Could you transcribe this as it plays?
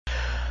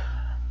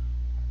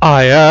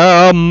I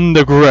am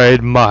the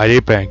great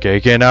mighty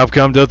Pancake, and I've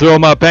come to throw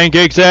my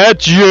pancakes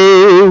at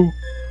you!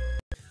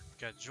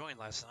 Got joined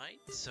last night,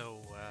 so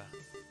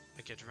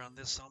I get to run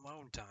this on my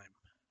own time.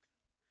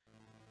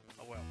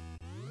 Oh well,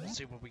 let's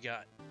see what we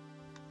got.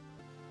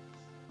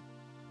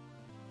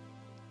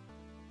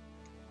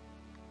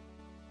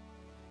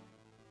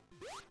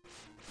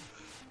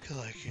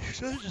 Like you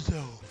said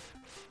so.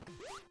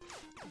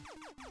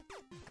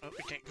 Oh,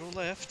 we can't go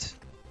left.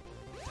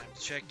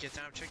 Time to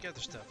check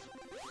other stuff.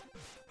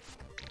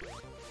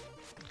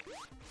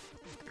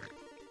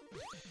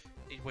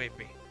 Need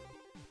waypoint.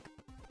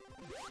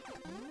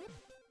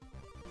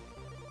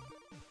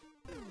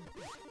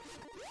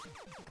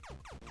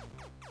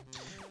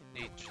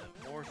 Need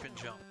morph and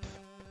jump.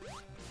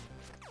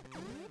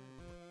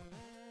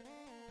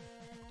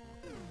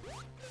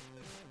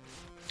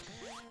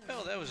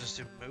 Well, that was a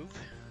stupid move.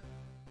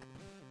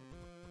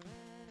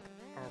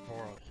 Our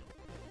world.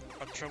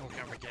 Our trouble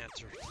camera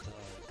cancer.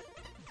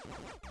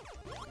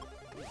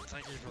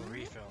 Thank you for the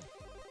refill.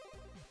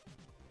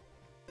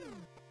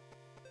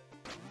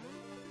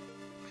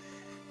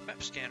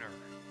 Map scanner.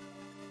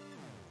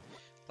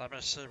 Let me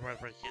see where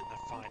we can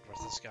find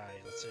with this guy.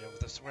 Let's see, over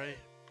this way.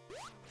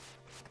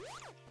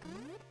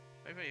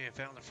 Maybe we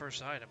found the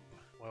first item.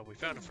 Well, we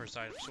found the first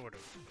item, sort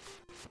of.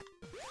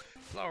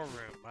 Flower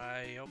room.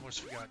 I almost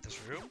forgot this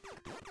room.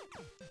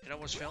 It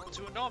almost fell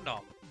into a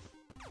nom-nom.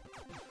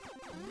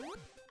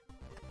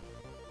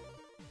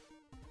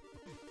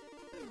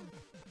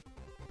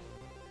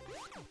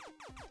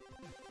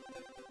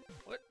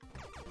 What?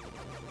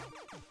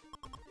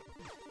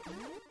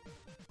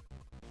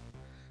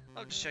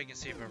 I'll just check and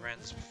see if I ran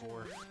this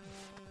before.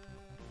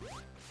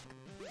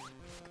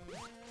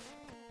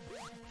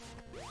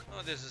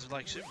 Oh, this is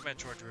like Super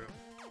Metroid room.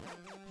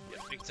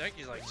 Yep,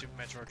 exactly like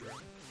Super Metroid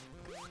room.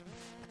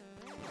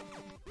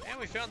 And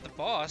we found the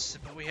boss,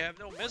 but we have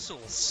no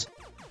missiles.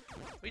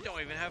 We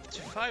don't even have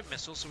 5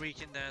 missiles, so we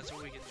can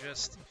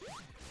just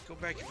go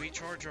back and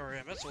recharge our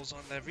missiles on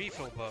that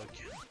refill bug.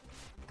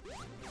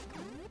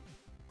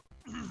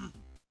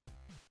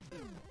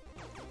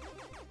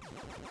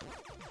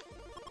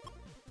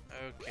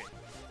 Okay,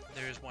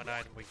 there's one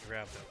item we can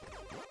grab though.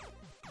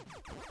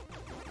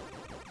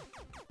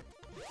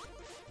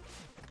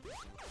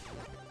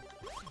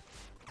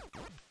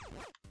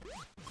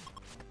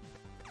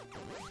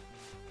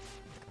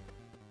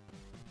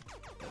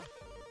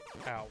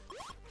 Ow.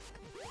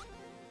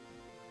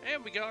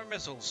 And we got our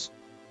missiles.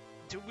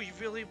 Do we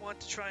really want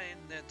to try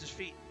and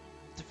defeat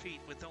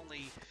with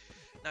only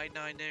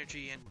 99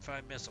 energy and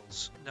 5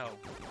 missiles? No.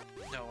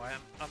 No,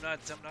 I'm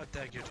not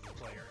that good of a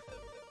player.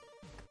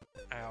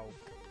 Ow.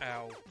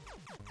 Ow.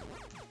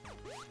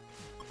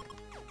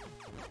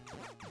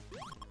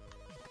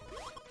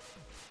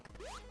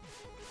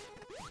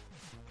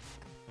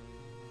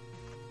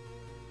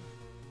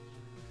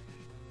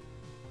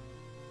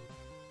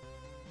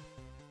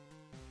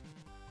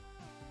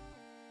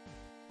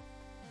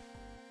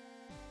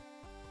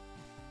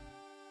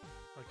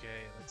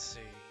 Okay, let's see.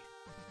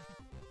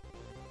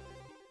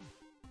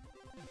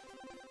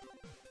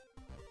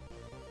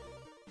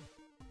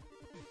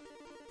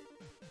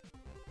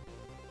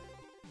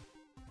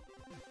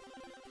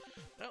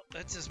 Well,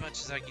 that's as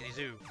much as I can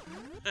do.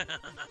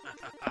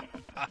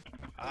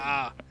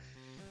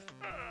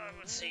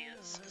 Let's see,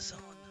 is this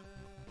on?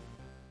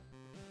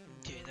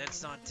 Okay,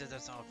 that's not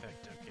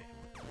effective. Okay.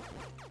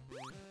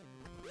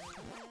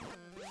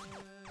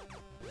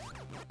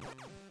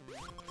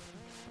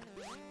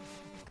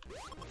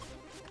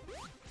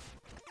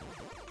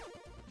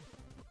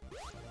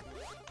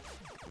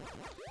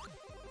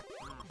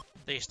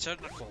 These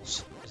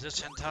tentacles. Is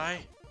this hentai?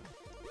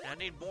 I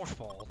need morph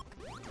ball.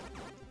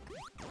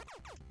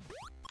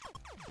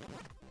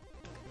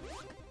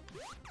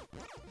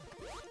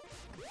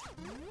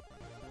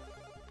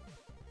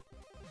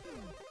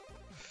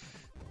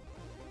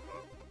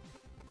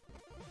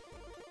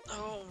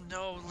 Oh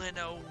no,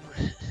 Lino.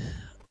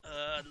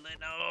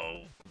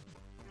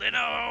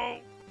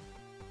 Lino.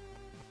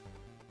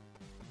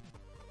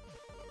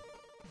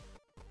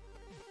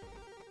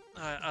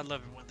 I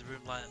love it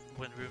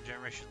when room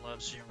generation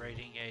loves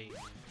generating a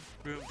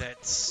room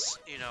that's,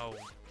 you know,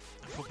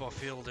 a football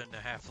field and a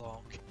half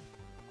long.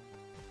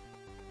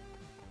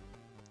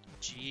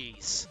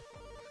 Jeez.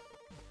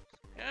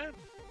 Yeah,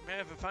 may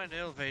have to find an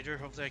elevator.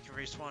 Hopefully I can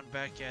respawn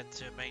back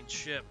at main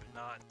ship,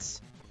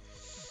 not...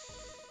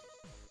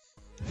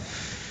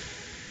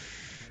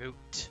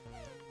 Shoot.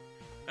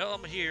 Well,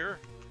 I'm here,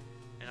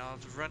 and I'll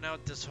have to run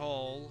out this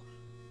hall.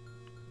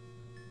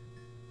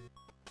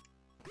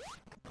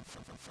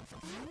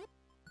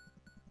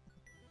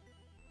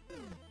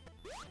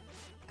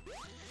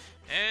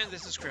 And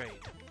this is great.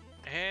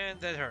 And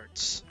that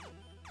hurts.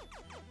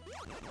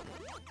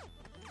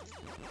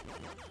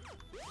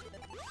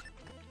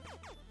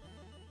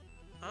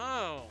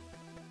 Oh.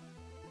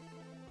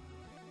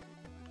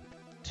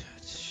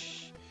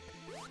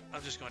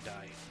 I'm just gonna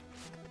die.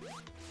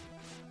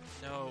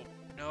 No,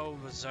 no,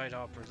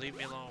 Zydopper, leave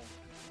me alone.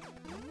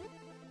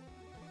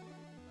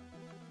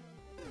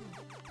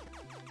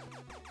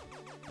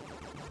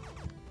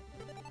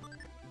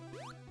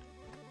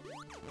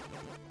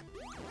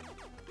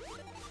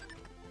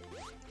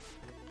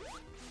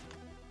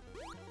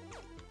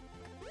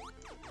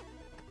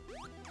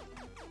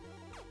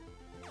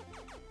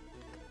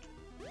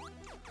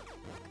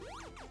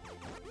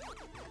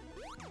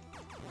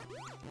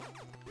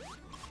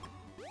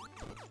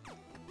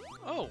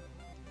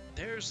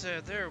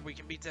 There, we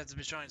can beat that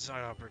giant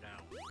side hopper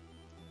now.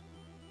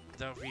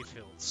 Without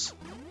refills.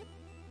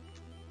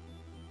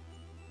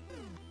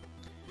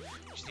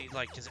 Just need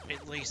like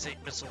at least 8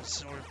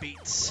 missiles in order to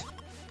beat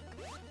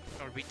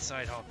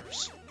side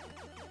hoppers.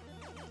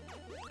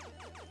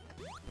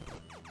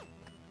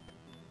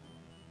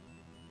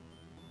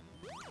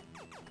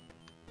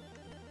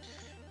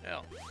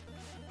 Hell.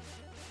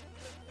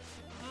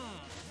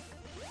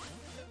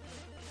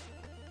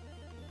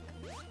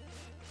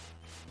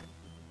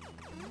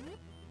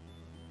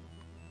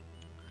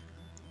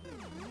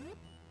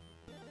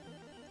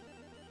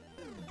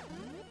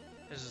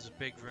 This is a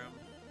big room.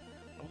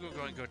 I'm gonna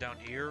go and go down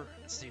here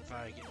and see if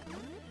I can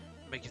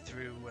make it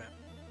through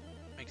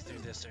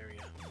this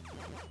area.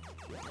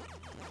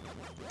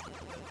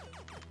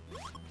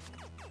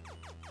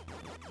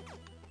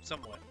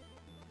 Somewhat.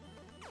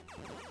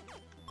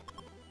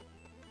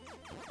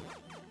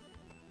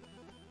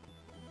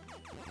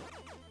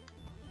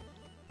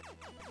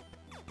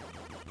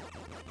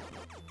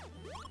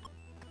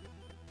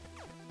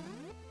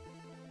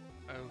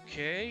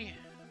 Okay.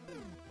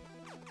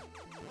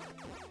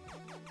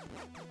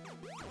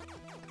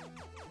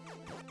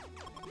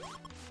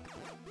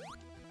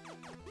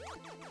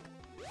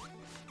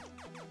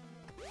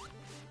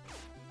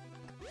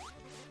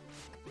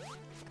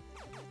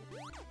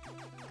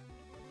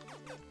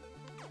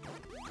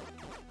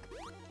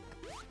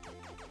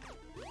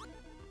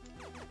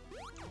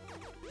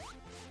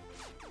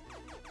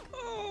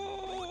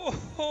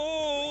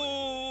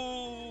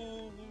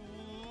 Oh,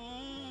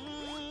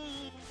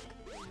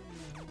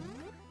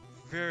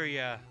 very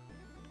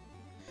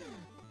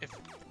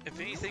if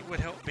anything would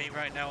help me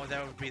right now,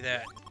 that would be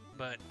that.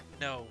 But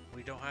no,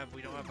 we don't have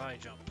high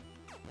jump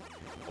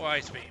or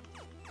ice beam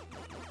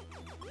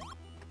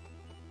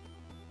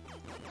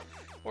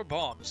or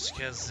bombs,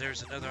 because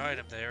there's another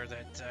item there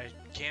that I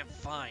can't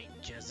find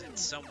because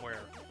it's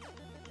somewhere.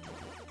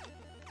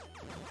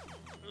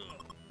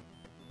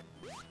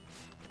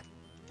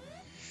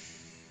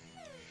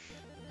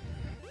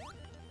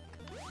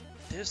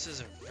 This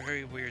is a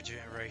very weird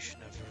generation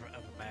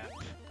of a map.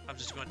 I'm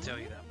just going to tell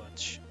you that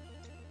much.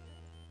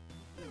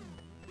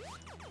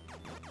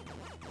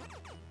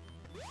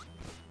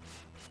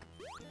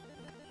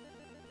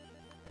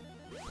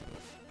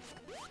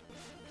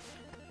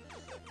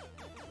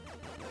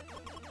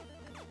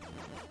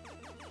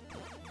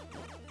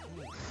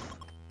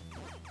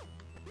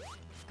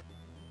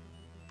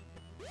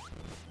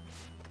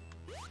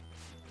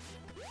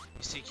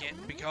 You see, you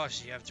can't be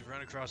cautious. You have to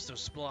run across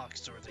those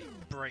blocks or they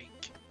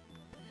break.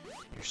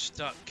 You're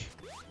stuck.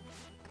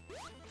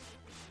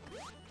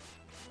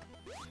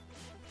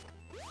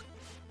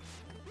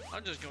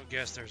 I'm just gonna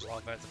guess there's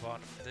lava at the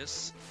bottom of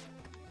this,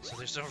 so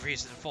there's no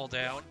reason to fall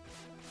down.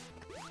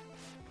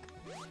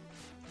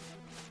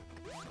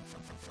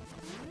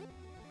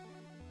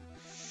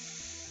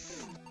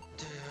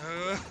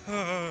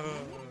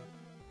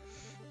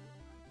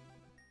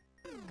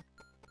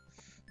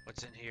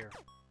 What's in here?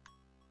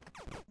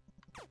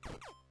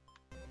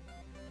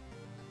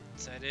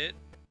 Is that it?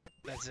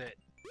 That's it.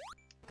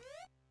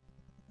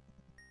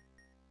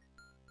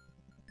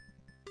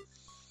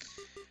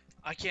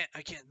 I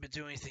can't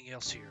do anything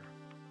else here.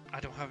 I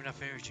don't have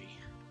enough energy.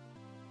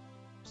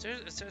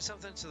 Is there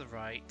something to the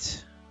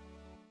right?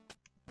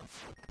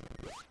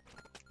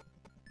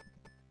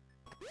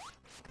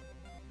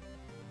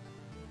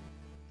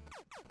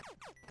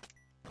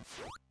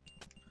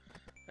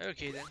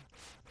 Okay then.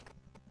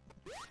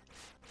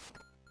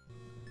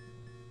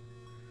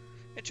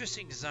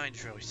 Interesting design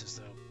choices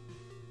though.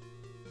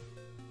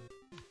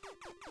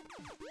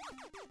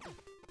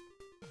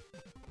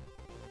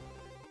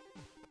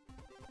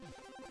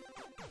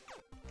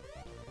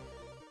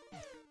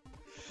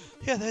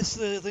 Yeah, that's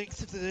the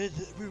length of the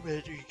room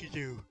editor you can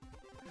do.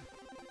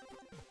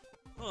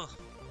 Huh.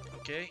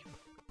 Okay.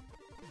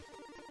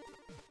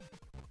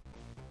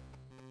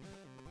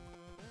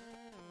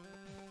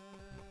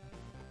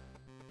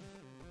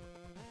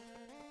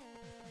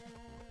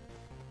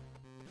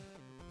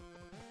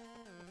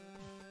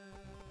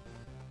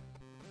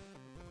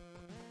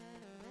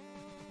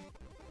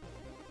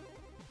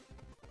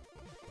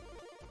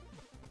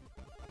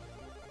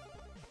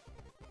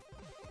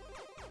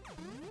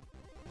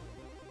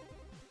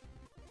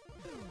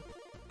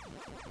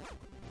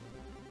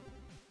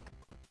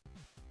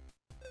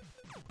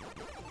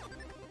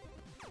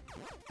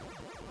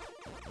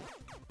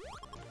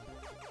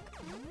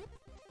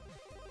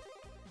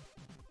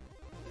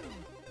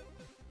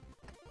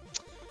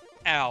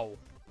 Ow.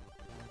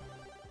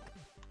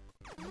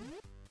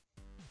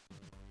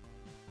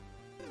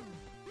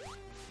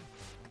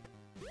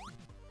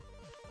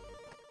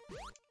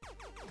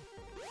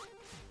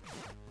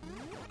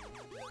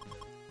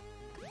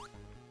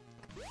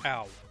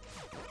 Ow.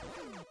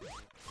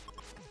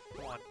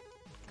 Come on.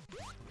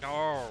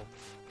 No.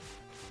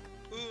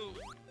 Ooh.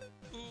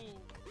 Ooh.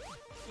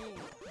 Ooh.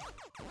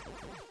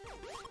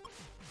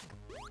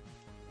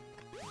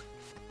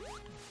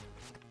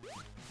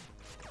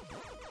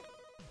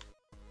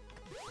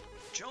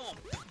 Jump!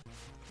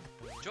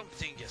 Jump,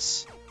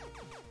 dingus.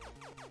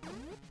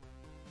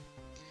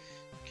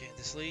 Okay,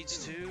 this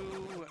leads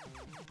to...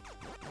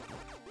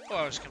 Oh,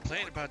 I was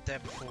complaining about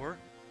that before.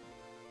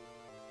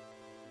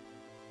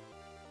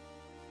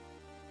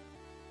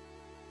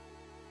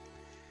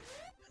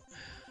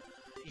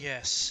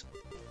 Yes.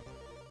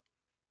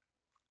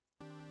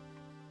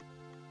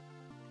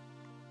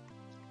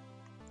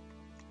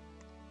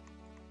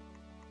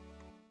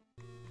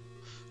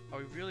 Are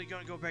we really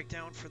going to go back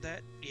down for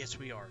that? Yes,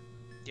 we are.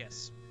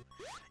 Yes.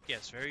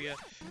 Yes, very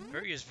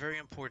is very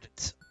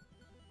important.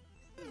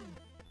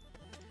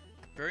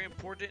 Very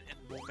important, and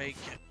we'll make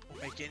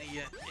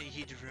any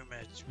heated room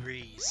a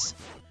breeze.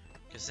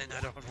 Because then I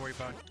don't have to worry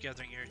about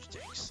gathering energy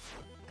tanks.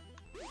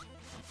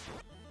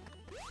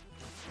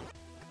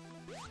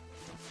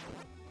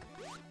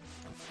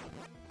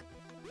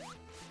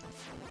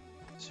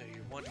 So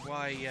you wonder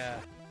why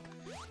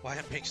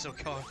I'm being so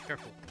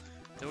careful.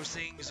 Those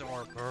things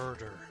are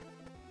murder.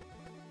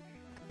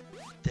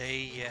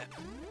 They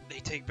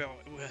take about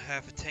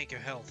half a tank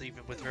of health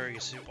even with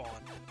various suit on.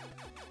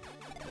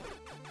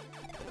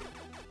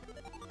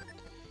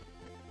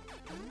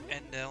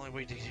 And the only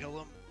way to kill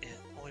them,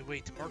 only way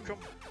to murk them,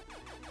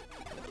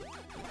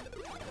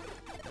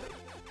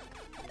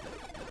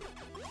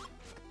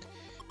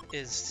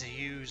 is to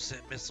use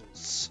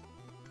missiles.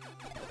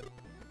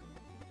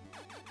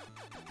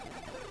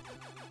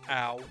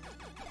 Ow.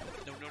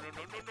 No, no, no, no, no, no,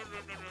 no,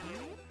 no, no,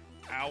 no.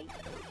 Ow.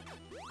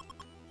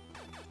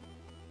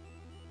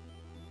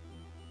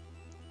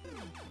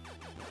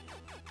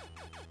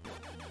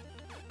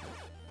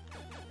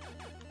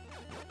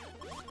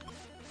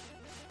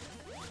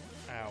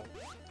 Ow.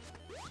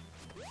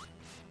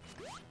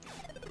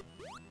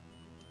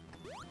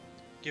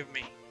 Give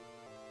me.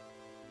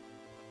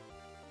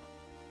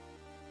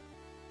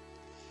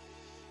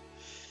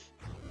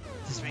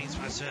 This means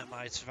my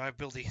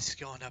survivability is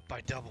going up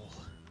by double.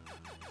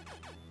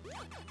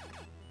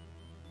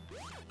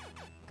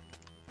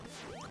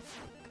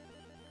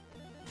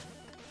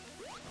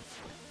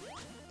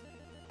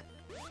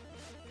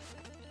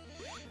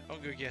 I'm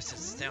gonna guess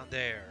it's down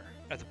there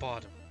at the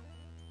bottom.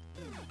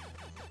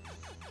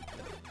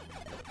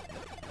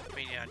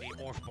 Meaning I need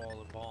morph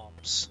ball and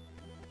bombs.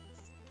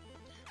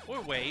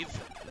 Or wave.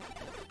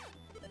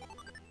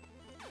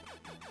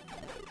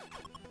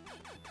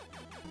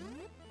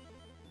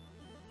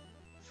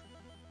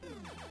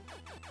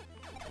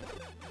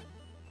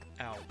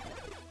 Ow.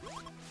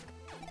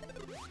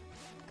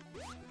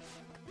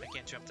 I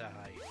can't jump that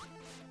high.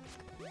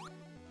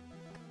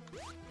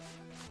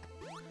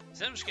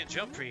 So I'm just gonna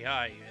jump pretty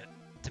high,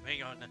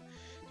 depending on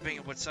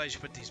what size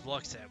you put these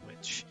blocks at,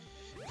 which,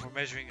 if we're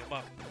measuring them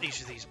up, each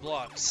of these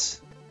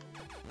blocks,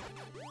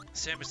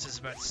 Samus is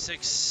about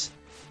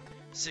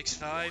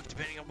 6'5",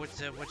 depending on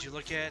what you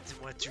look at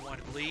and what you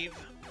want to believe.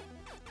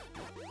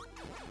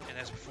 And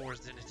as before,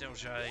 then it's no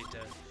tried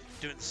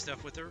doing the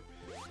stuff with her,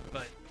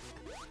 but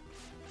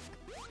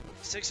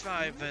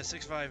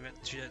 6'5", and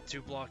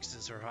 2 blocks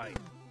is her height.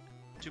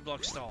 2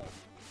 blocks tall.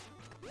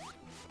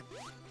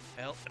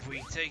 Well, if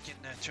we take and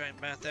try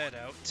and math that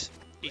out,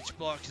 each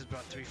block is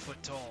about 3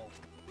 foot tall.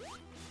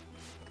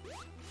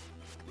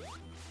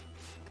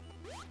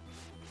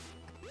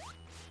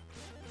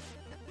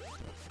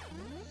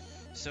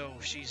 So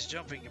she's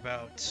jumping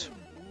about,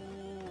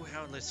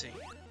 let's see,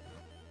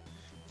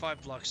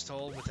 5 blocks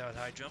tall without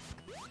high jump.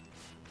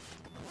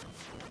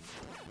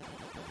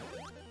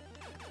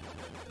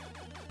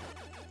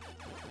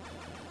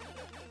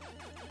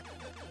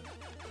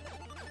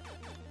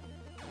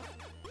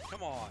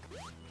 Come on.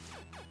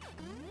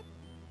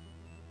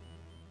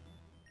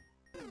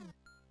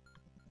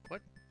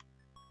 What?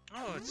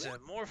 Oh, it's a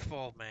morph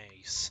ball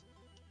maze.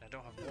 I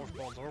don't have morph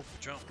ball or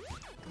jump.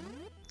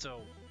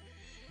 So,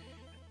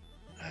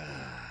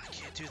 I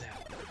can't do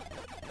that.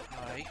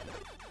 Hi.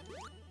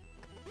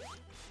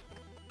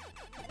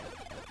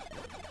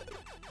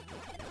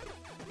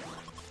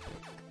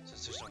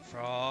 Since there's no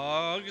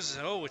frogs.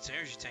 Oh, it's an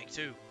energy tank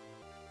too.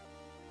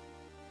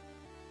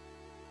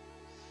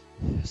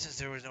 Since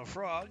there was no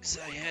frogs,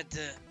 you had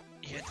to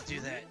do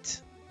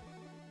that.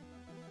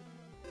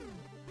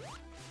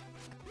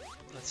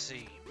 Let's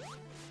see.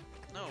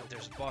 No,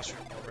 there's a boss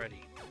room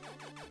already.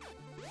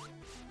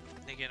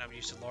 And again, I'm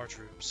used to large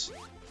rooms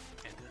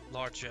and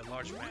large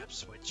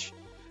maps, which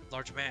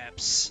large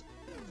maps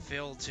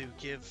fail to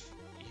give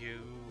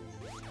you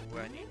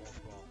any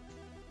morph ball.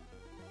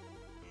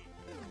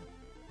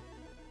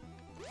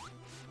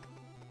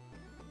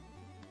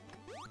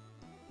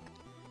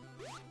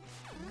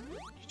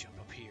 You jump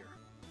up here,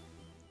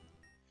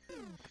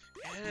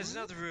 and there's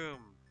another room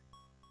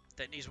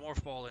that needs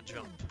morph ball and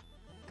jump.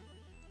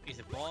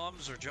 Either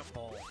bombs or jump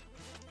ball.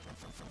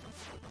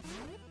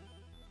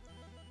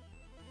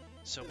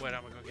 So what,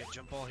 I'm gonna go get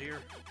jump ball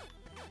here.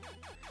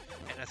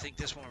 And I think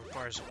this one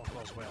requires a morph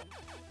ball as well.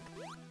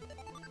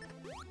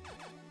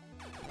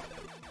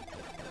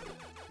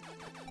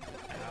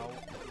 Ow.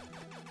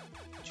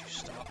 Would you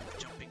stop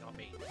jumping on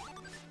me?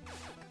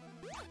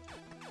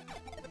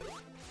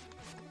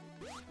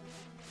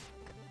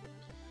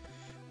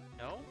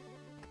 No?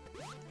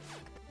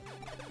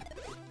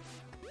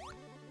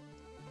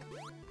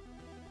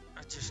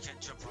 just can't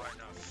jump high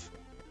enough.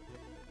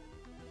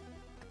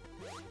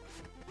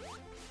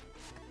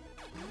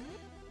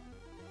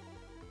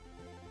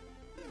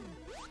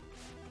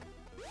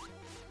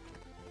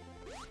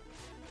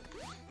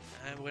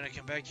 And when I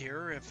come back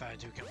here, if I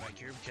do come back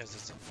here, because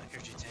it's an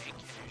energy tank,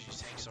 energy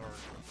tanks are,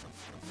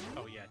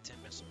 oh yeah, 10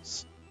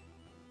 missiles.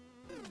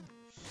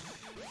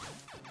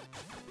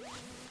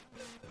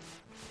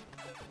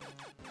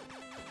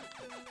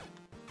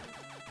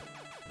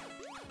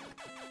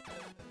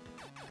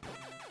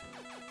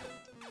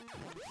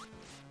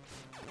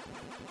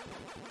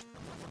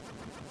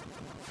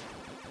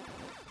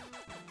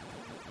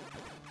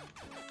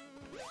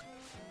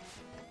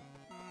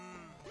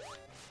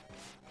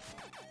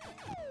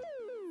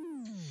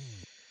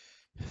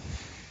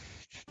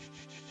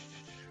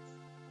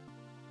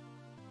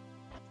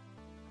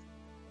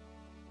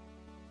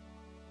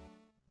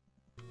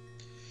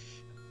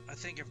 I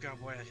think I've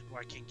got what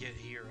I can get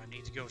here. I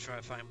need to go try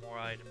to find more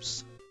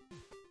items.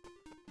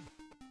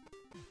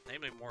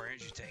 Namely, more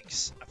energy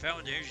tanks. I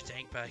found an energy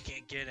tank, but I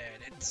can't get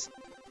at it.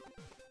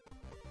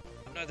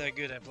 I'm not that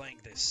good at playing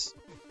this,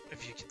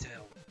 if you can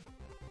tell.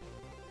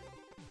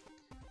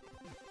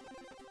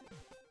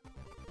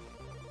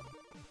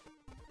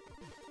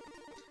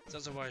 So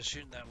that's why I was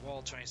shooting that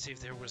wall, trying to see if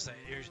there was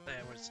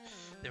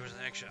there was an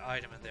extra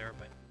item in there,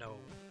 but no.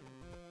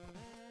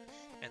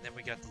 And then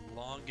we got the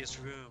longest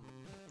room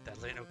that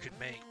Leno could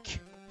make.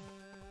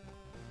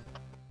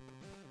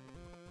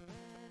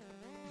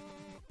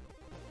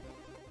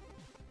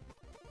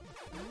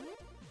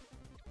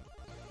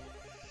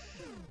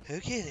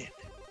 Okay then.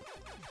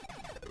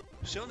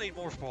 Still need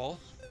more ball.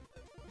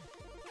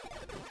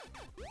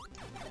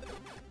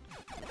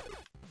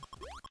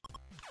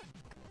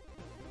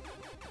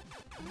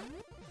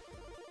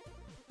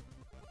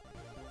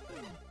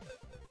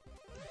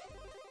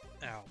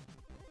 Ow.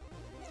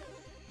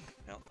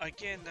 Well, I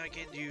can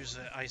use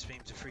Ice Beam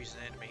to freeze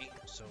an enemy,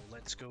 so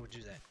let's go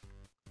do that.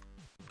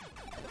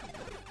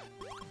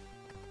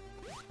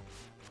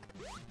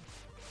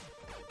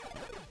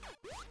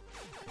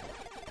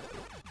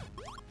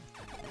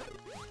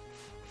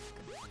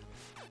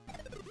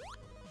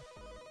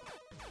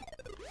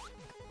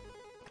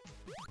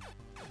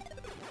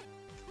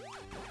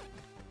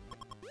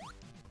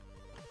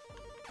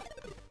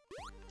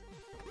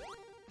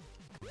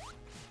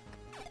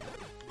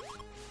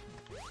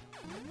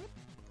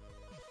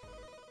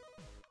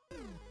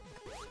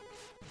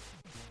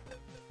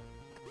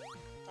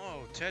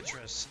 Oh,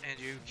 Tetris, and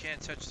you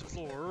can't touch the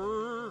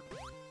floor.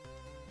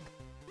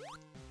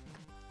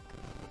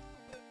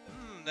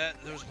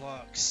 Those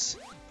blocks.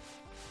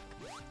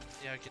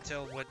 Yeah, I can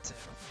tell what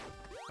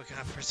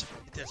kind of person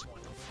this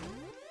one.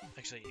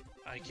 Actually,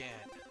 I can.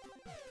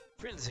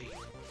 Frenzy.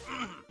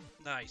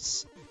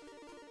 Nice.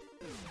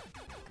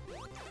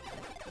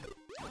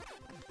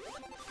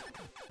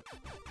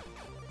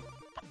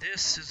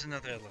 This is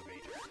another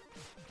elevator.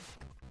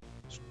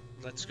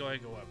 Let's go ahead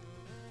and go up.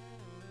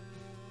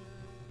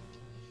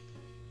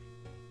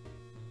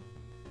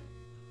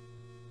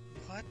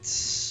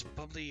 What?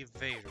 Bubbly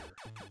Vader.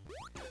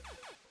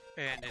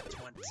 And it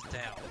went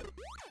down.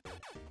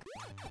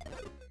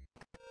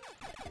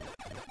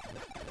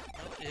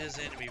 Well, it is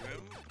enemy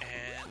room,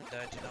 and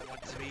I do not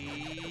want to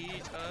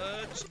be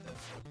touched.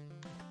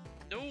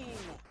 No!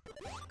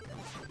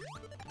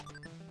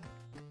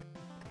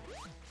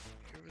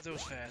 Get rid of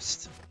those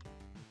fast.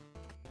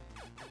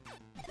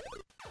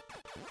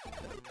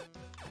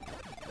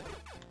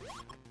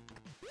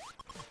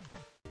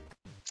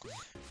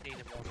 Need a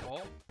more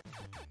ball.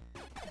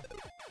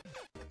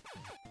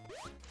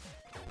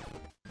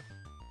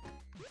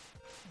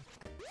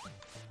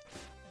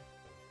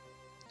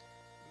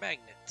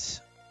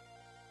 Magnet.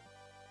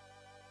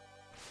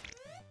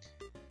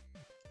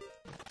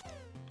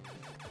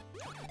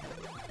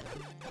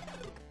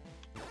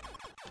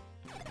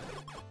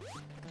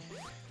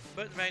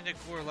 But magnet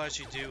core allows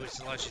you to do is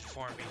allows you to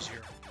farm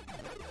easier.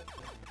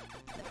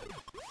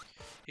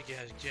 You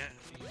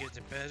get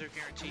the better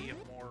guarantee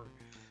of more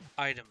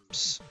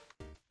items,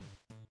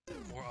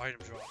 more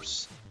item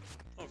drops.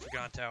 Oh,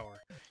 Forgotten Tower.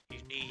 You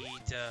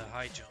need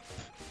high jump.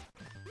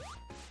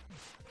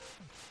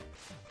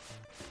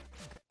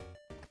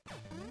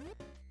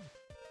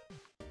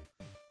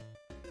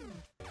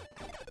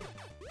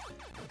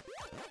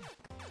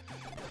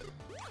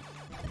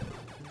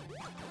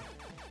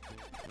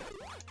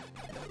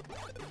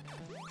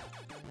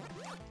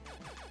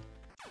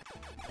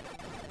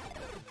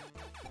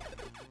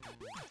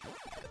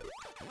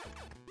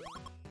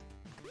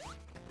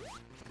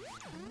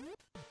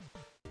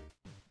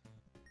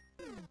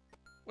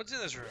 What's in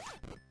this room?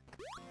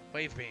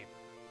 Wave beam.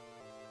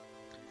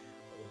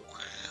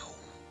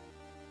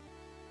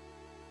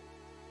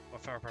 My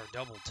firepower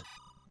doubled.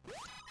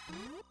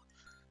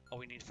 All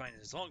we need to find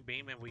is long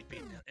beam, and we'd be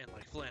in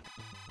like Flynn.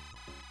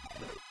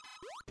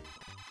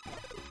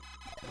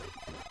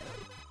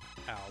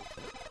 Ow.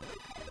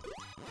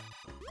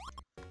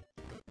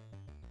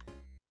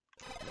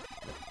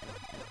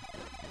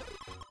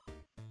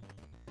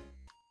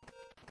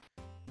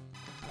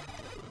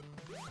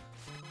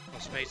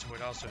 space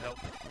would also help.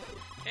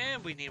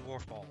 And we need a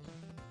Wharf Ball.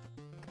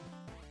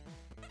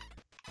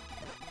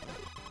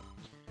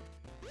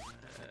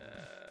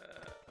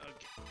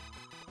 Okay.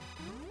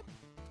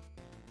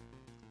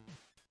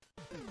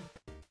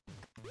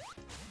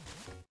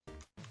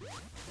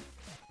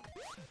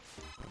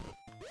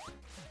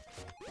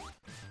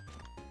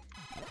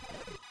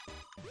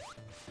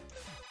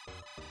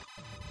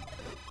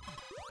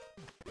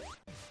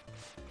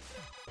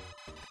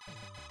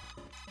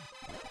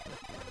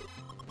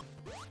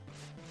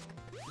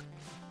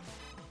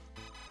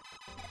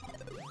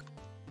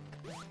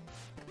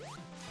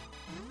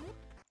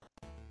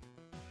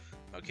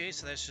 Okay,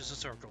 so that's just a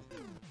circle.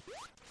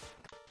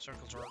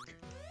 Circle jerk.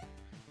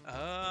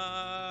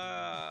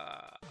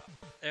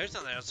 There's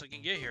nothing else I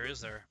can get here,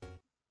 is there?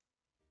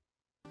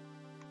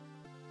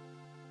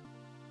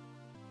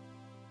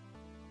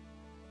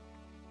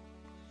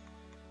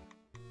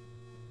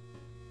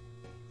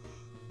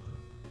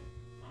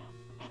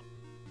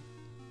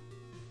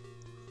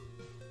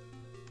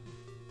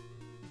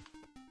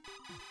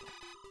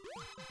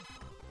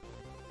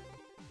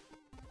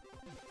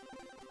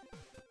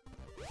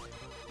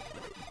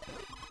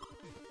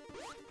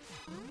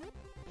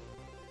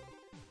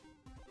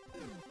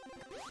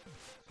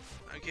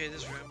 Okay,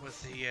 this room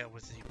with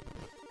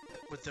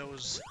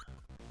those.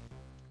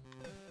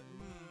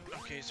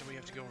 Okay, so we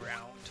have to go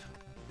around.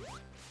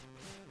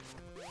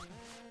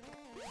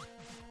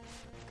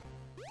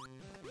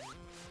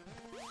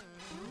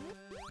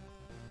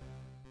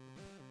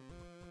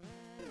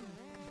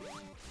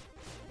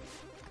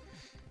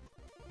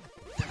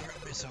 The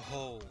room is a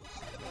hole.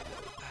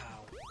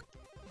 Ow.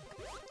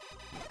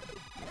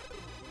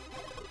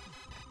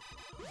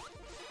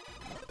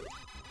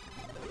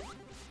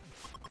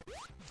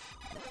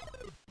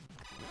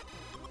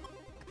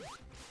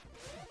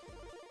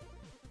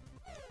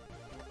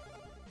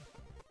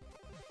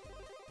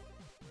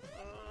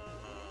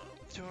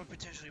 Do I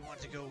potentially want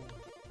to go?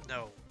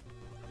 No.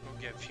 I'm going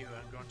to get a few.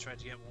 I'm going to try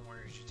to get one more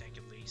energy tank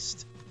at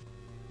least.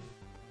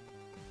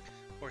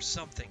 Or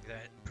something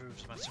that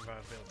improves my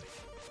survivability.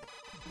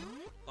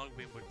 Long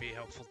beam would be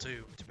helpful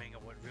too, depending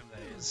on what room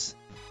that is.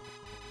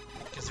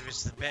 Because if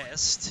it's the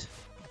best,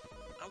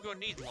 I'm going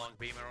to need long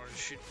beam in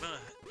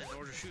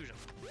order to shoot him.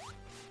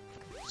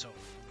 So,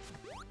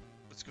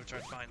 let's go try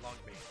to find long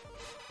beam.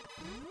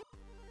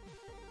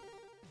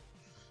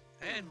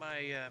 And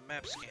my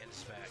map scan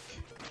is back.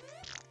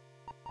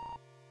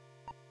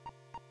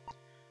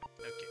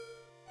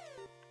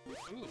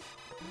 Okay. Ooh,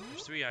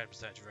 there's 3 items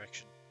that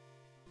direction.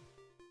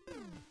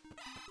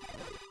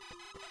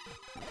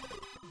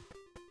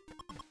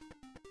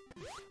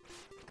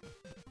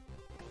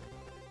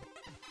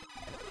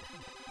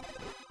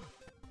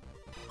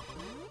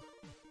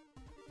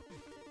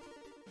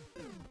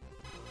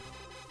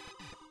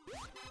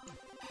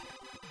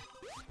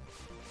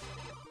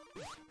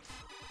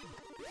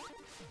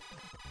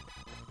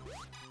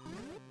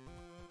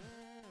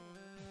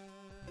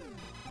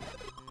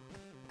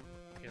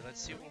 Okay,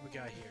 let's see what we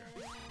got here.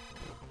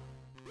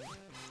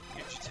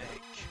 Get your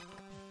tank.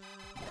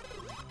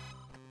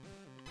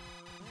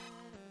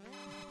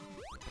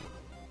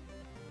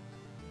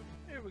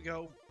 There we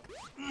go.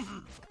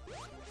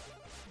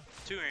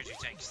 2 energy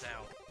tanks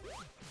now.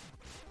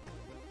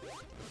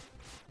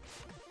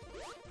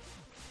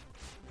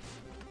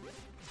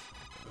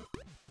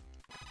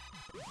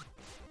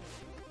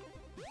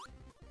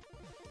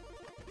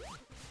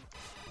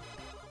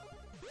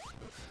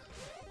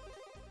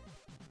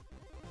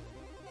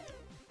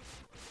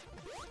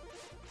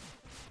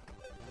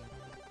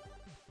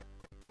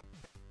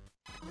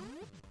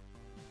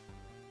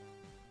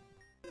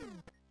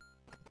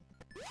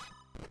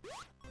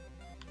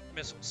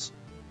 Missiles.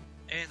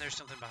 And there's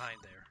something behind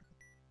there.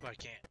 But I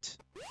can't.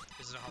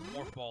 Is it a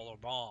morph ball or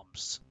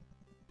bombs?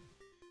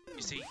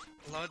 You see,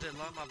 a lot of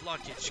my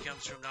blockage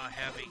comes from not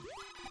having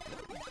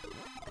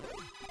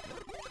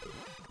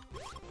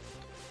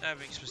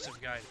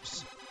specific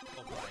items.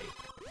 Oh boy.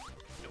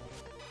 Nope.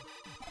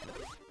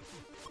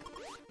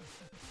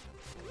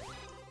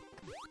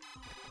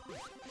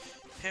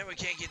 And we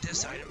can't get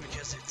this item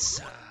because it's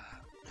a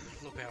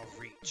little bit out of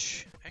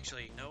reach.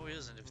 Actually, no it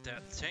isn't if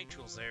that tank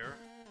tool's there.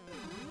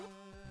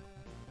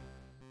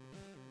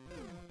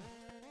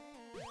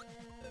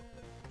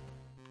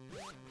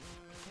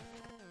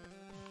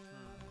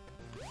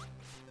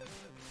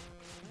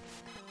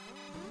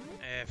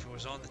 If it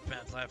was on the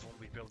platform,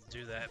 we'd be able to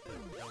do that, but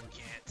no, we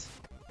can't.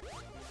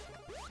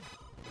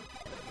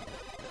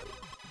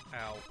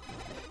 Ow.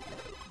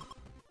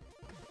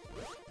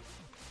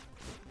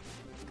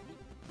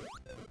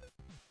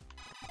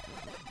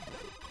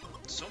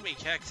 So many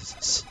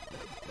cactuses.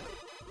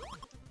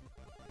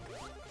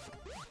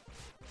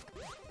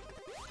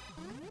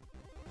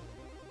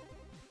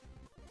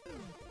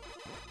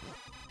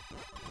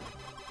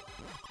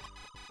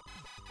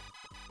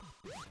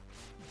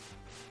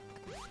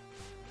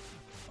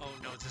 Oh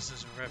no, this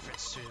is a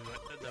reference to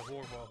the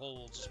horrible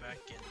holes back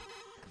in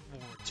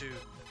World War II.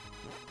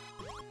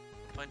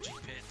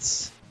 Bungee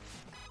pits.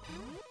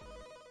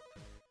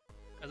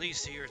 At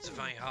least here it's a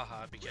funny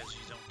haha because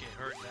you don't get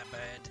hurt that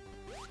bad.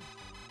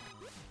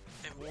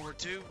 In World War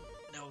II,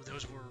 no,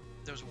 those were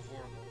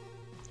horrible.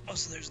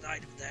 Also, there's an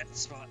item in that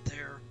spot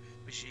there,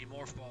 but you need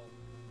Morph Ball.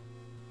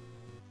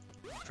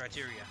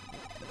 Criteria.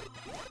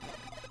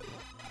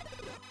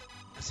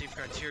 Let's see if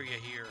Criteria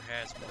here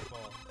has Morph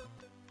Ball.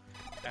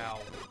 Ow.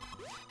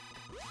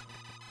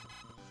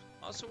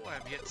 Also,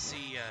 I've yet to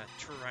see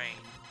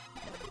terrain.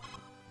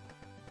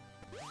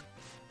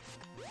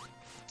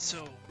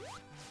 So,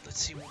 let's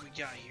see what we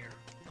got here.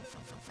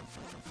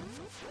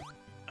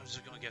 I'm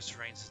just gonna guess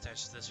terrain's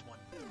attached to this one.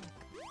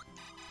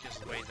 Because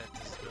of the way that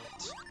this is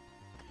built.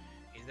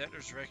 Either that or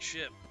there's a wrecked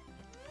ship.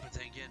 But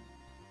then again,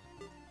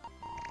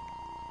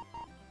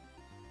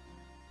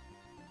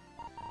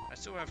 I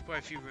still have quite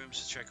a few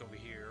rooms to check over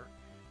here.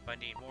 If I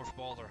need Morph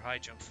Ball or High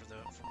Jump for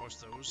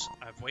most of those.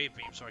 I have Wave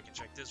Beam so I can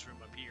check this room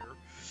up here.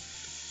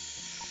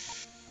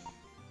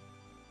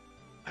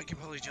 I can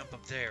probably jump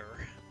up there,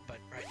 but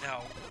right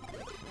now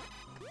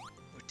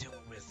we're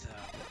dealing with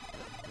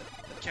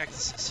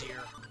cactuses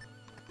here.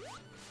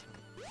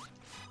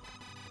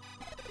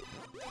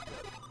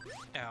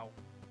 Ow.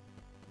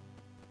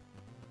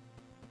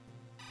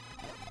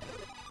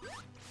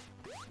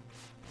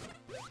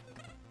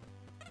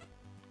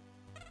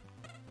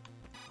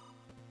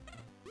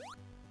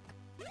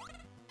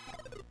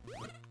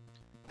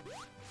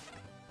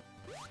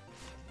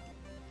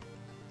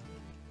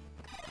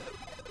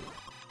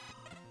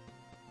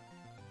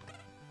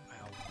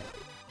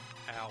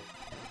 Ow.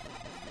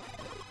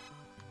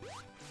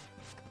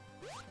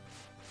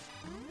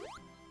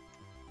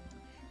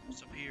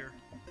 What's up here?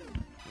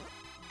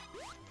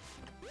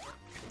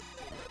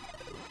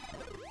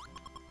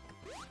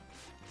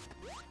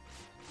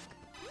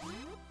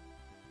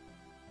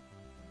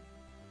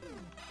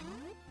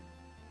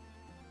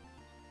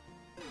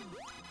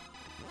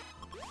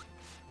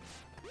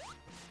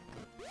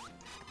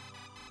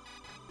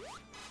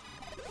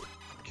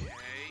 Okay.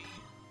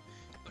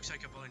 Looks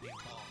like I've only need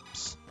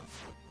bombs.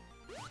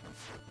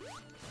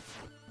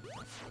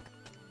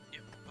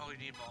 Yep, probably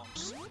need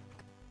bombs.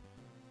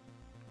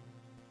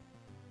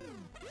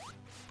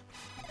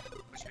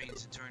 Which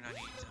means in turn I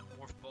need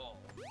a Morph Ball.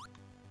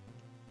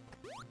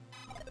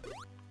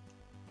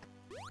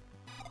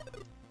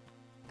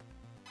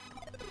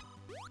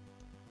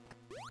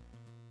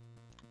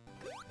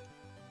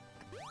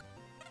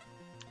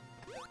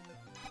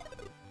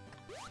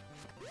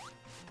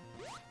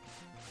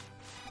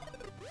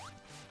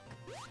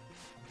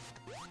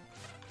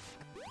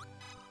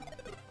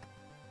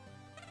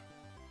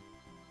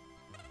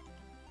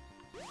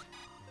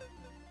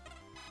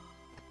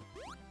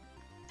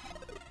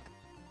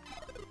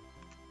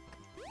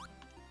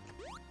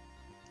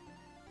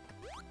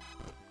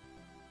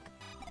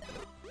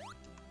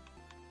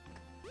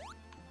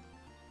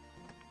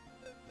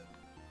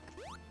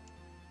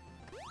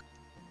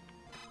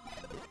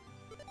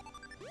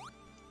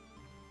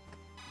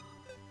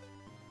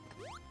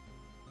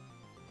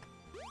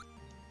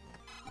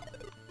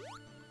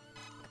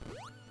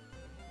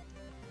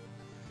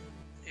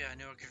 Yeah, I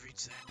knew I could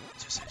reach that.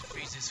 Just had to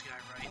freeze this guy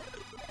right.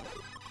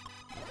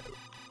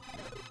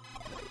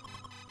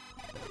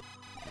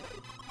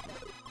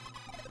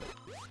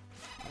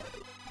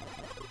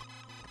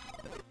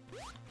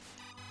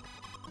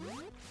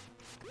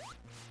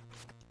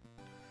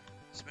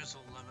 This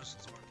missiles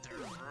right there.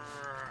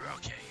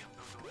 Okay, I'm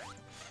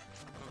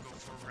gonna go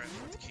for a red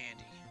with the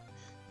candy.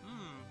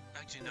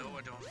 Actually no,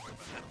 I don't have to worry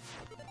about that.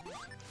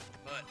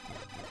 But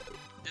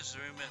this is a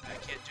room that I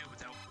can't do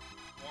without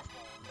Morph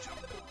Ball and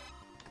Jump Ball.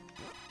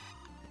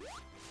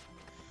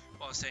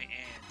 Well, I say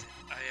and.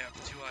 I have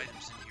two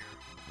items in here.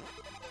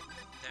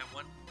 That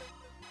one.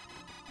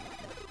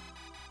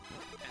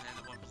 And then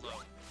the one below.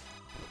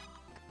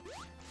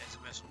 That's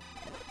a missile. I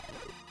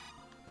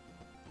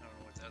don't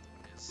know what the other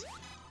one is.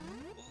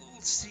 Well,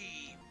 let's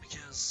see,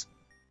 because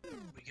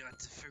we got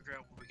to figure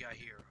out what we got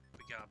here.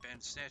 We got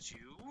abandoned statue.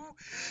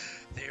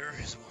 There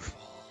is Morph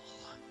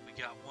Ball. We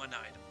got one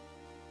item.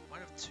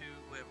 One of two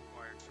we have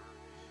acquired for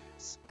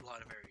a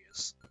lot of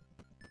areas.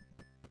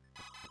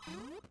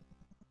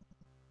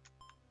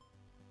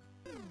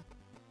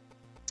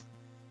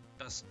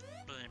 Best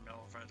beam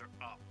elevator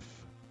up.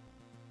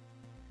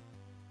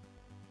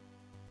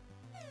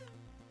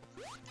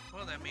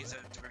 Well, that means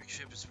that direct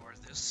ship is part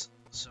of this.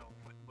 So,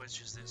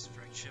 which is this?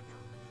 Direct ship or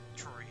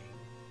terrain?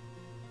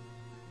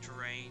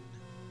 Terrain.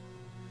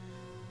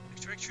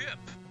 Direct ship.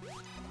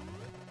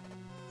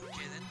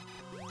 Okay then.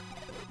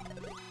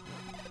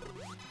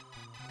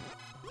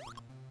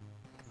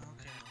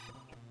 Okay.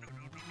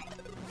 No.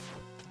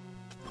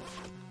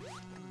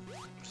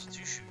 There's a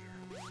two-shooter.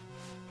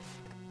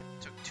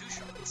 Took two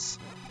shots.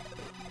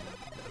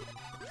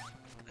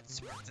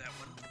 Let's mark that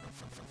one.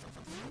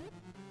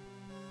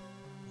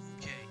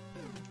 Okay.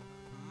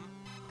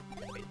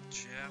 Wait,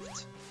 shaft.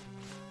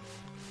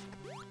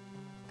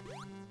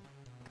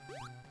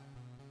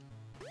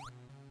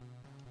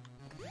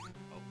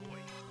 Oh boy.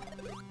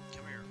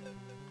 Come here.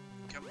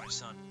 Come, my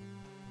son.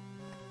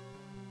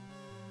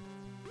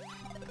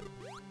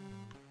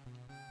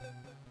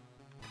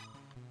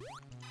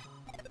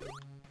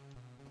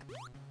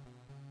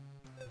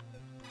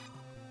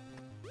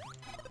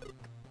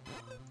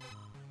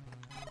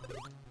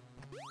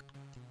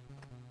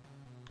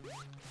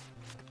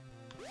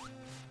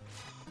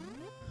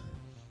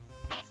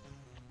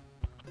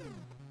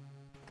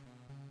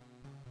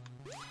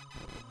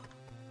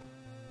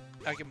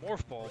 I can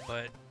morph ball,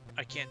 but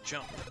I can't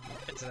jump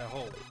into that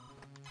hole.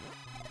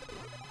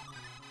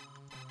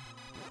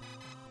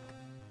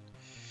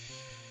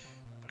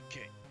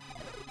 Okay.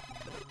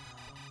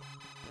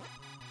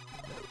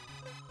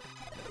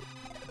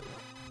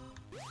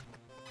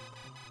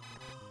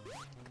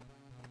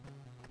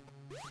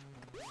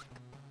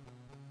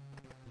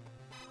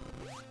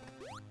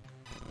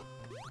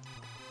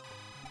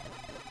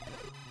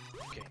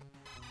 Okay.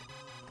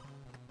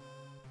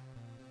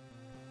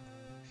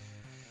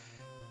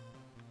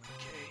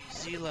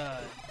 Zila.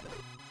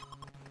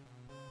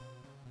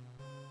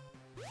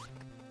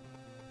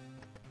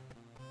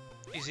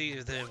 Is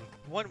either the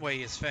one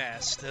way is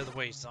fast, the other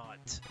way is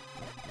not.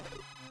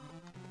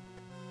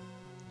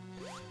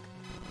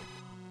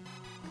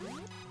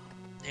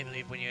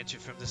 Namely, when you enter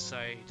from this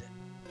side,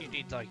 you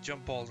need like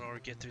jump ball in order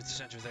to get through the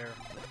center there.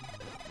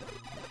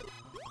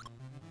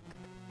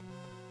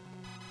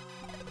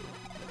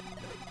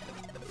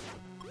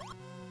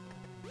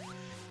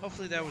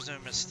 Hopefully that was a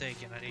mistake,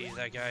 and I needed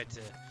that guy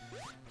to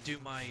do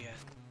my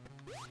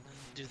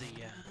do the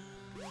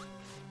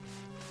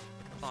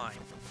climb. Okay,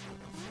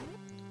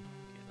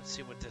 let's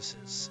see what this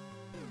is.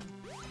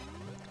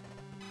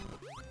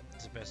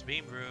 It's the best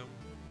beam room,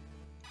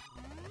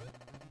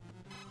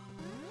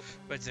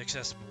 but it's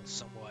accessible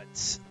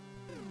somewhat.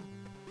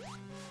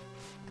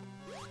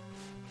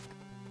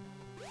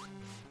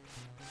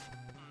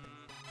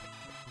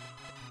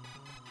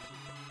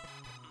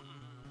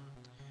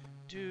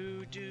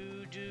 Do.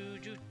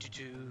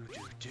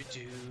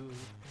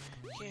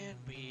 Can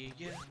we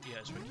get?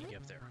 Yes, we can get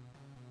up there.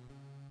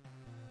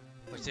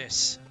 What's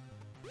this?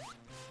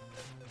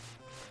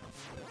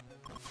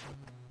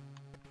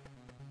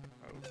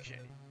 Okay.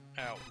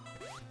 Ow.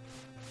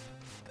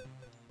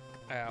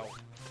 Ow.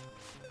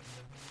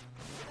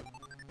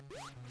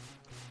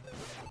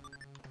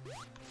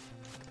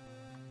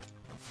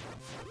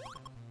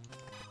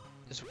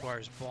 This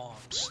requires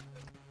bombs.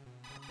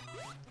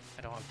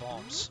 I don't have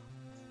bombs.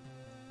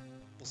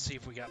 We'll see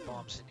if we got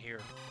bombs in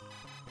here.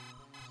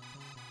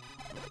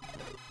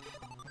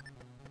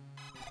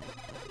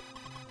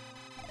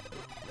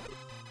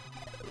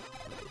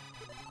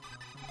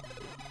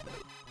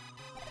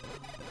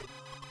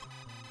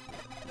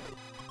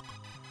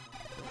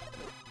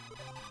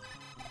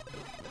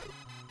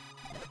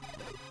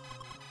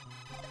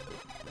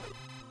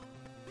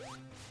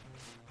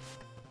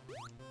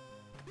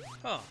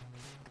 Huh.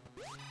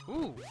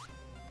 Ooh.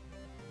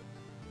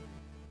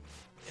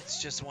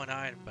 It's just one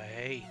item, but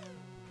hey.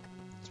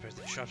 It's better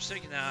than sharp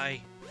stick and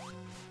eye.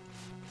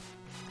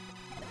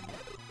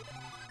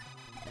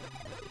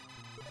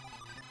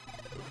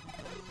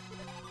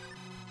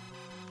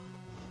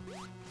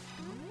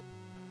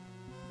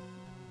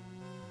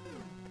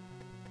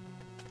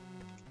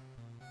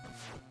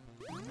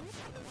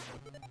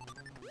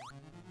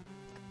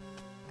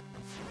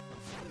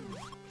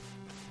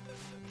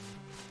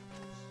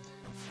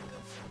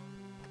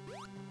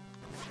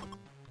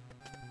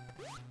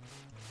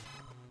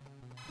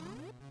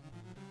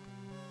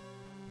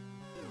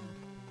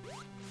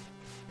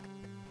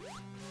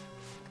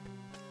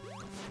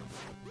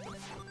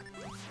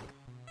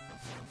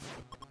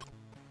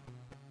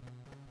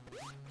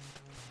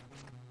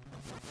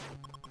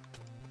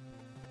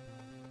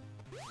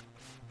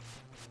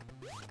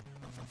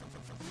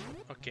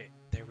 Okay,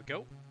 there we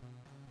go.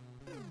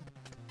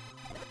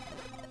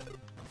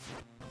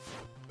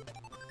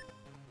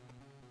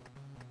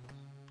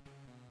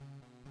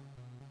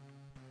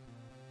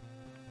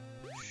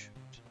 Shoot.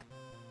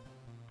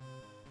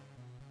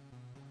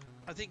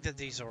 I think that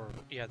these are,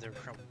 yeah, they're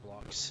crumble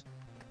blocks.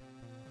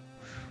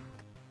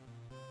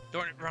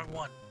 Darn it, wrong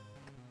one.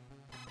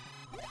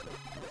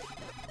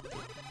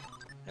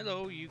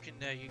 Hello, you can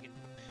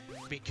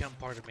become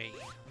part of me.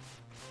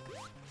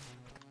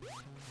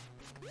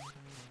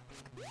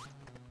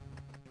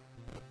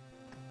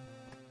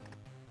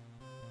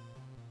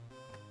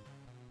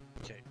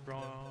 Okay,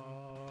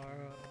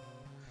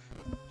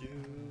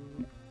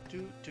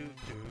 do.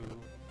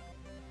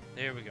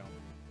 There we go.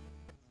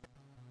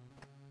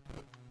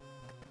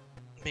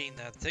 I mean,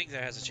 I think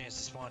that has a chance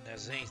to spawn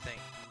as anything.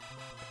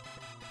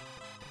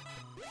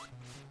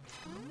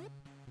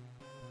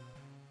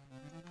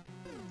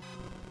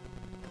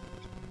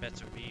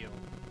 That's a real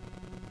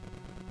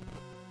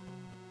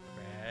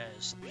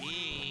best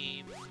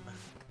beam.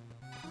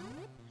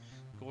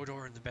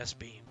 Corridor in the best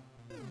beam.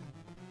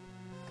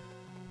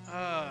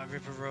 Ah,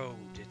 River Road.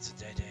 It's a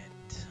dead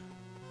end.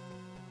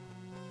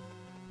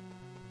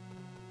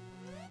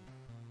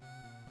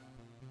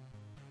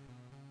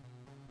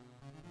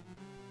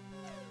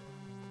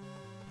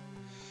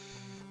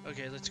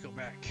 Okay, let's go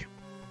back.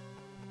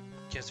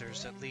 Guess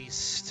there's at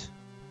least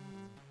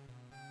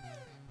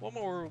one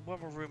more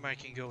room I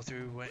can go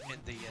through in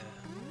the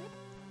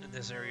in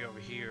this area over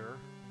here.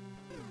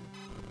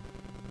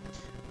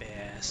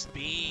 Best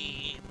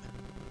beam.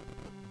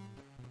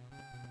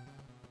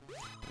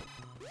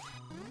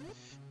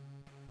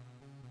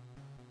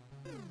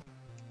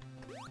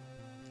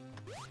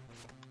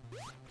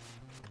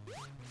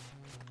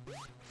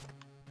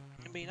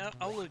 I mean,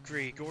 I'll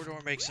agree,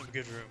 Gordor makes some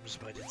good rooms,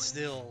 but it's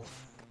still...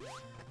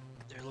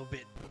 they're a little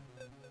bit...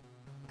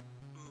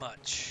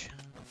 much.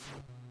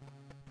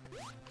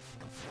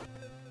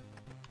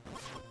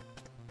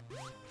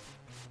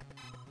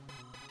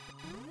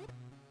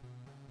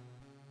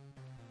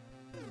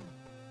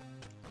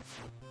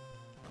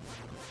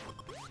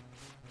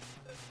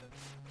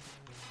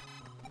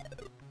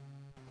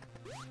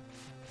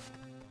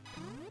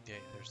 Okay,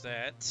 there's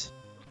that.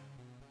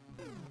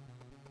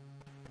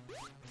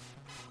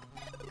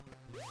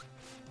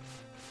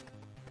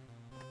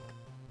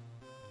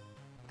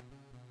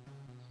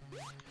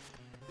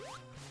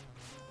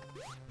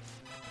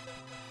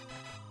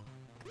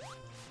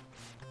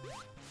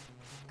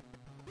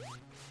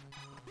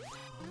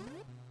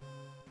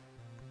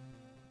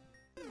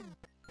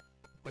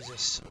 What's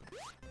this?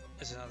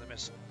 This is another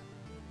missile.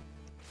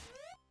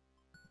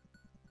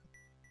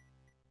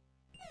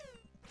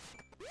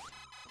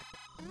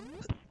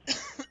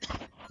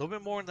 A little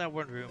bit more in that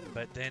one room,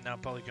 but then I'm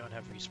probably going to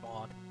have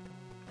respawn.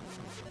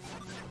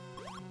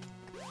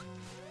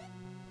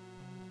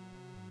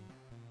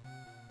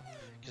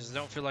 Because I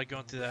don't feel like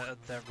going through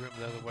that room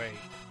the other way.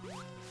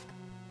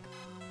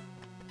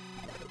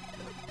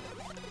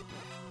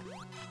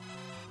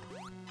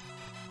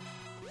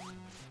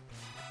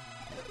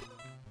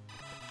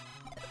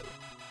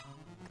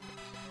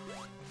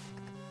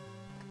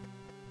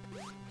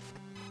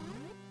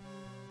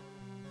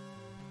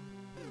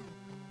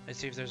 Let's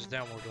see if there's a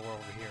downward door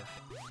over here.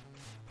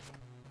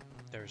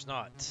 There's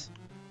not.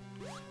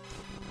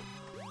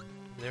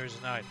 There's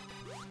an item.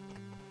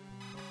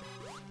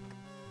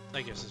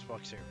 I guess this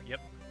box here. Yep.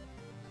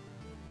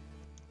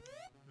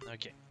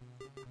 Okay.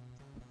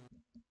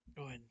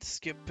 Go ahead and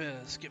skip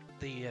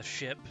the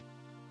ship.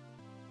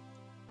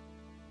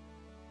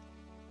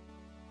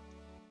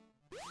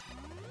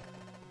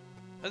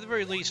 At the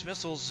very least,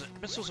 missiles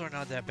are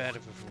not that bad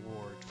of a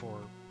reward for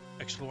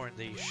exploring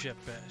the ship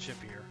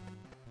here.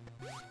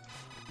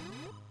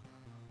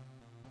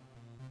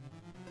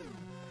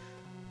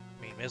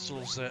 I mean,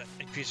 missiles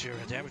increase your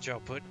damage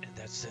output, and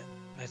that's it.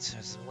 That's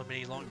as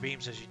many long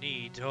beams as you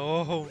need.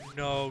 Oh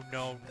no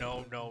no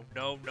no no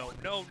no no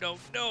no no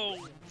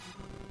no!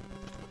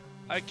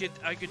 I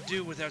could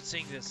do without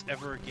seeing this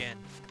ever again.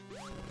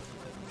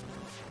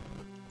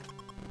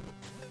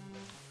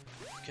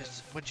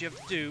 Because what you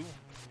have to do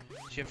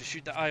is you have to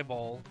shoot the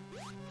eyeball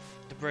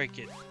to break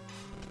it,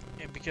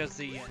 and because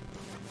the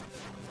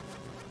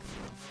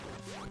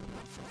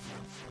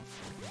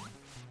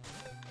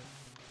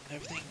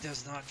everything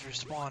does not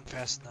respawn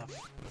fast enough.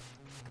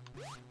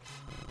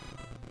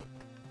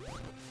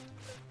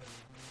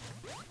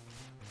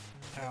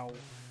 Ow.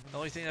 The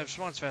only thing that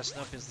responds fast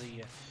enough is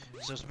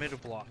those middle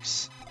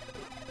blocks.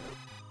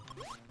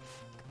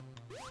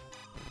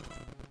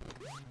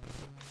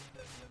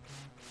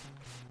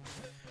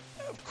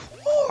 Of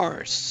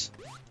course!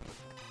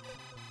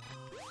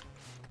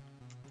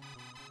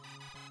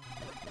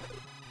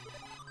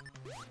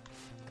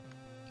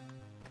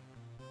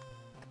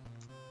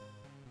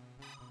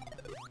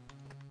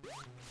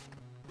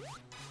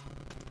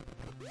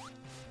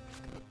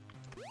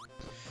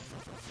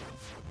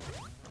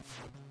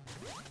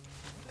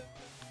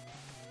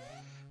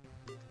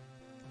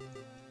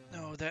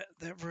 No, that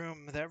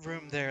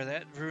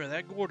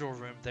Gordor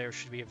room there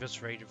should be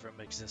eviscerated from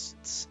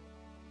existence.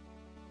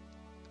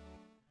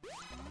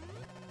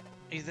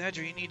 Either that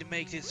or you need to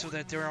make it so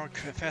that there aren't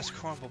fast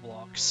crumble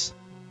blocks.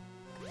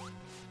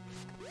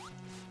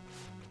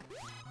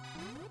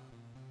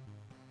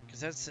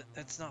 Because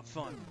that's not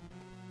fun.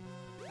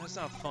 That's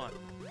not fun.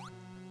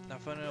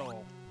 Not fun at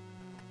all.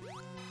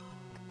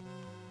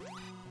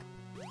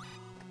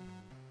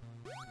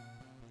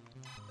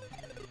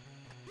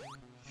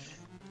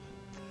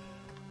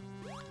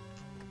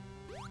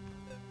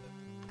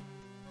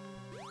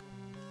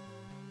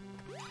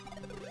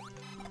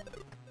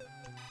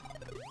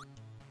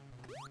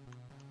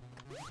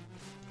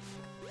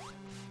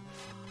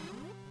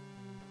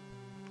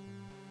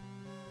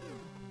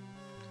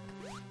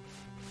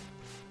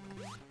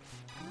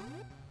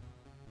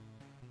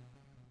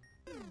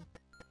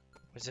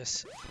 What's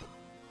this?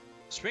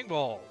 Spring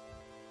ball.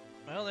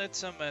 Well, that's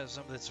some of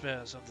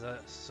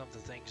the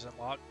things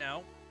unlocked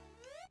now.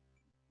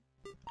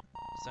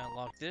 Let's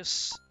unlock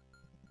this.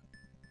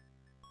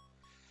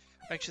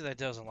 Actually, that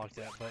does unlock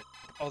that, but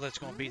all that's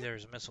going to be there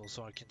is a missile,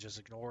 so I can just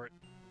ignore it.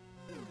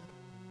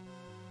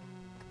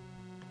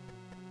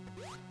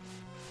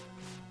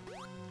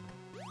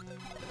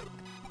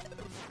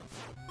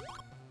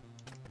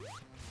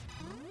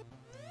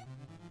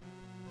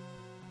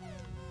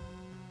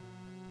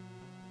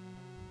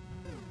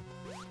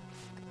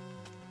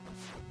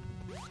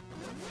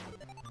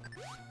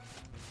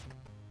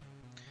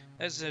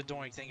 That's the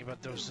annoying thing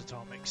about those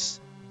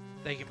atomics.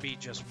 They can be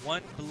just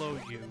one below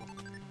you,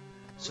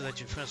 so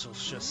that your missile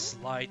just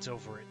slides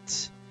over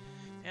it.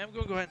 And I'm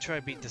gonna go ahead and try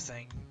to beat the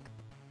thing.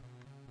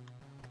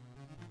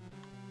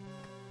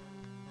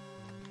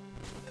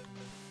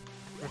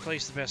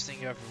 Replace the best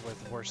thing ever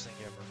with the worst thing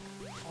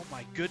ever. Oh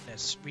my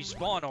goodness,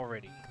 respawn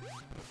already.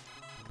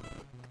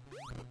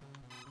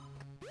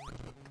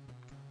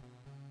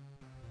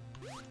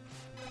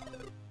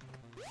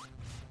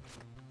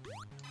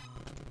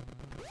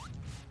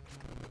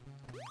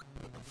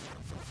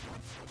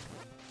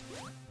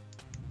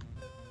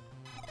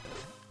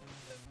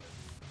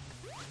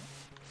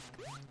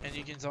 And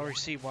you can already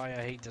see why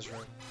I hate this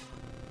room.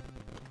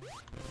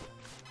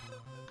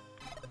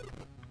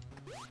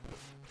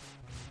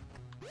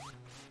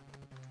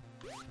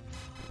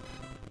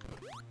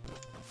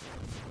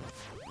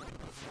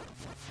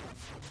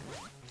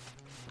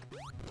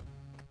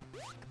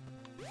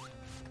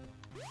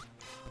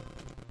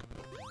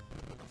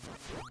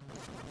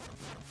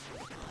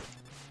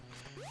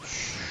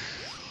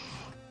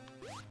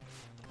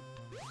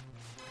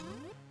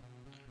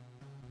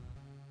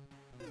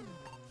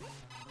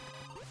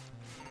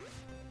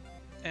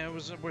 And it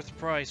wasn't worth the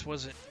price,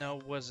 was it? No,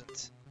 it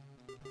wasn't.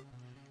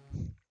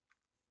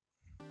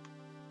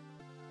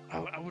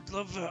 I would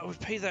love, I would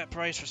pay that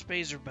price for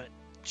Spazer, but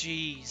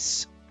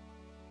jeez.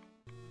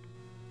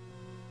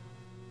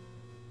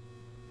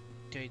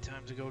 Okay,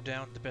 time to go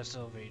down the best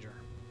elevator.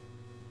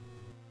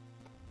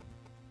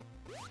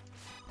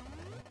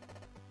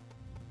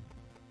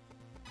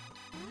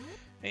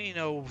 And you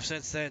know,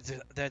 since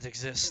that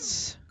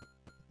exists,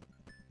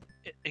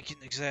 it can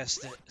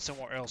exist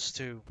somewhere else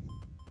too.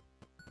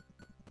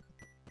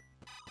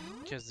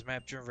 Because the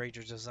map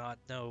generator does not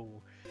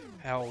know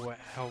how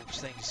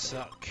things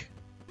suck.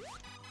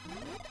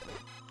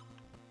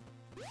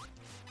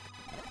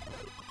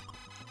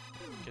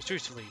 Because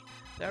truthfully,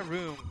 that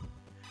room,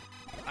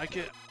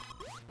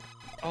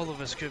 all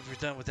of us could have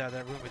done without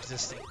that room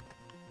existing.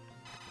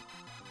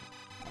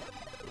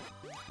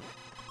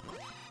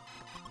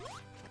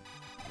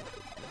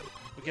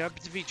 We got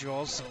to defeat you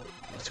all, so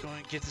let's go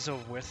and get this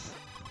over with.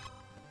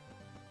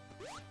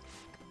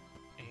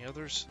 Any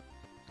others?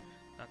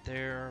 Not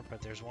there,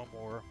 but there's one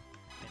more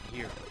in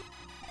here.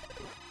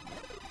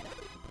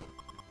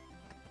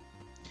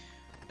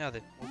 Now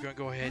then, we're going to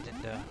go ahead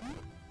and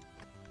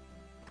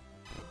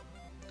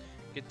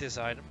get this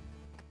item.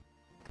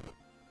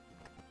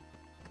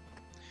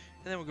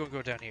 And then we're going to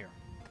go down here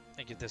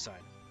and get this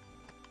item.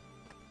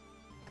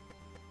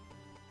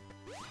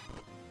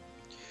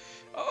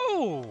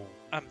 Oh!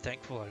 I'm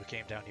thankful I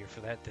came down here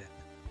for that then.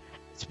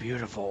 It's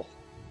beautiful.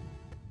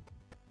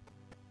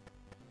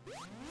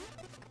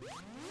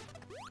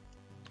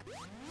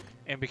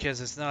 And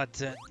because it's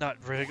not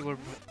regular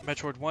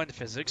Metroid 1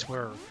 physics,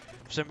 where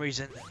for some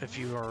reason if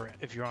you're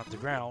on the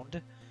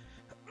ground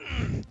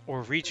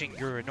or reaching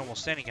your normal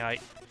standing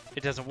height,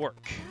 it doesn't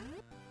work.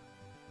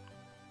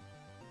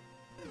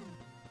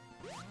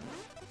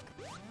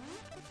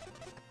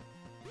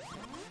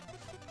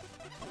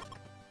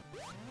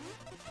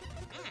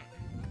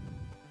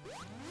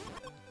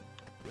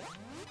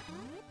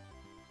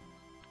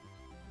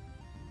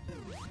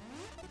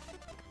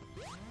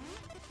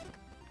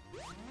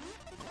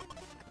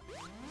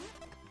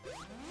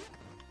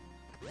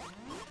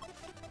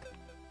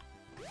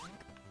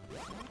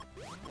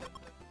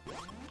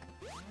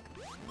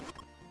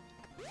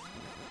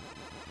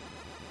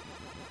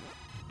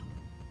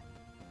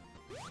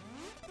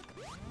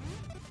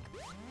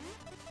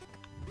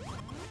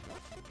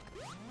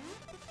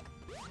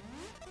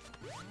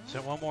 Is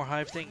there one more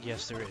hive thing?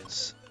 Yes, there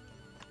is.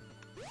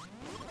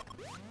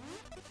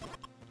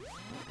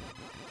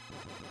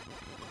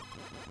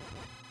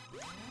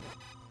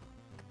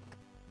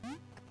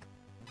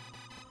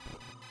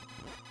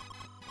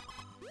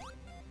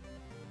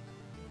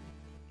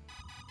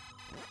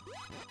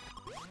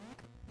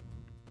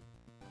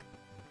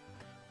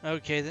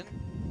 Okay then.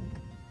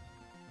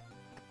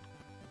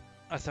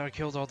 I thought I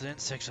killed all the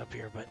insects up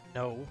here, but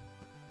no.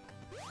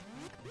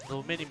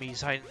 Little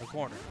mini-me's hiding in the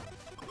corner.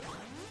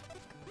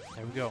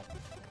 There we go.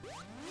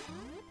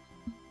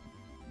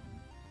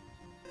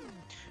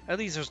 At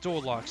least those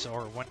door locks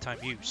are one-time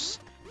use.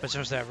 But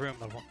there's that room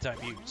of one-time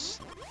use.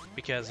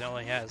 Because it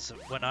only has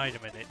one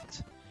item in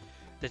it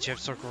that you have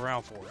to circle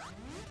around for.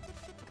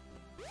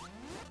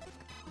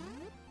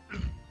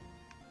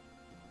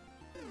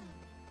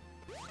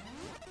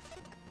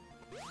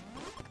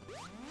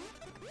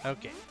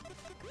 Okay.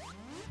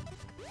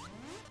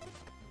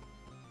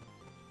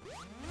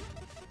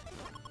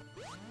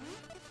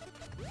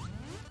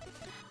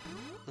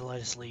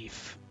 Let us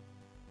leave.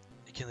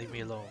 You can leave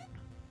me alone.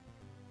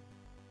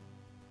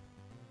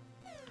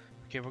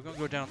 Okay, we're gonna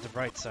go down the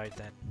right side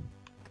then.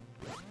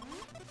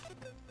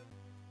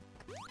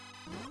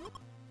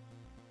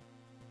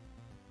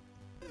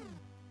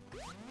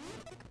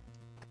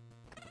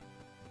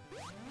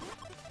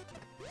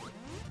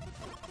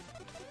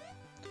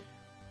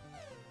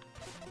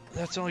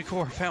 That's the only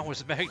core I found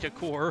was Magna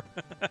core.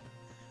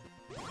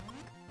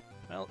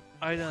 Well,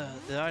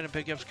 the item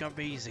pickups come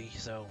easy,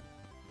 so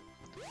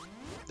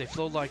they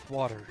flow like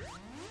water.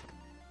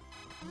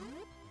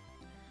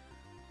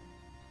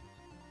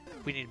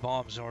 We need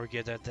bombs in order to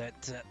get at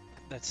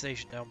that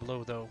station down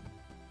below, though.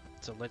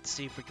 So let's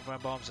see if we can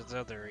find bombs in this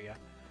other area,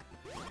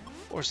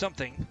 or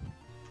something.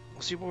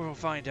 We'll see what we'll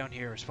find down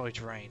here. It's probably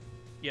terrain.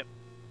 Yep.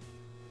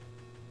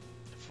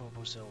 Full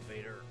boost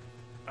elevator.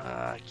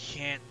 I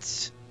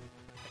can't.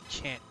 I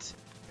can't.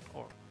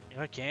 Or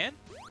I can?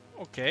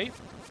 Okay.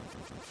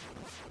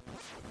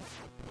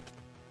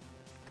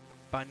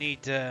 But I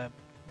need but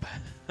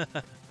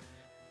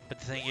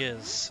the thing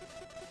is,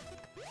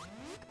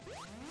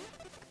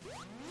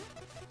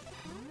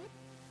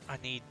 I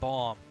need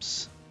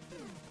bombs.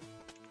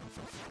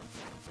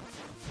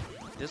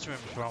 This room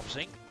is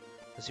promising.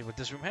 Let's see what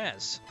this room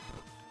has.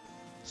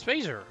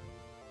 Spacer.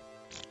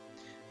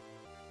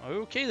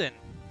 Okay then.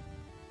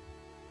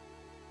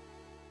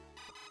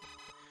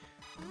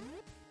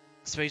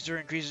 Spacer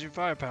increases your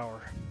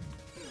firepower.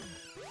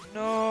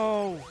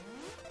 No!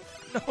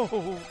 No!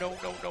 No,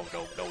 no, no,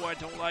 no, no, I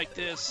don't like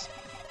this.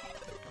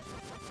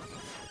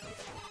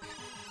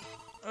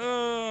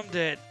 Oh, I'm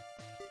dead.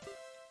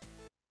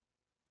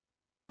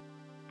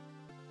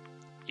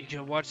 You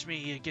can watch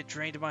me get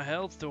drained of my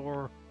health,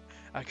 or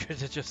I could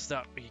have just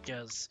stopped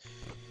because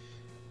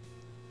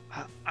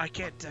I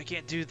can't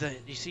do the,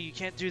 you see, you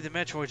can't do the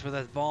Metroids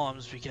without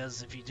bombs,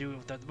 because if you do it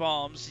without the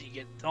bombs, you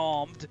get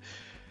bombed.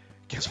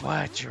 Guess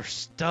what? You're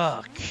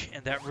stuck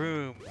in that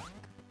room.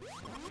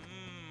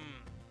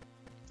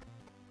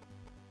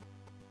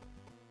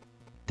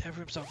 That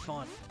room's not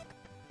fun.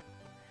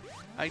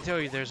 I can tell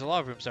you there's a lot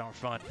of rooms that aren't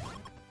fun.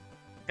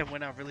 And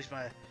when I release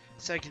my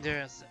second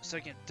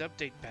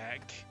update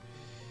pack,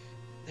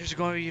 there's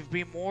going to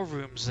be more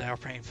rooms that are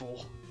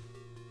painful.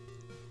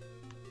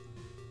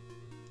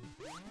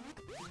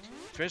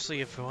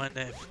 Especially if one of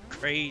the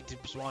trade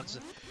spawns,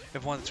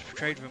 if one of the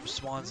trade rooms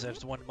spawns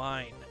as one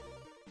mine.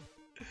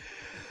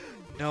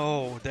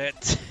 No,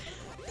 that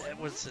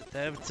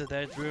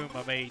room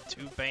I made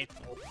too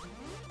painful.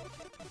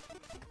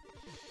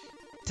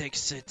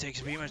 It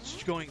takes pretty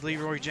much going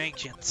Leroy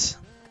Jenkins,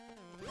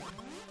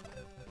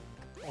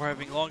 or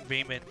having Long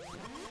Beam and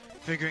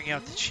figuring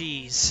out the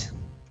cheese.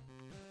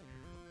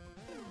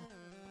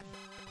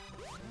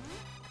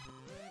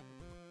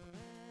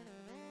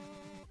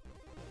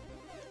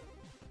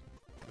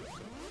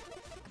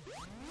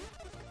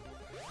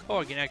 Oh,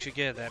 I can actually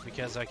get that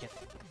because I can.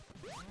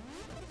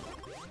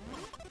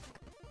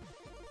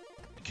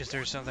 Because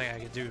there's something I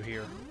can do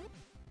here.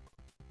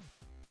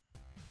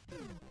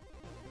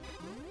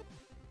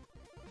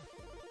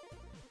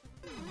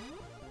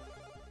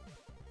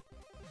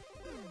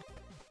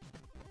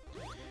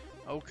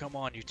 Oh, come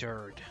on, you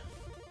turd.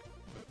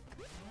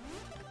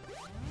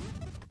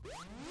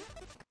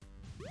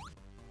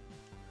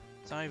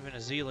 It's not even a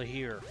Zila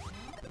here.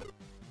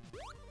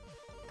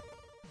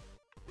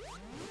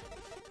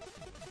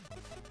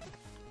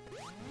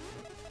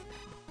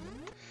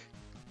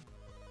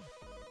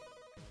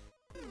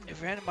 It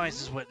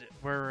randomizes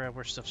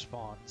where stuff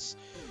spawns.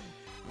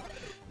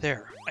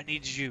 There, I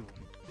need you.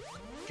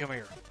 Come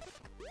here.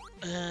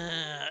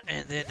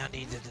 And then I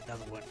needed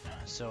another one.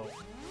 So,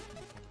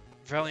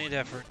 valiant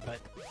effort, but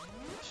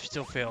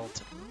still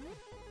failed.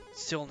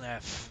 Still an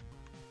F.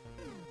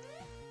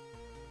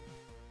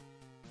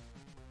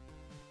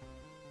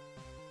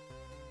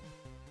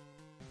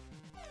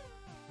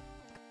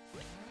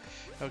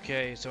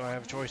 Okay, so I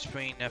have a choice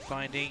between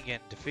finding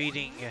and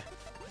defeating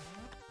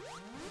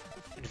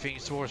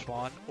store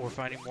spawn, or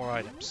finding more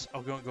items.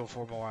 I'm going to go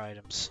for more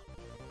items.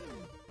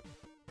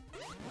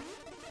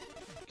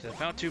 Because I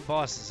found 2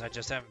 bosses, I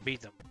just haven't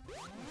beat them.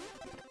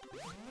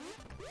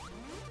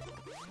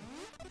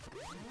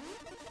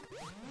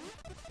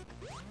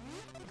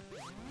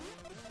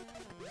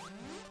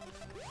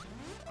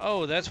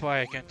 Oh, that's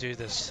why I can't do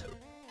this.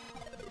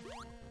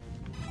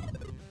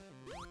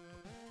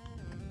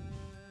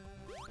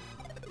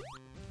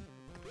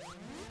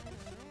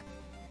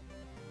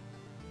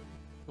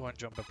 Go and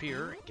jump up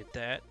here and get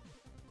that.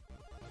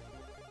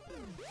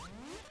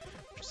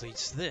 Which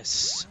leads to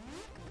this.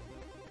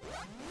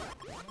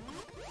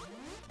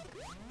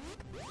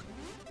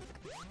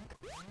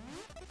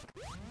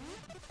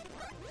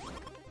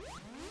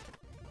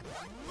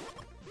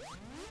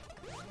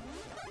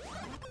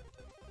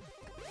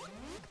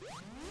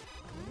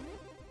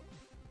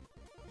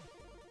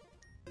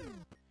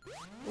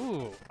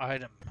 Ooh,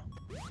 item.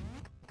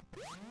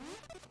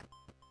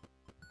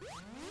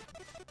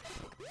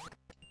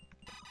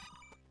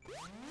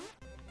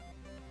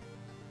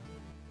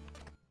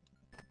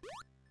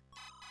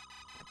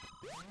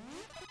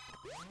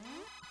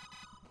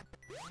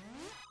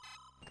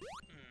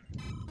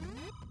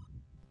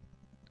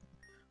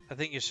 I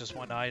think it's just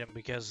one item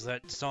because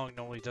that song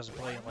normally doesn't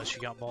play unless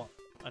you got one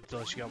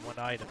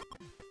item.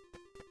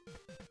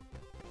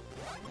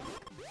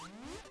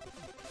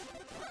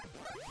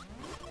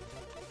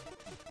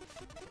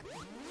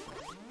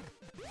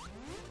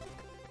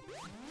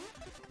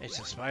 It's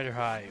a spider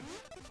hive.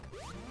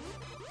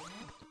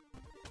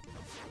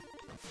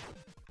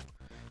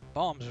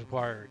 Bombs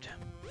required.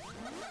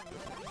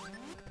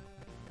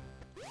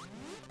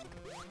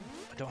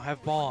 I don't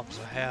have bombs.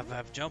 I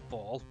have jump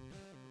ball.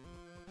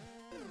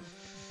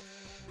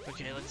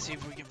 Okay, let's see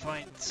if we can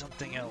find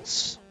something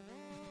else.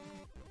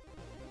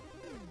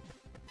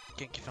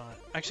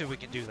 Actually, we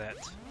can do that.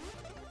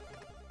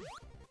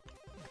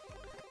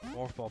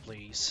 Morph ball,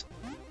 please.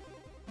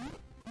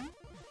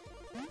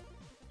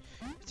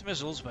 It's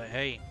missiles, but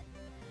hey,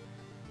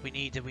 we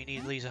need at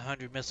least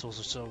 100 missiles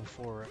or so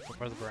for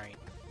Mother Brain.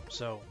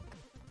 So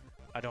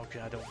I don't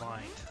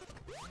mind.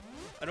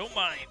 I don't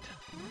mind.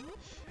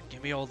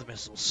 Give me all the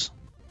missiles.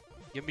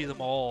 Give me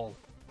them all.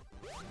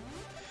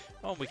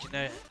 Oh, we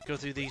can go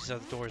through these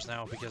other doors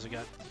now because I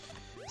got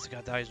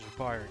the items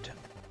required.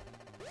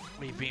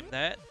 We beam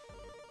that.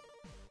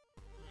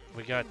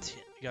 We got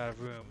a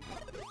room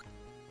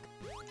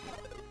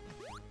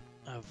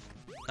of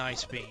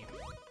nice beam.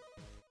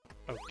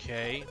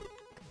 Okay.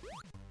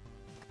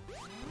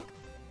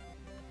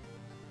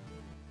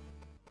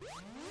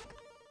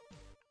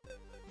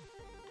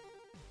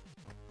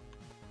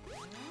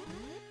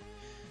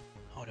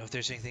 I don't know if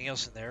there's anything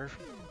else in there.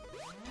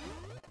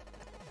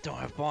 Don't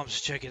have bombs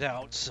to check it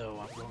out, so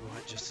I'm going to go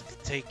ahead and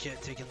just take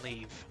and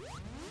leave.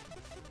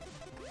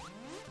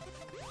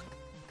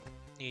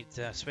 Need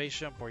space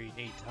jump, or you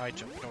need high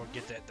jump in order to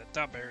get that the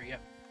top area.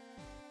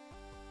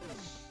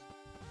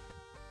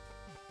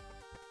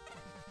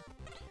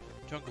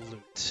 Jungle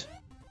loot.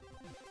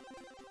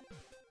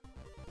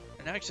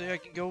 And actually, I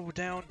can go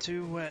down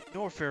to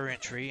Norfair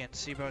entry and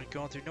see about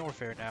going through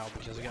Norfair now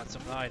because I got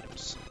some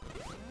items.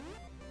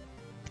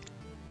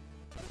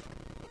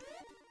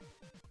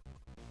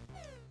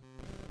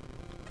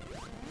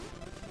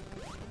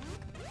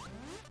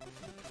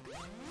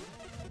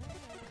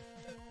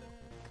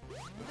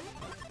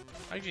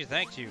 Actually,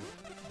 thank you,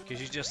 because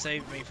you just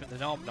saved me from the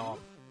Nom Nom.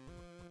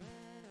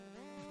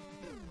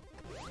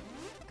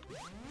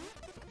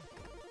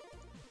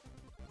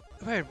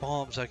 If I had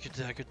bombs, I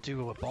could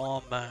do a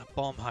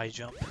bomb high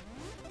jump.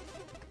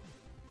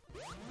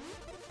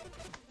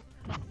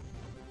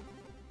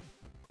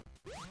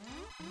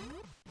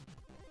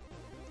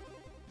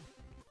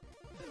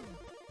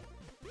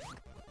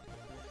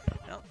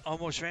 Well,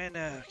 almost kept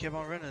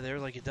on running there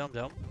like a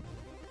dum-dum.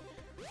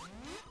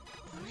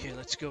 Okay,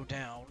 let's go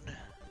down.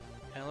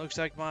 And it looks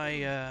like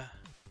my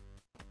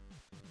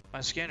my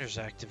scanner's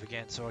active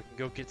again, so I can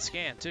go get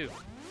scanned too.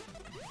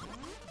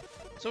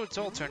 So it's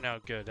all turned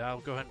out good. I'll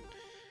go ahead and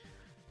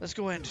let's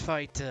go ahead and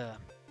fight.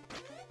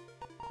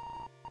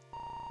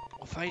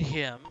 I'll fight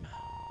him,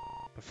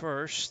 but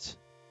first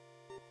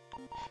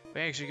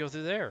we actually go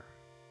through there.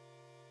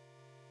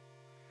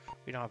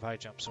 We don't have high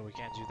jump, so we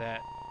can't do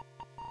that.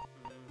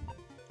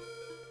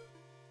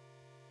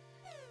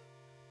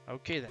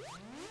 Okay then.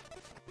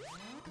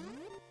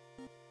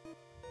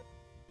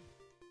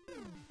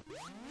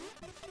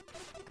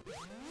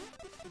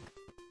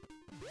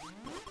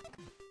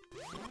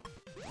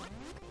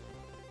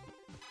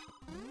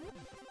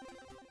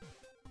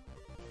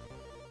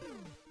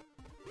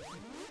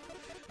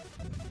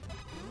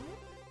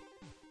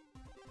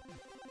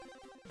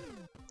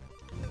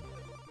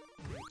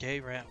 Okay,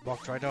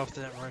 walked right off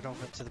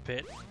into the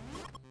pit.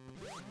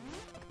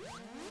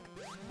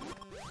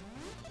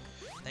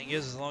 Thing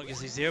is, as long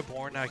as he's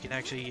airborne, I can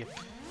actually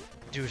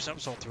do a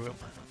somersault through him.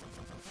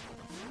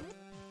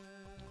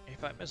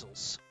 85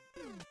 missiles.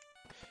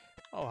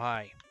 Oh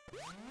hi.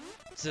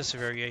 It's this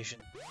variation.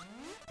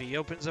 If he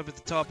opens up at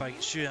the top, I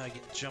can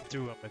jump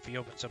through him. If he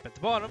opens up at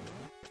the bottom,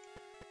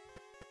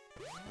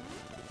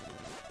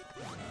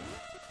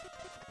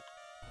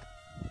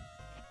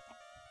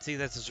 see,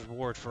 that's his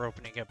reward for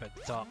opening up at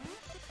the top.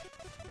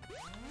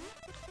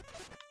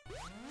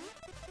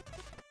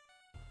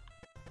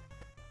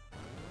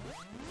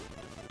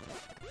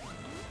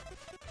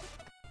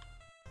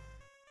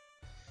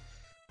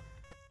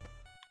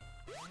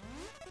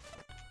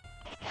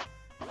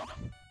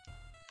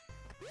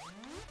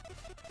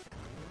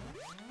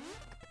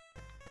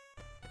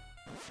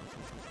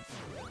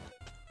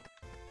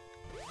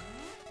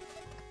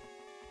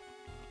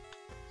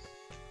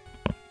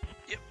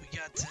 Yep, we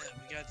got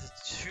to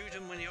shoot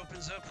him when he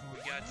opens up, or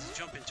we got to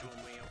jump into him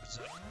when he opens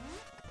up.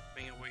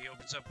 Depending on where he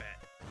opens up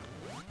at.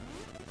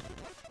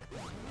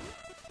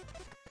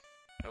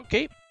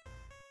 Okay.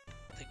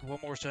 I think one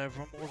more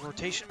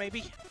rotation,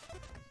 maybe?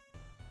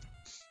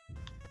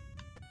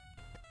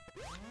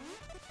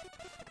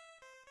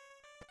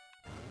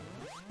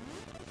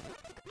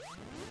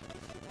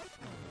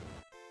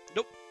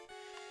 Nope.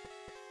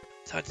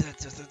 Thought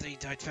that he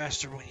died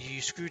faster when you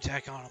use screw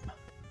tack on him.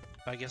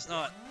 But I guess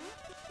not.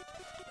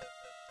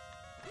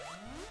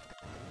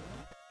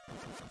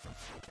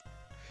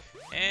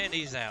 And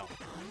he's down.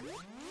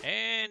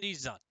 And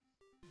he's done.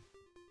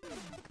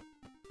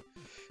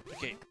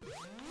 Okay.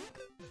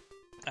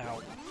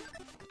 Ow.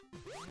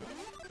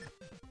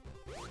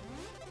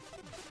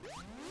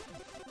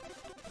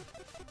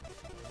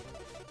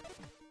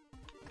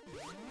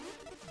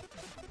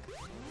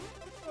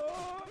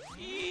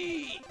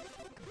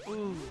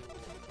 Ooh.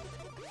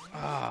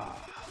 Ah.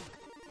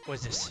 What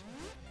is this?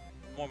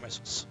 More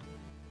missiles.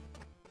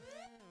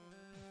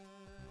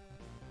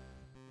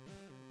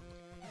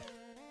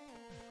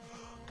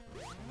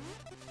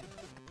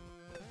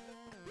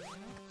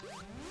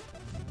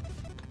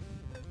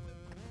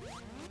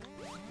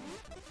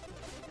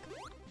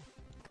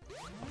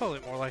 Probably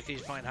more likely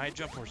to find high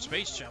jump or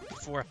space jump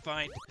before I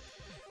find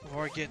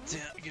before I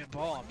get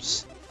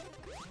bombs.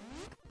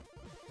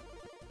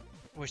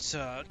 Which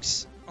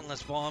sucks,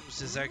 unless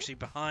bombs is actually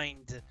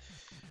behind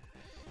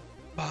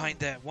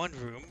that one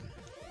room.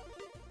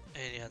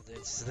 And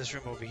it's this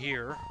room over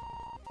here.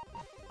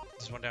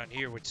 This one down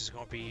here, which is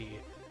going to be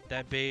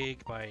that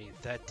big by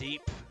that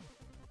deep.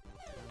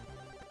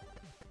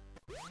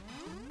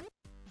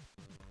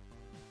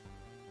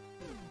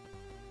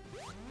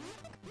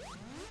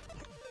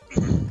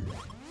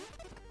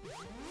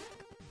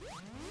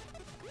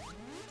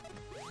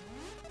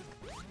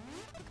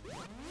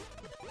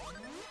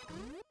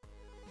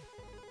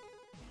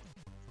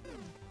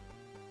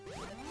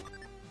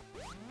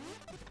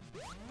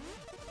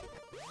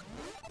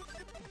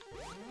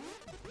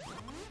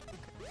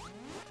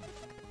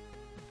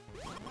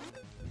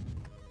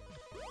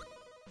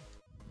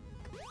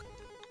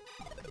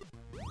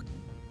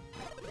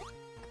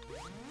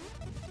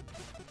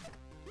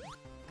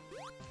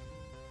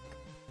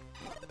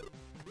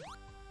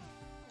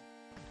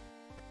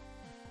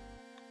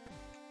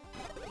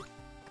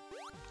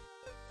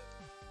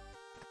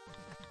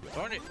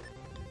 Darn it.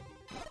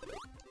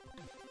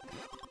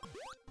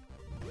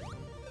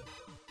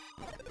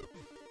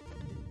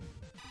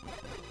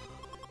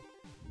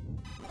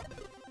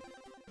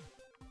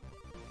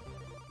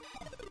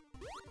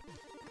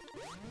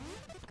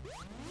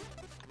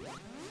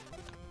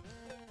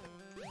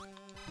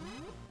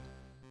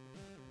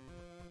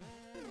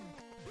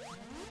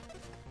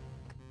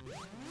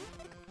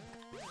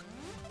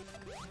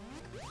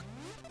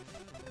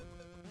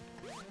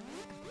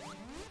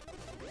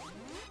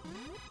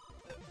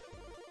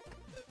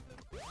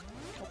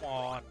 Come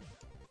on.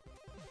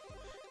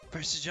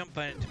 Press the jump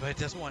button, but it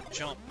doesn't want to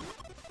jump.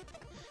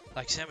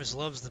 Like Samus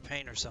loves the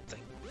pain or something.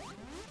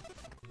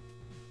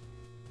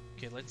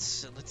 Okay,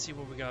 let's see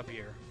what we got up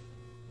here.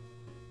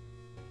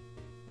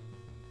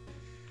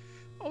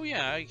 Oh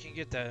yeah, I can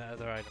get that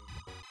other item.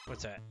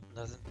 What's that?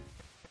 Nothing.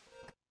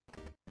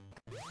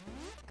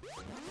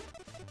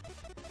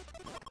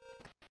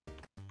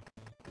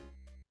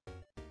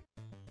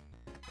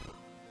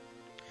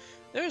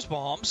 There's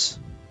bombs.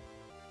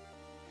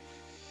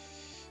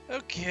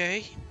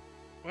 Okay.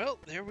 Well,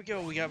 there we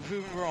go. We got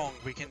proven wrong.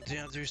 We can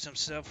do some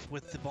stuff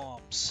with the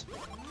bombs.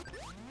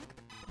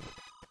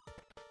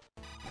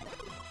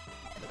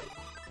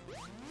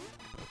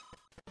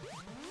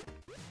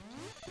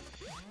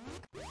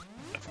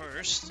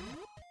 First,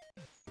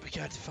 we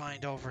got to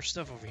find all of our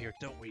stuff over here,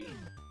 don't we?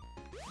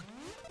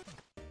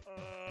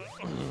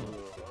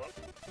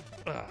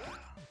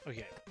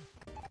 Okay.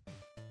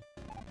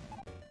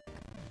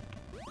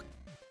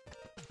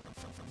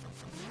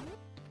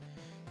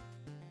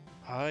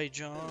 High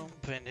jump,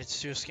 and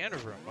it's to a scanner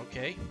room,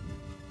 okay.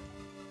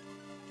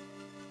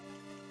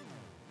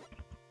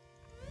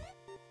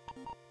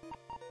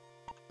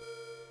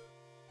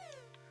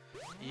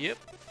 Yep.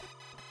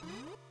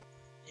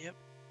 Yep.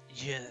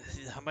 Yeah,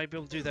 I might be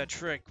able to do that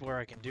trick where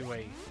I can do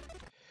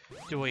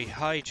a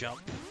high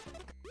jump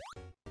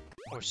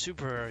or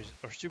super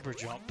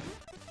jump,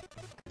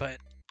 but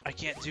I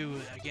can't do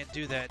that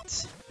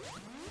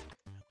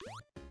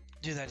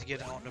to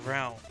get on the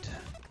round.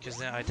 Because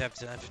then I'd have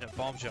to infinite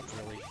bomb jump,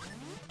 really.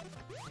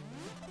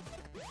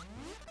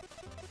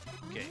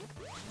 Okay.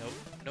 Nope.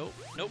 Nope.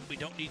 Nope. We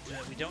don't need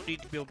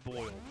to be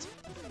boiled.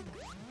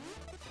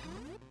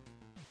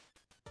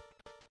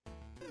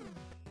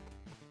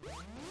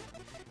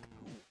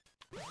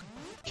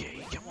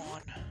 Okay, come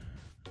on.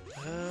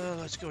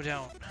 Let's go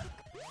down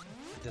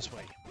this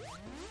way.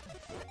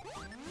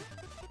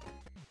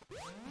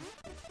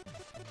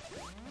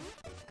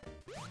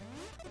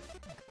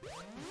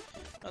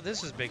 Oh,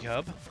 this is Big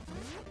Hub.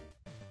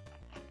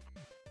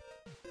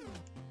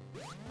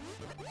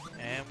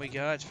 And we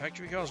got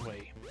Factory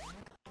Causeway.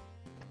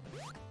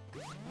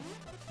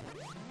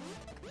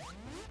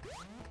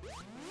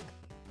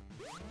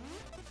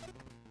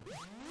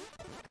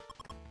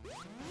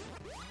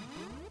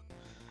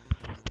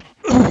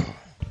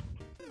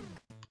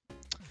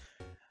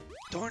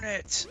 Darn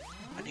it!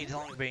 I need a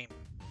long beam.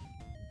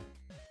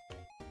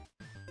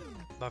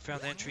 But I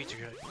found the entry to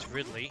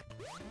Ridley,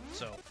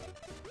 so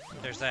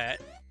there's that.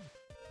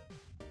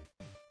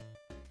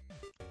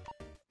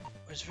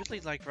 Is Ridley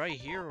like right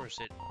here, or is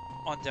it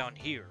on down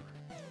here?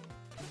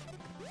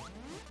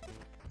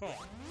 Huh.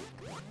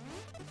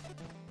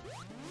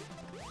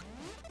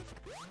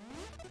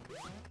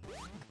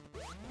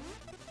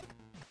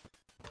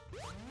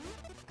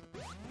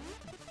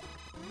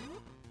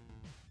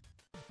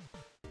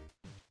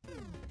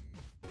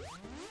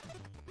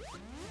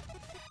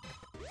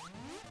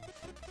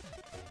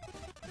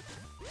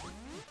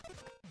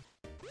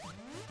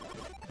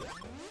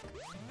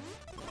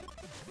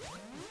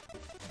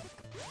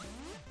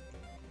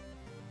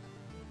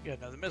 Got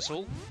another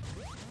missile.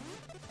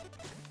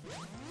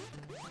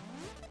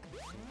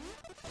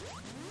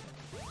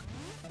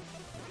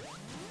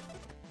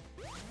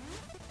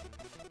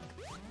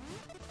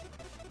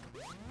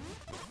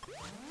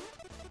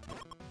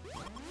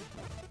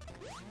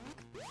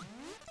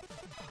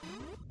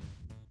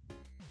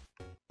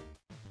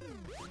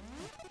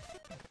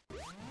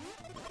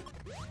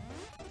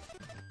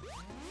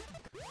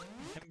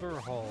 Timber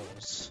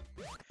Halls.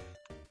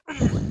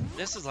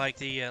 This is like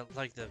the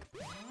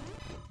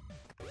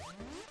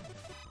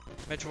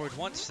Metroid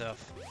 1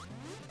 stuff.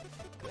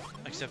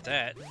 Except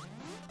that.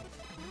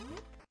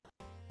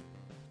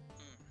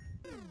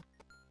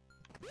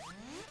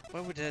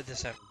 What would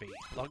this have to be?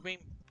 Log beam?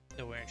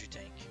 No energy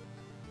tank.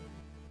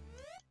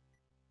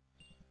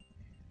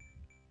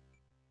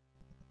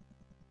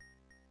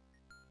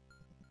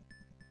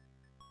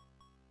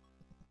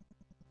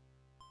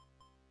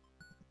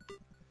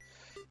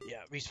 Yeah,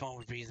 respawn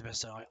would be the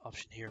best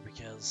option here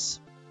because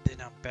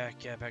then I'm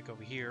back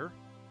over here.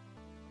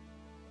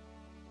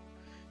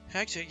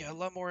 Actually, I got a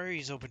lot more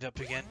areas opened up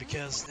again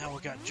because now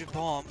I've got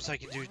bombs. I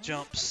can do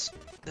jumps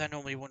that I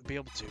normally wouldn't be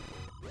able to.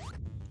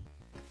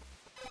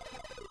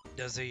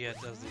 Does the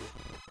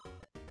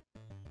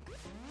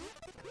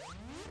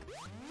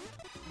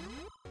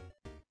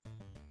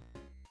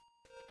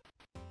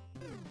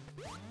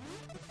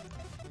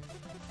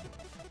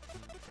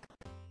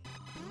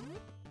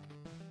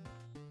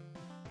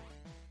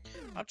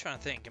I'm trying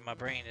to think, and my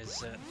brain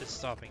is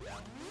stopping now.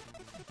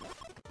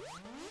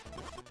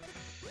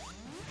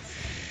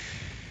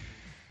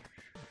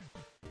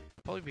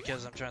 Probably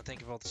because I'm trying to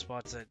think of all the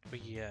spots that we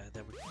can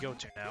go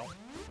to now.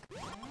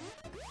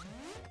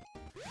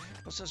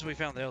 Well, since we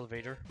found the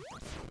elevator,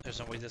 there's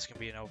no way this can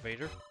be an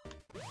elevator.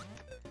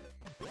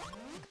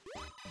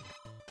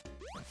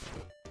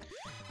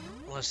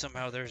 Unless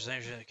somehow there's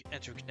an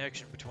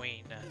interconnection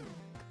between.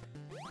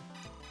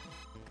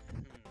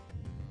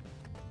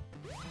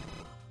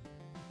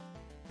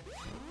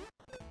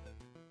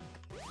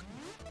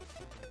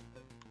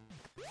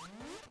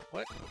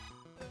 What?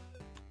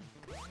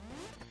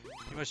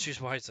 You must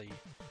choose wisely.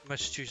 You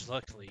must choose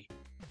luckily.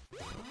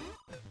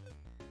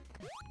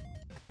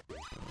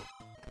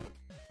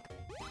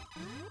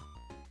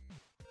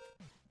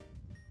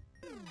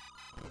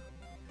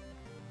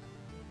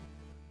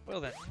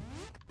 Well then.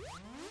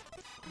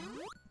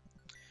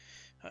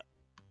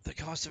 The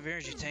cost of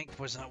energy tank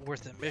was not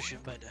worth the mission,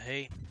 but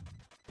hey.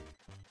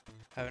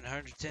 Having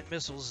 110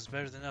 missiles is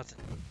better than nothing.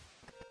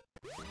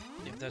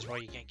 If that's why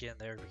you can't get in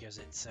there, because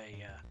it's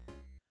a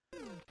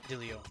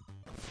dealio.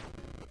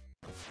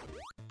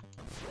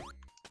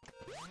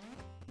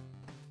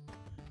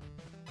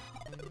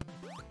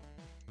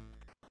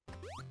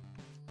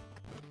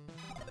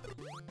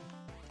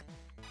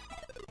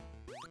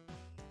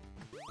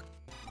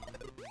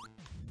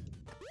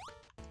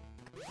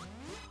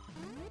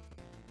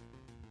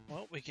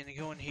 Well, we can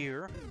go in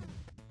here.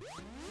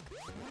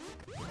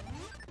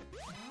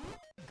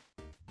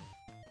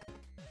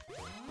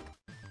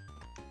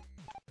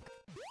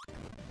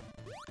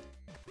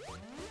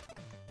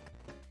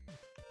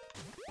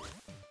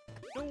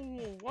 No,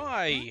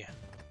 why?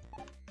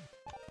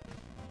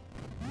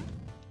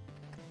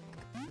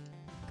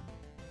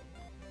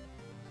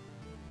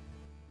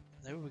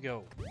 There we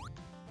go.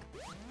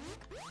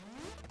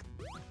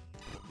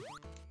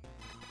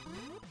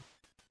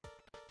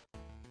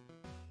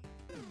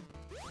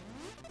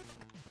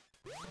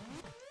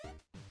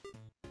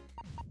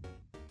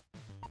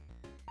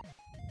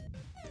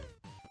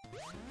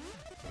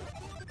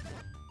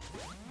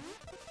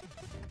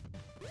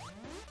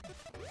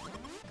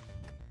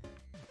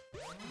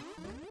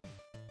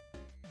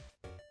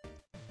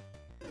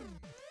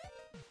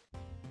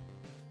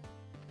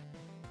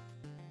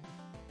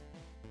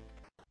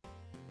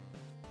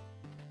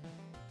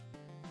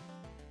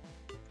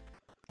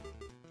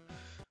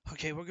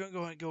 Okay, we're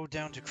gonna go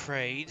down to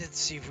Kraid and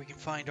see if we can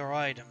find our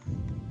item.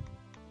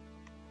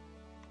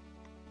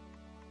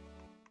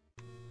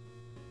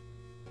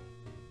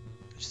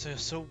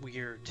 It's so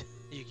weird.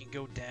 You can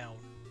go down.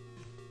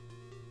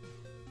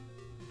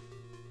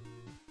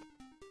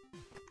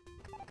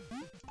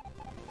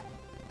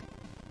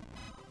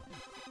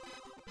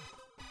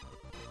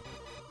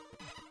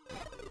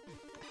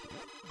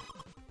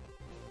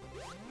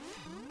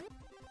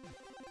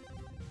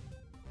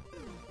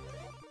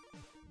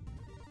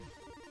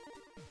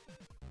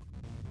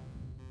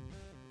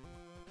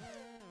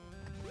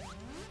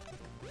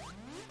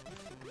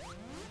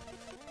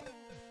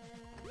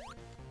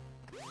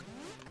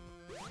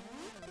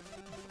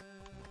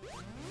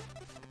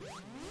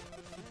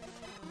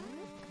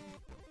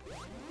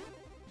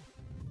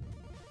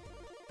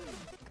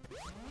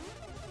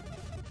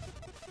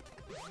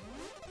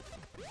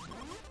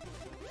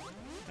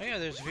 Oh yeah,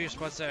 there's a few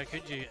spots that I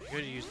could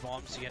use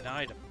bombs to get an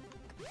item.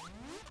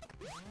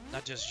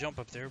 Not just jump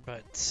up there,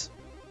 but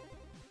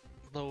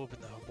blow open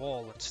the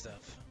wall and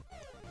stuff.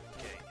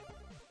 Okay.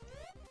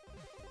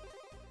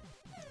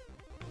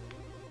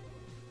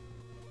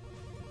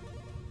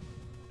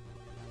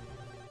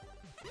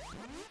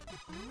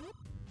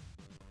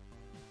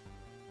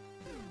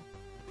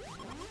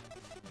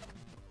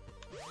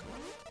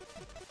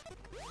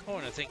 Oh,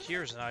 and I think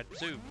here's an item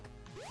too.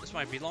 This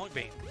might be long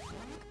beam.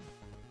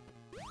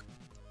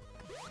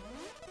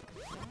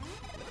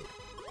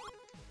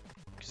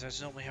 Because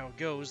that's normally how it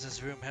goes.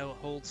 This room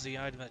holds the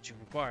item that you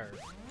require.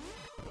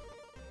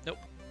 Nope.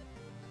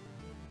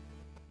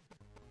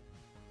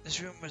 This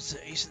room was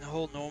ace in the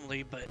hole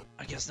normally, but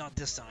I guess not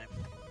this time.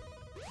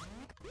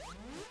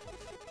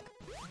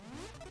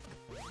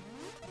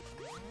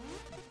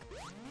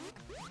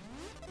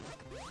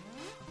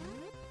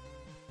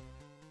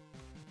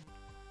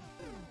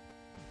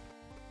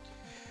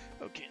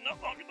 Okay,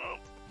 not long enough.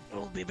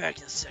 We'll be back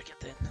in a second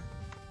then.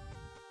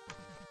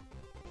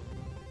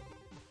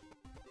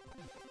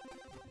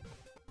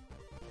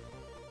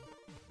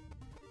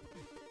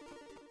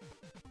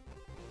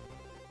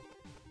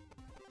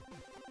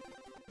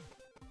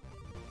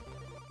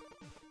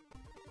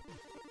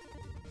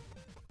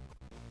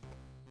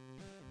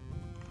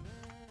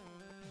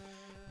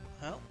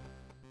 Well,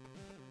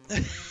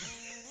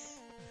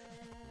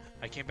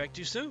 I came back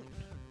too soon.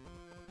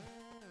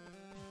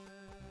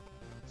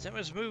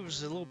 Samus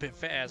moves a little bit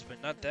fast,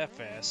 but not that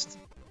fast.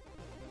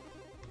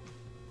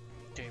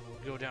 Okay,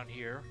 we'll go down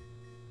here.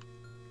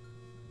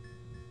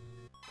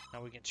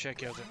 Now we can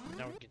check out.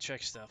 Now we can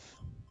check stuff.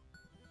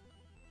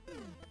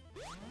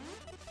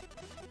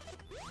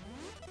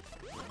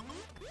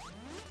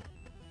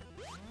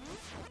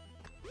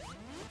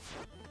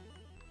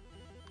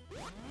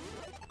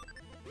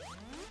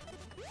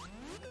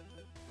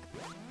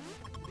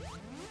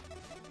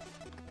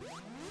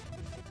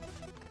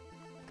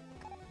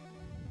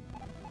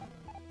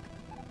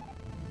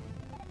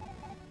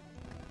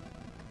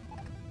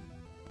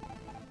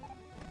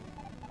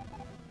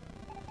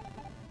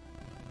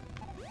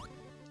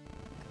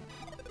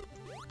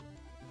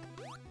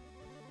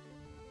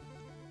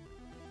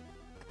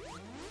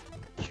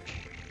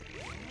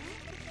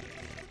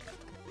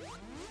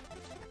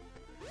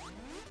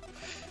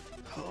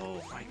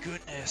 Oh my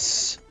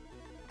goodness.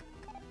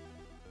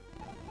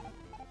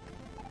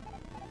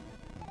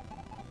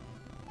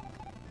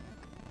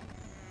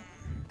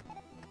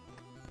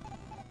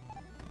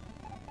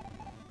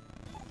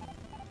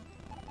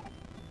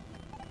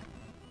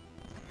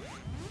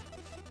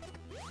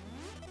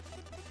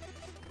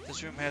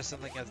 This room has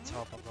something at the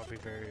top. I'm gonna be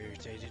very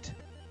irritated.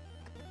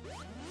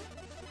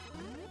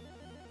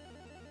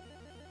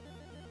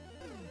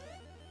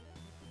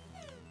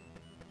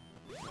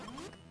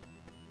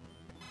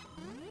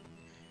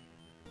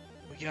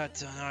 We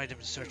got an item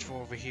to search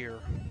for over here.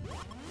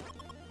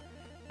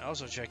 I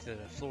also checked the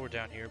floor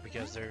down here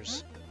because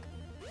there's...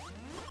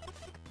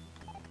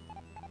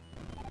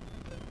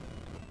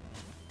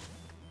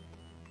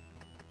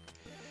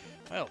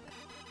 Well...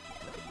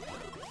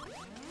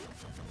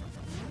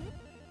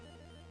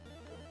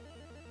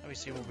 Let me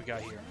see what we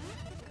got here.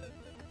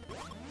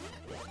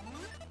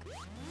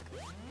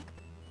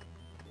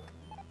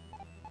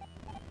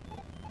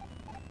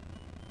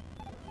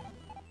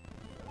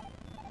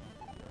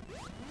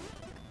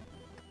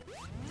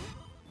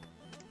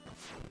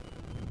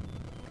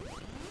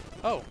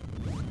 Oh.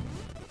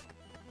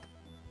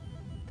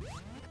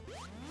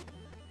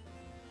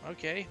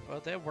 Okay,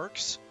 well that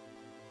works.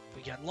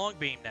 We got long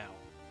beam now.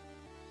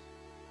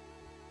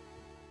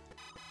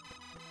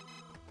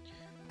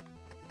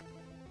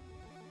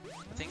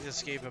 I think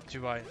this gave up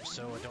 2 items,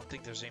 so I don't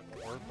think there's any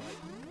more, but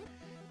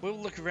we'll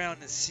look around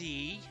and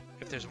see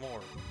if there's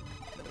more.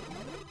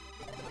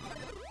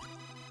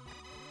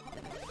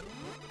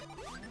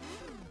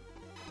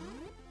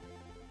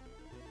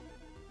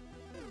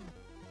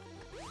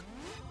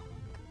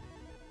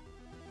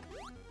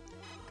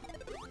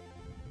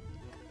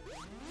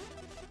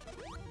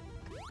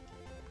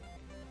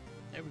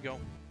 There we go.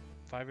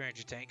 5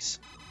 energy tanks.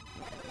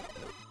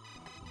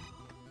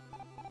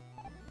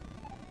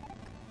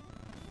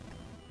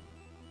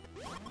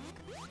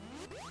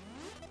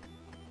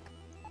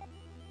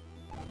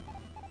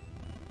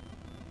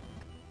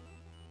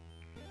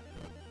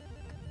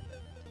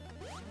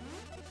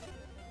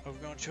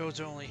 Overgrown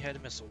Chozo only had a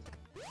missile.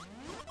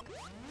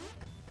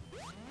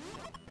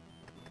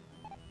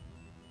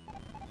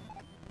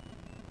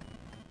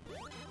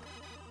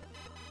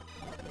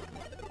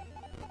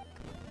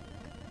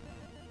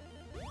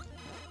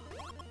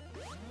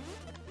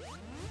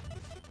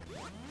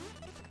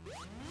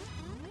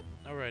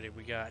 Alrighty,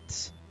 we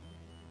got...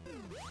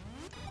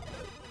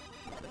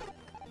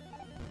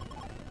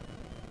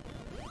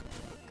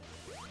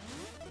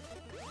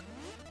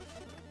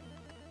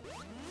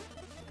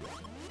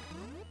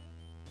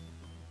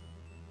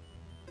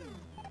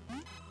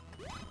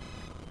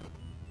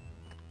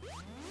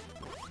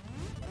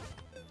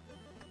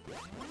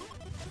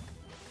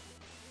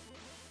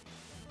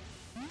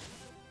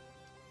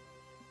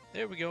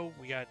 There we go,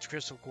 we got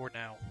crystal core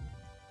now.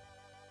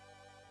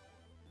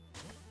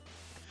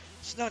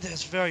 It's not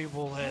as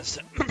valuable as...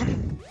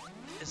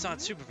 it's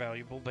not super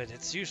valuable, but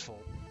it's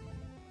useful.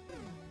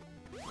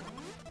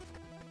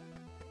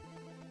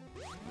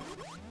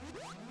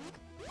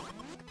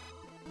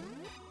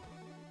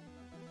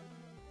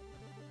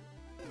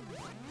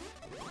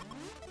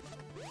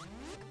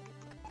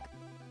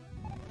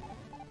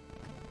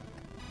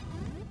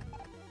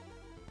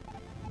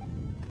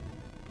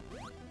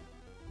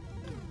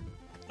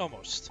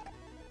 Almost.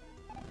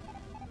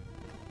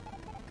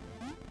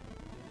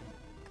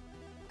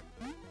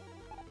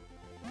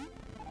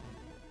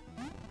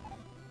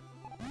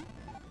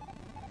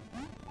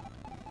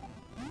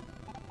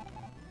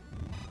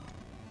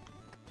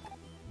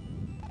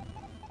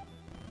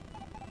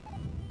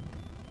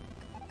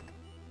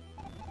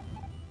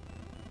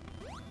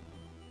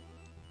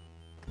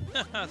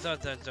 I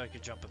thought that I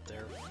could jump up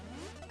there.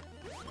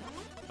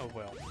 Oh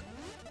well.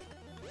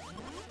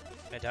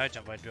 At high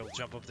jump, I'd be able to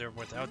jump up there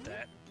without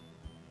that.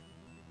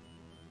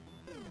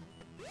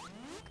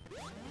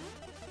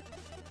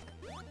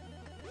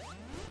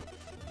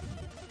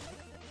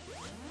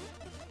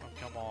 Oh,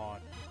 come on.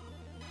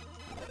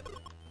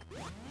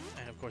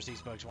 And of course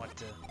these bugs want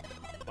to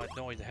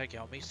annoy the heck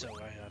out of me, so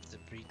I have to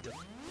beat them.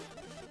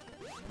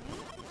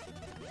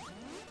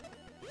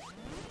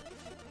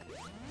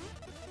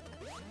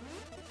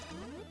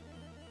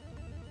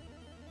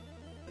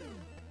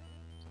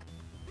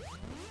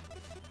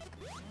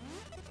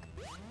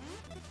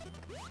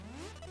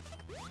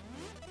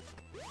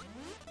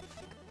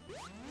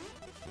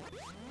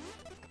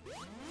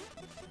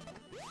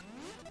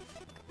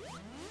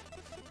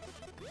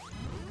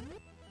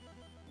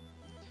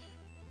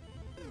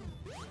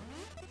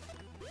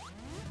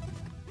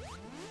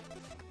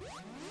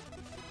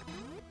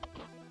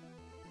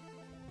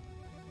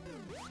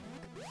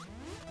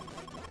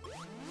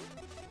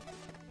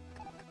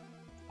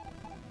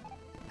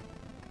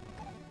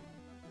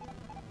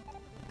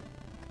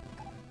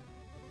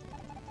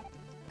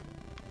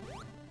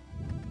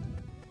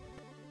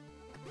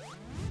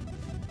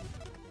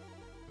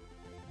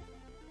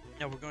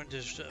 Now we're going to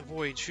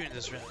avoid shooting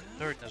this,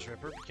 hurting this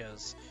Ripper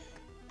because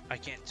I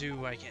can't do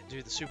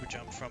the super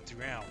jump from the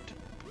ground.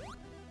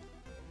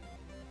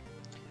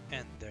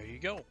 And there you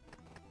go.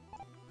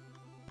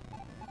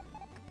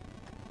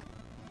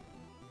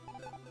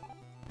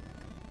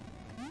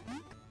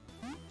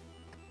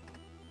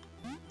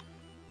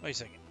 Wait a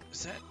second.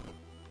 Is that?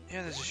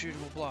 Yeah, that's a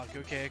shootable block.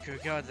 Okay, I could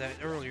have got that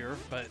earlier,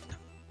 but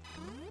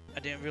I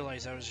didn't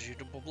realize that was a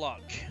shootable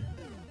block.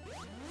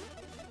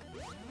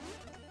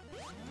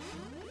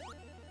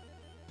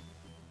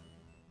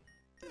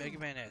 Mega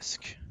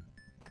Man-esque.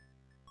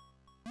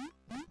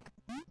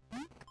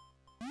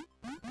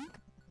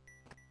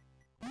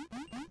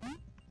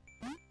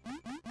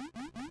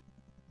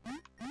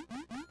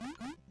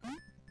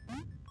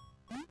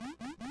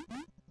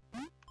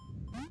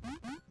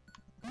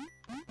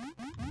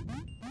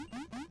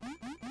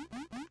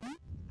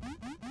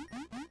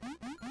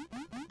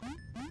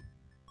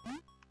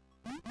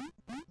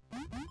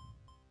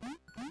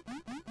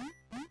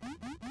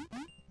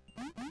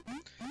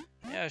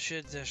 Yeah, I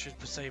should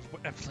say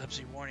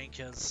epilepsy warning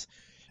because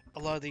a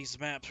lot of these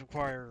maps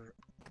require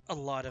a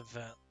lot of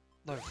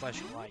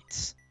flashing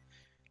lights,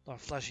 a lot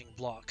of flashing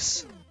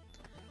blocks.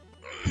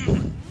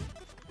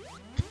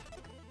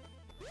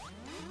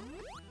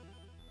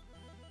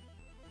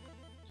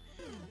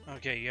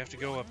 Okay, you have to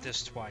go up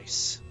this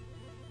twice,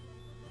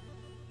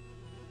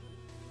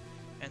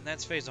 and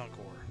that's Phase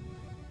Encore.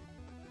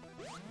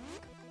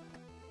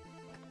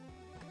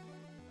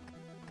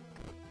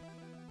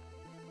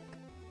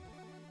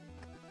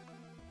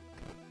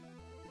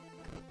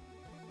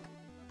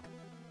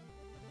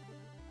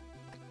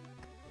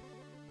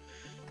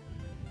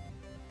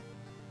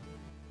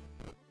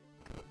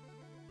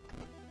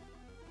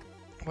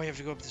 Why you have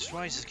to go up this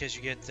twice is because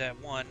you get that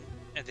one,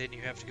 and then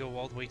you have to go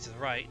all the way to the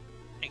right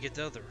and get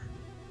the other.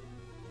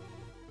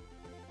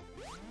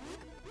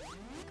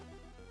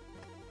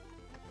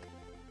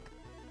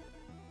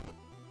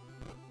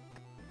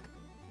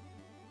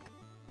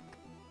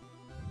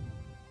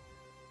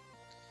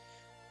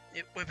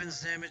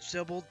 Weapons damage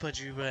doubled,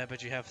 but you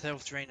have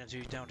health drain until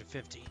you're down to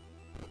 50,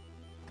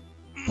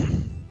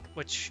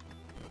 which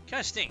kind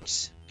of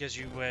stinks because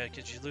you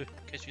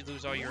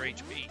lose all your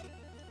HP.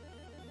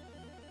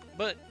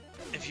 But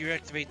if you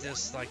activate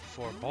this like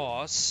before a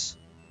boss,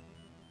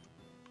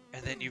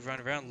 and then you run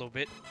around a little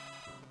bit,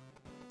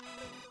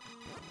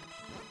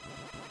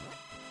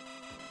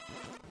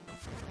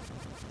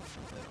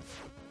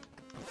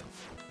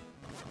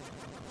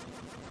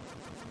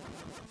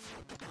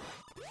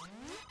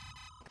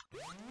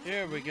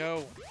 here we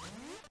go.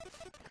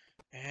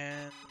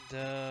 And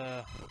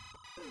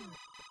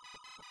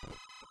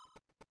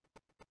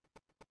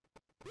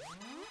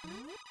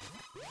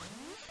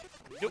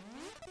nope.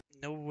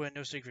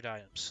 No secret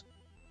items.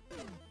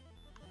 Well,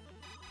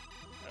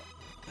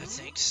 that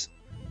stinks.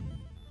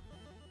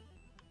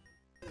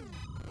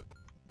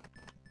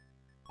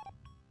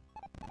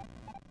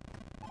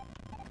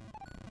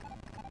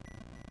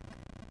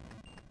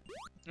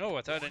 Oh,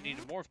 I thought I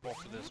needed a morph ball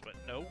for this, but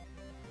no.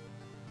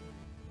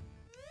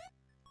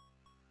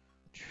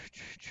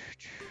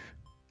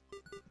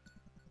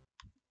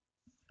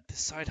 The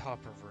side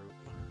hopper room.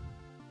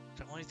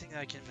 The only thing that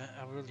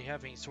I really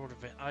have any sort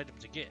of an item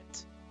to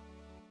get.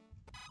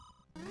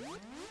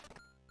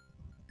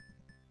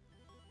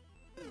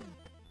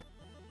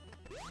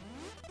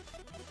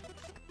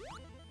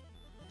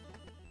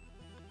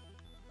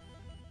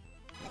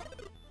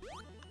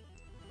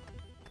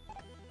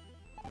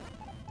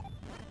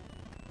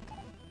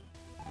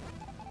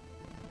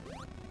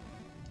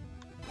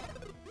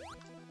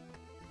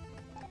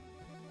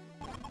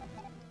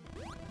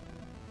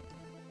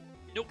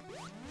 Nope.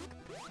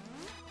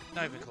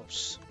 Not even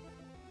close.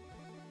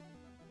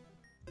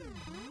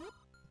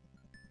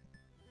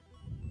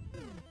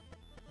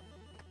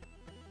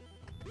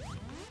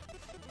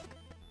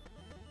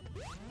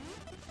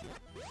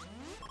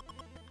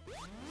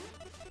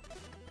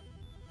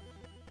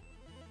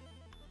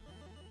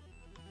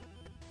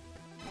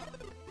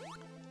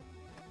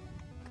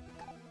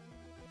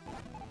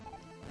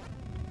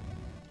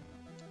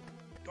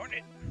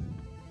 Darn it.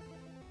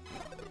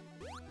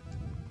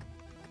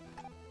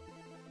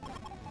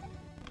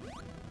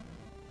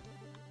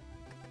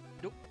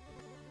 Nope.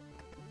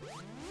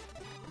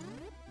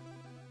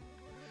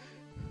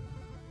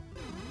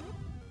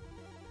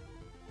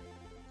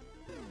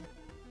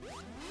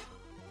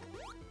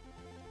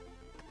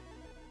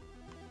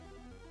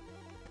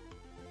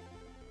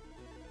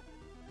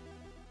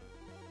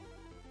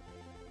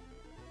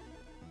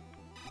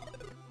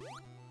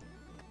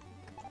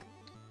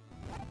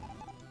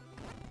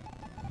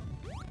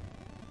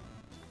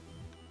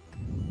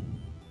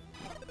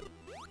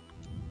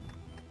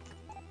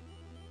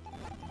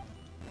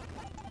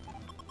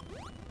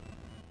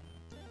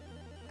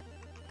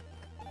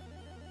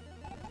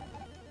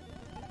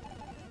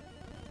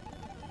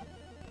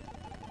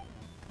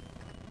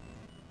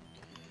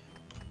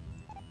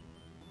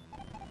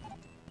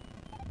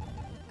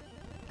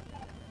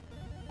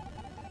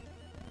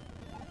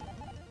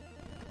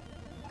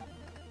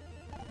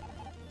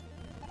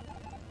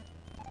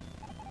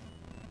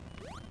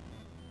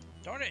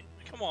 Darn it,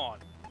 come on.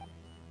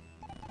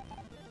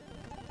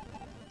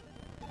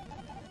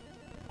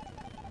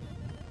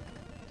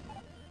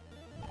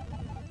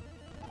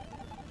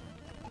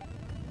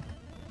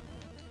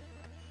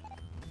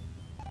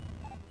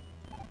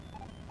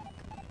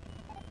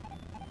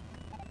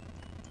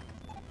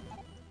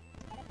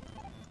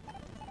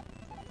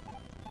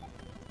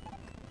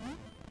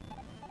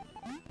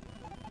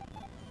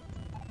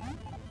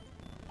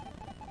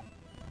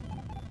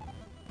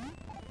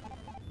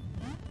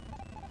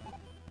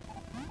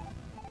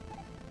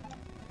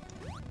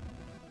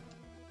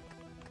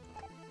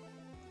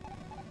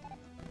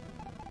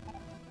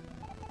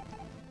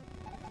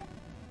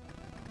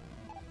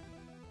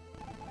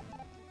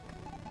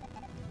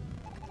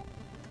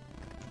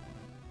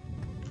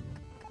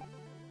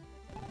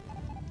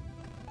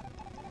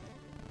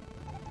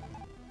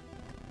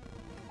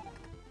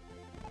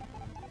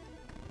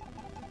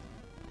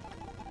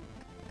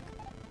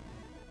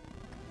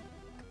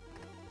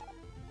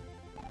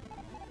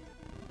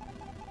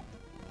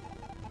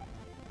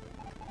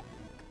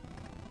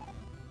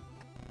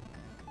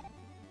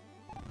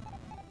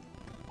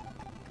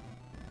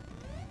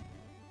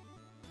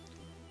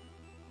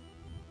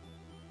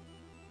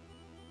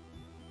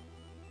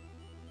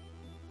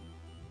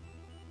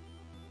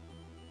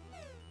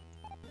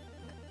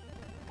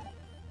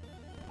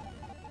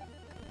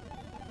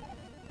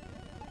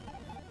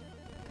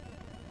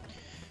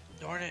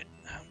 Darn it,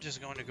 I'm just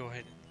going to go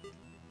ahead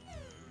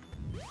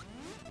and...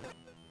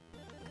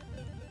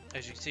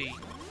 As you can see,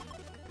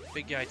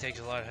 big guy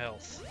takes a lot of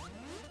health.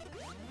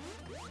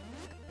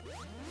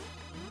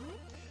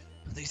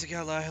 At least I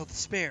got a lot of health to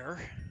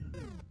spare.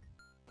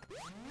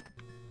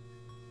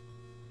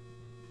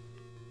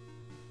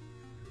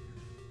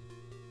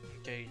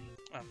 Okay,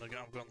 I'm going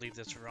to leave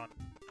this run.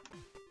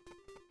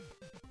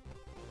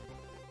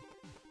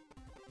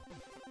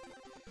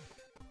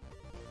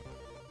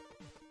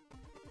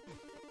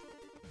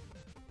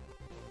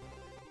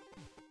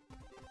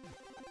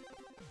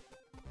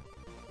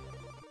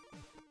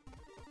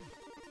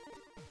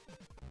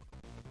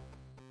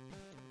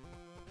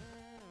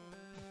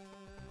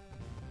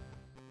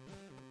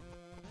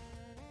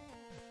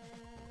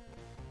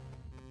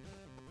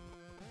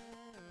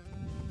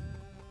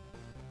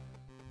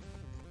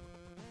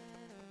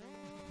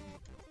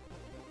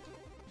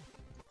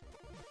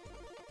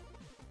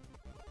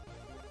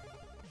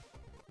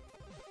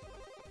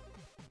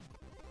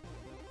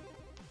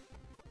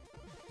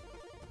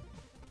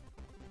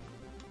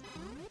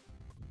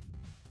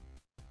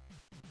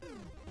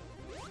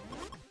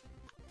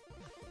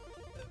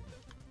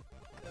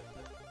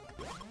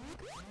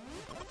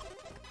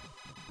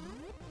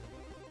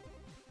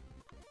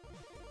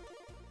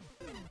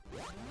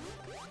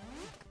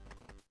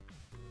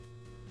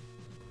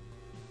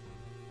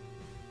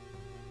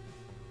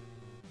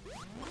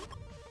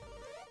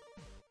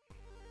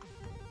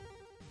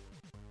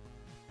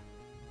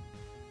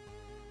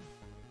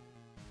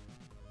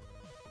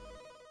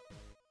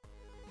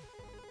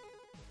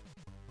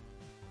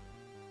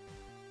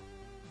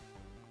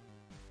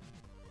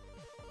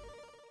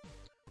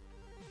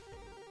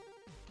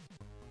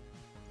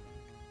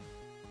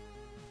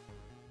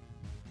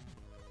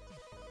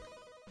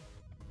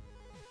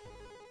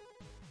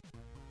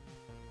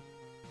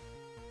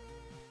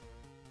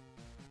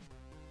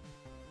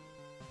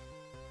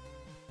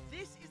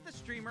 This is the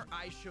streamer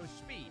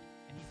iShowSpeed,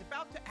 and he's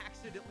about to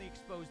accidentally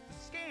expose the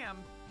scam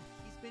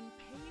he's been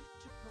paid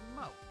to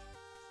promote.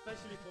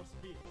 Especially for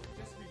speed,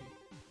 just speed.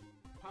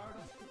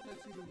 Paradox crypto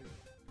to the moon.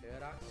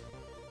 Paradox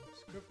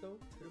crypto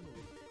to the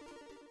moon.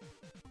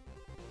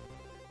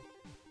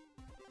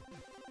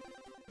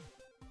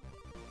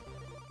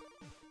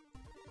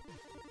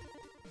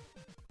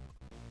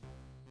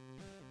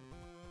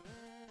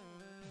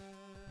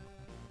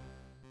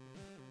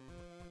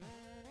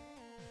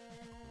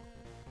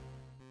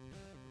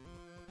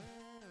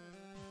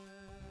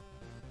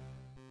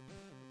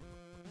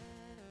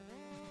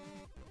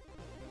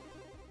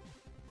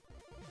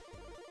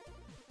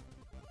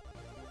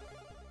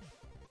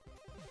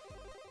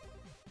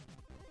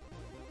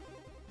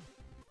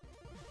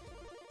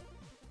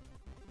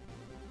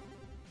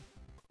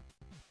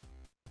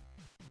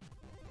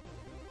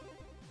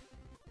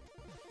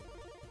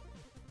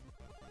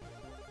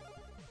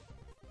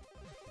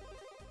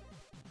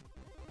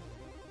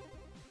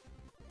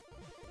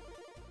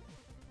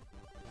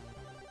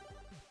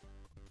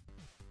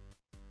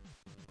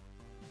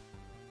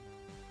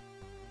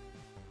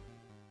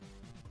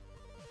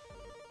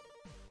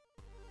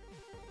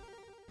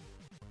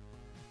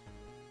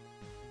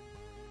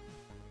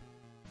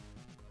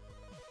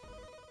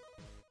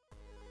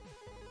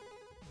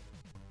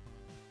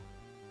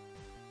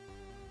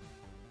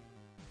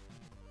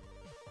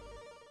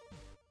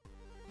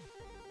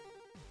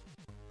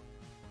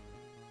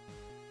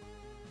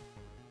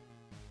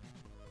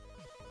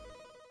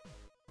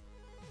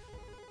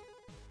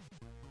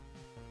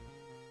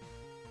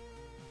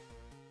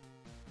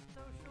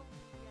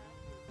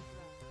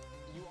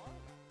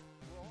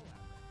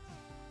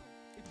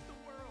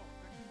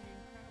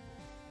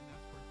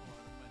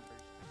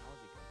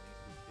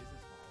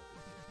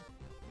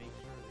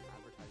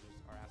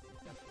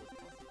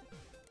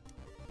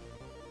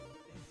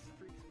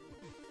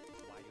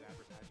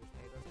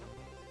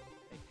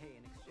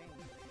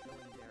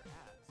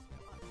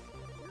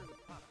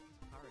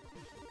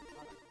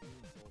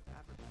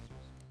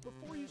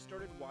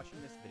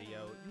 watching this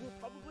video, you were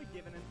probably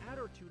given an ad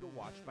or two to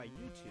watch by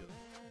YouTube.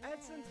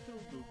 AdSense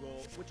through Google,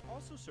 which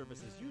also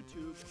services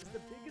YouTube, is the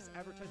biggest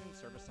advertising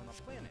service on the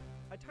planet,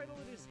 a title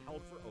it has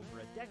held for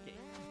over a decade.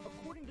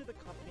 According to the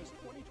company's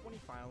 2020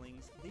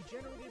 filings, they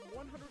generated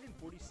 $147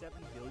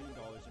 billion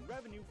in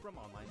revenue from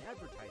online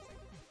advertising.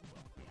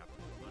 Well, we have to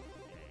make money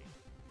today.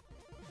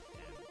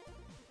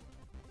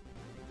 And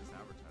I think this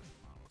advertising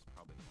model is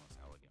probably the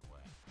most elegant way.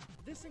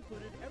 This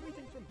included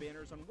everything from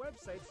banners on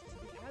websites to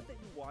the ad that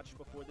you watched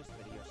before this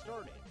video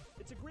started.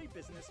 It's a great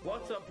business model.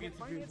 What's up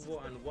YouTube people,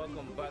 and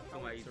welcome back to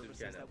my YouTube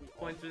channel.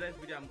 For today's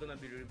video, I'm going to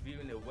be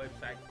reviewing a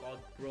website called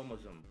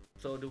Promosome.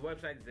 So the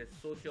website is a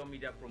social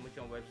media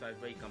promotion website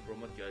where you can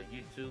promote your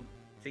YouTube,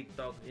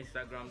 TikTok,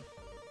 Instagram,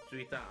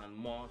 Twitter, and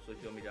more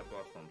social media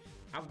platforms.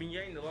 I've been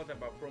hearing a lot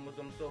about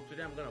Promosome, so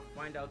today I'm going to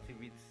find out if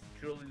it's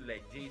truly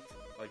legit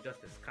or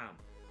just a scam.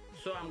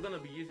 So I'm going to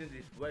be using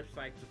this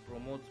website to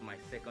promote my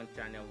second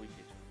channel, which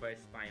is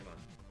First Timer.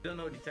 Don't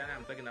know the channel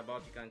I'm talking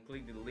about, you can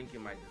click the link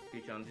in my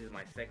description. This is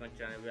my second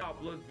channel where I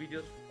upload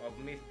videos of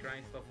me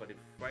trying stuff for the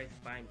first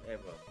time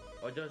ever,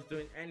 or just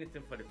doing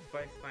anything for the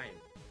first time.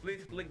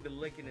 Please click the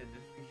link in the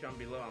description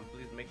below, and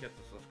please make sure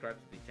to subscribe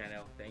to the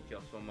channel. Thank you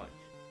all so much.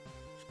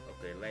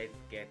 Okay, let's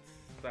get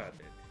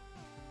started.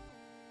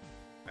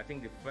 I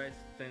think the first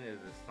thing is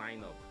the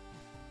sign up.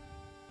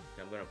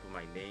 Okay, I'm gonna put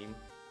my name.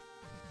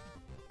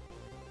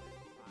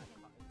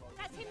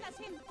 That's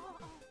him. Oh.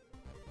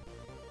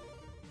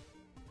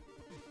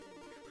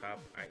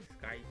 Skype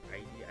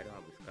ID. I don't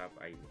have a Skype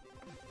ID.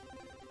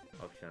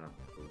 Optional.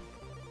 Cool.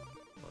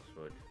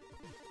 Password.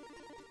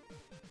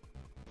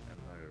 I'm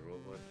not a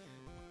robot.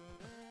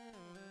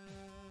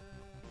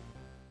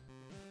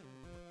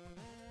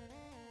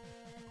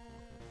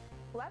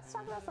 Let's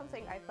talk about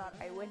something I thought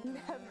I would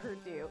never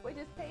do, which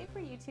is pay for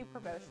YouTube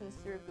promotions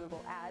through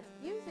Google Ads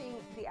using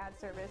the ad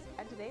service,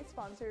 and today's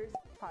sponsors,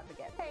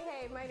 Pancake.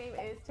 Hey, my name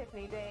is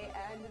Tiffany Day,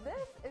 and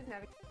this is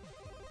Navigation.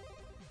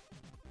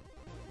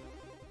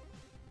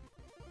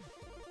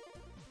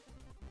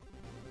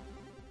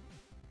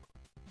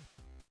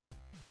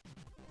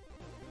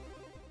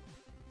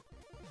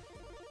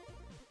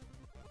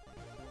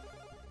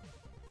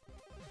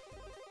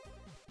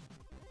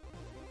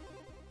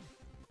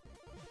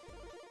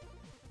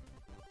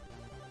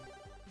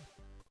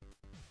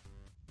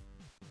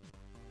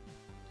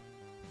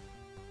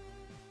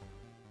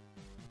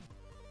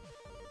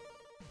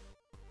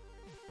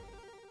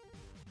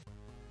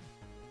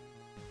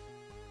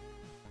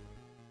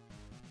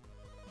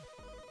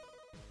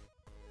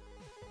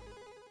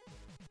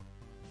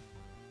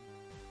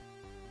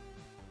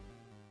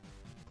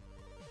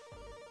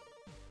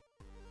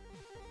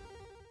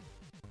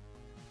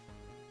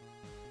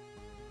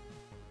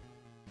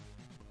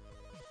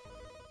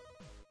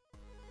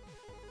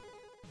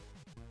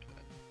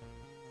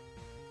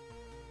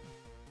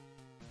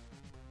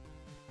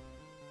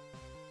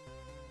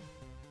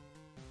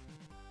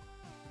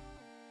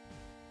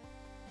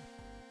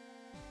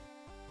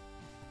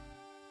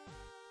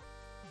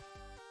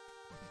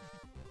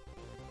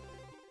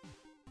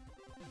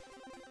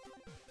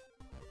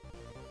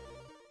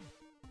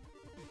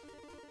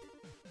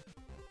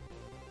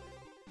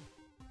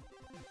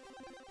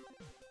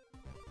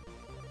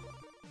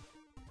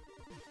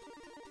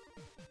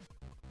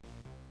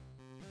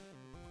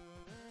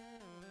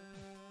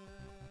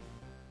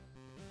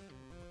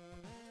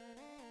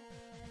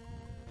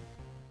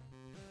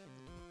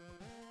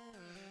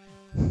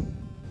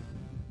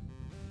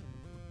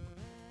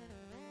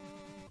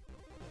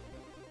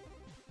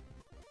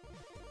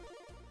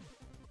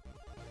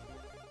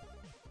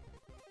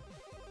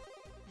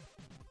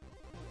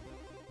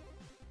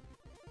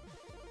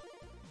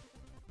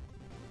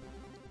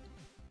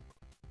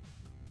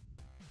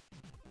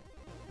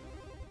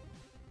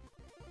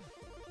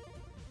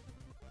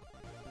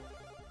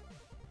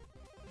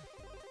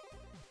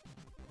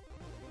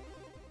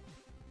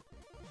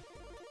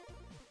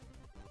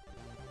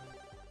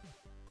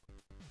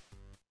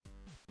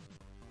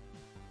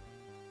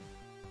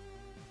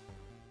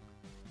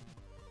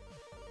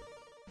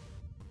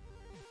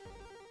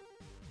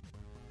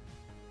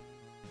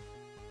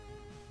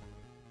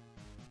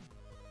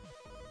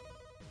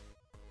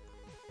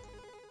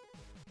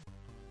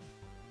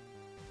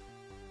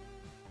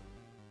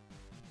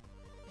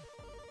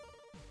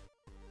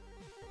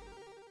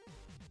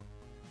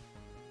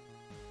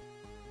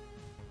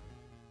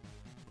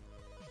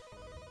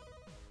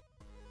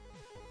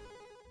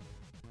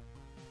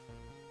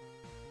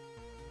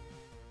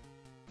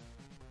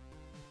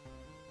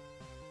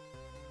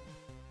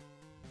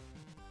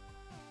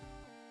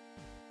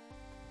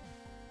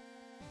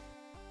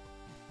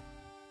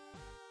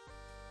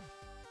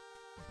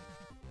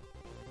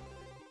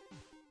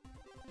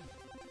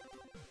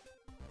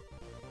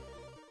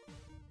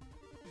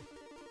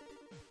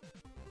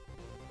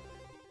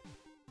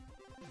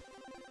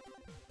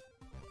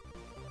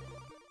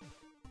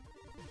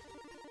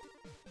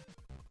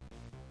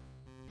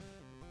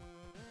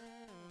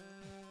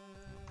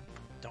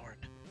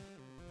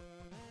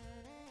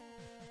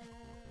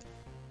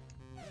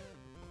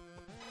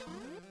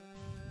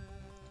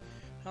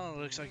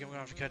 looks like I'm gonna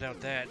have to cut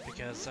out that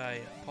because I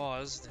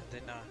paused and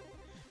then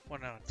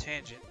went on a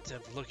tangent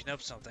of looking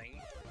up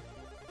something.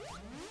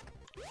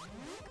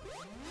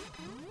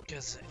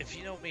 Because if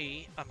you know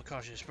me, I'm a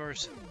cautious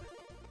person.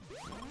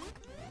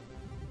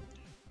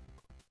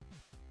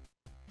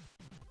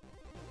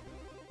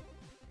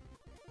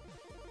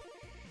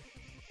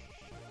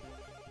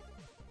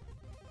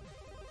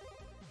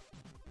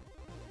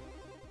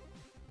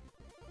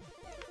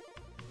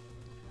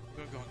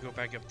 We're going to go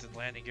back up to the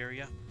landing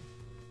area.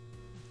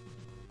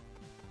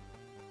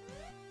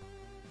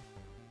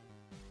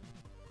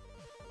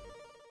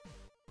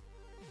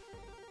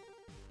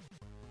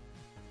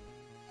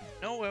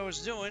 Know what I was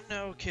doing?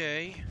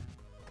 Okay.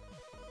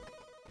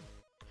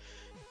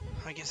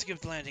 I can skip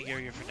the landing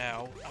area for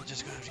now. I'm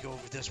just gonna have to go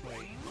over this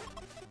way.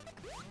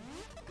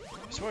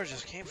 I swear I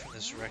just came from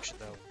this direction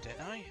though,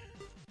 didn't I?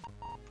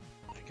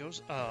 It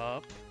goes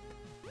up.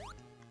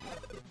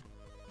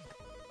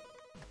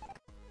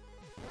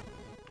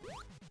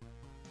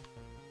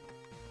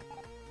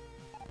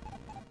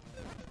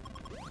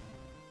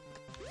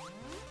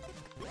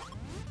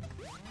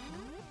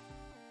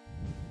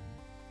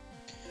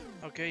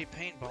 Okay,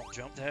 paintball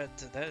jump, that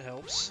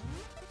helps.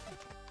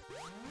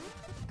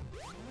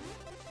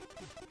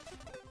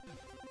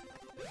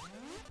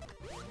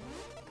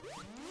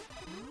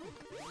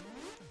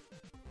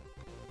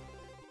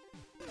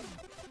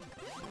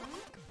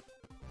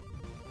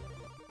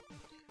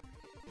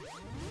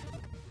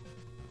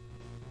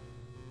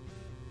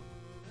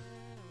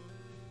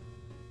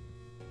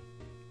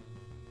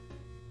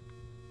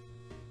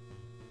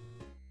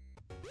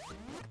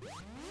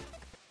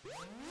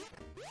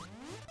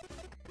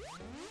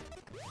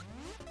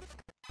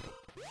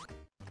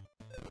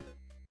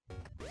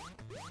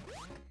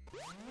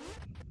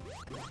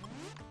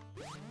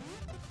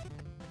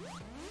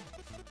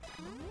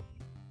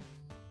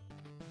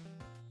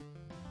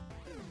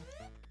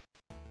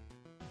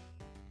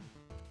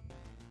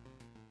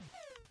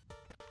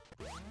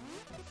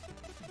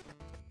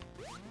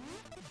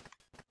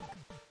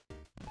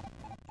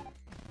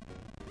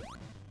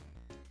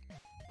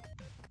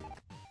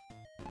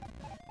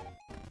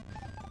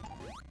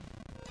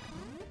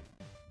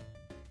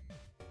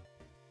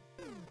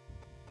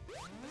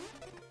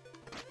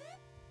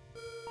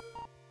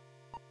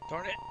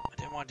 Darn it! I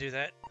didn't want to do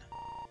that.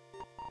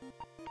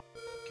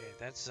 Okay,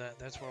 that's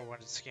where I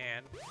wanted to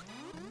scan.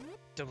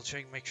 Double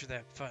check, make sure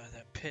that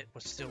that pit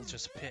was still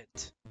just a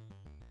pit.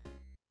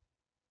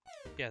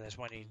 Yeah, that's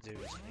what I need to do.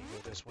 Is I need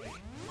to go this way.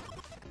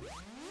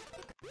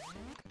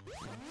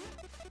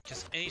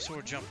 Because any sort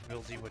of jump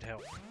ability would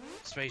help.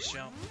 Space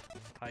jump,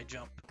 high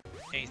jump,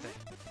 anything.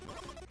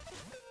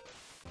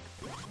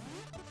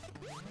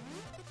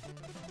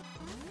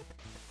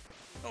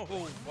 Oh,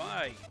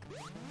 why?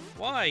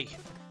 Why?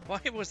 Why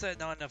was that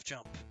not enough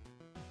jump?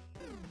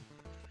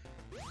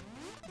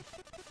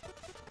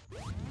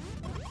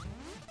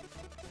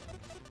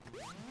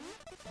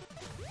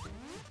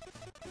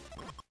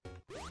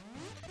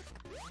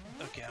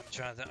 Okay, I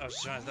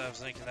was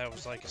thinking that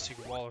was like a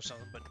secret wall or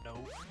something, but no.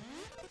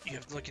 You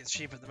have to look at the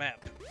shape of the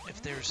map.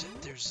 If there's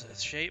a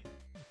shape,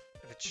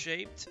 if it's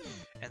shaped,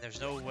 and there's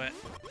no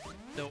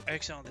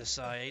X on this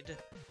side,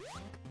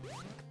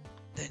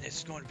 then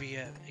it's going to be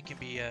it can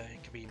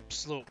be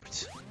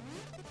sloped.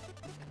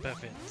 But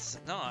if it's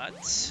not,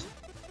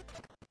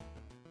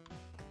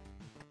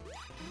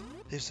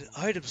 there's an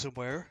item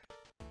somewhere.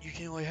 You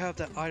can only have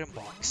that item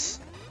box.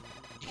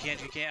 You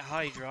can't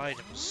hide your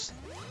items.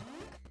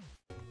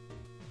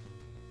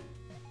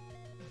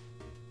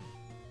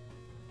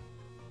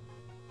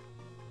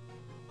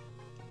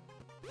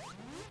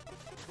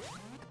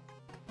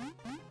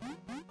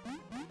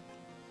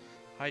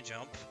 High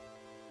jump.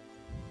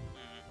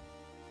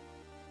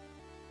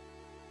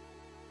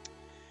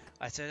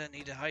 I said I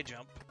need a high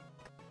jump.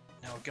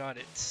 Now got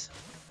it.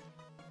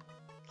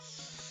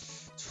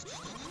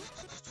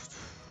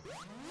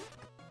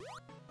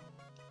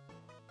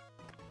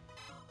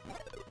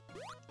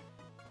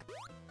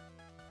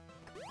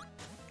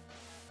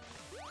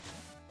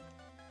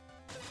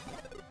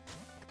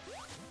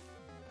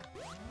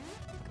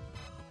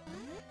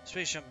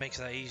 Space jump makes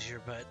that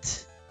easier,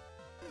 but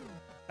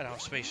I don't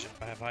have space jump,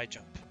 I have high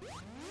jump.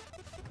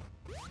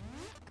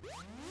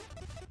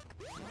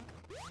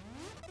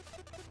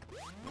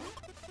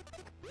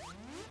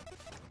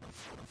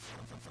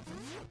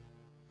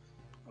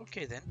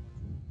 Okay then.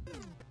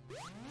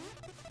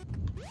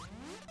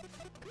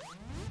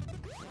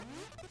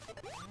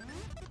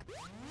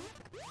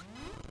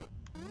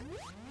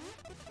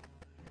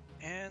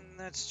 And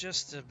that's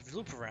just a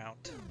loop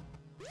around.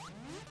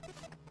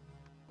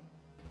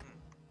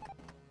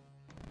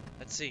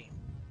 Let's see.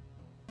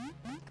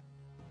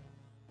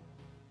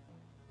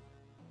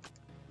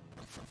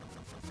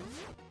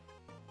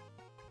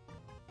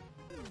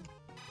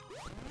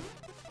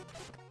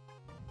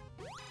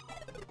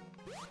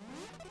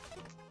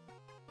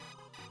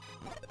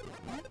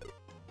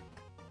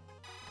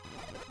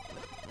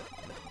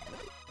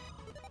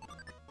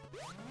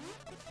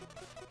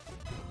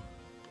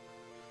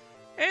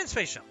 And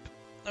space jump.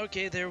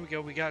 Okay, there we go.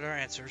 We got our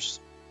answers.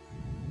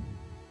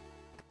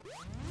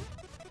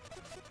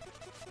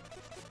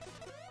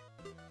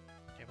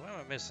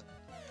 am I missing?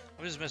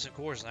 I'm just missing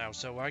cores now,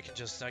 so I can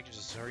just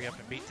hurry up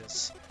and beat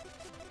this.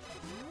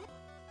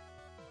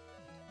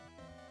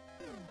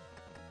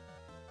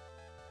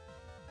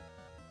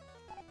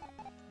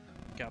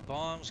 Got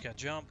bombs, got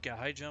jump, got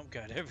high jump,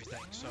 got everything.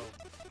 So,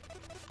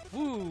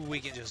 woo, we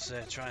can just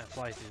try and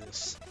fly through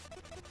this.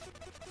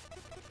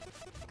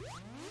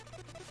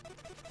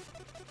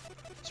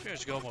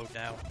 Let's go mode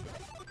now.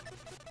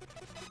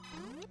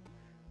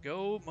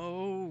 Go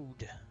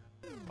mode.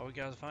 All we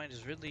gotta find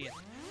is Ridley and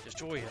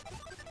destroy him.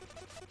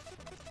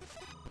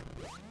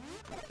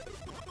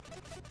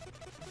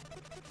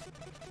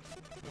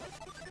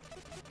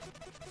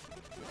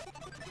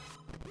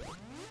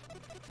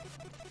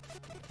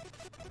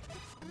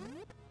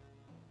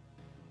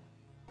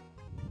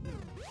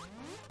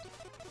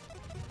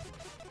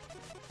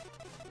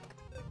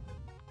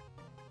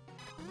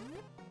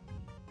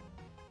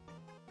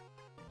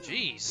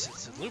 Jeez,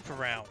 it's a loop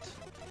around.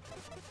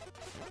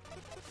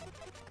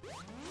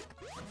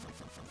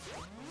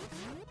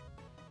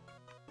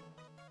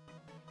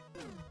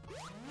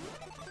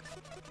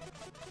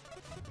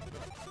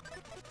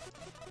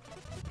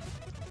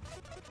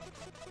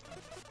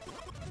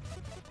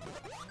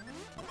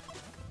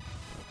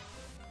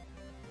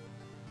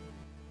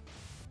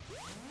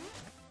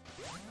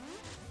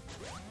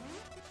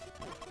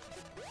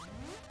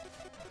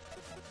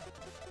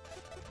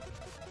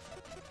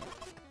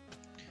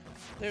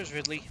 There's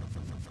Ridley.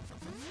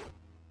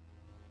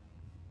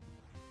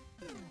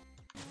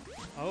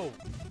 Oh.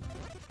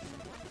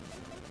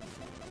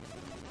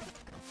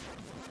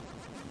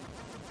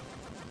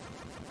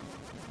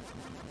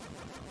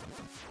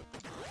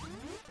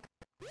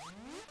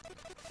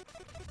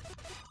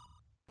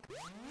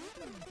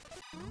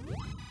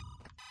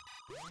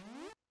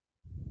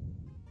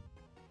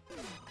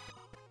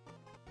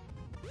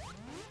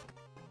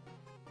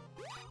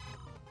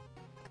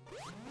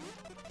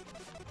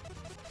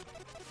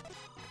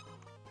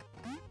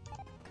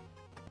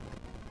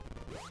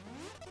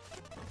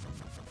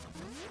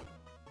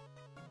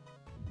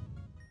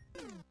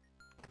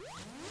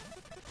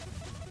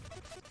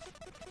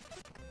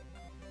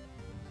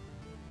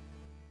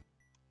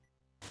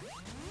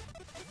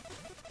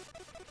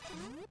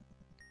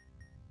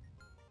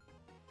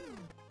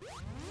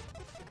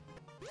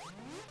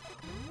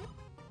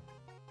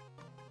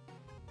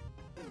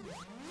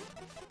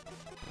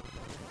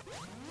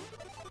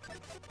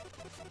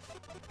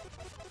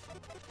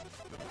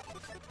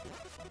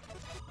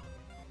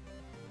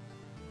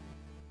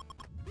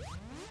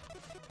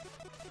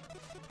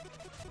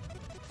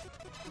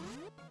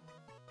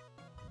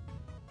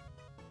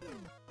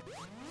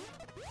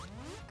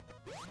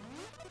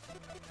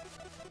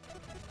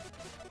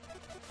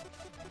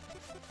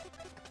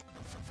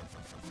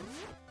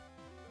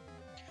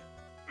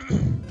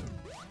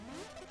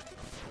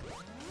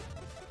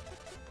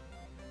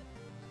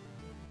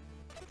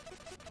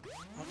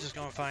 I'm just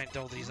going to find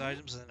all these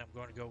items, and then I'm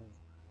going to go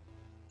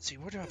see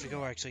where do I have to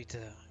go actually to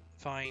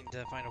find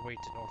a way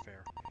to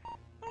Norfair.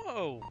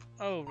 Oh,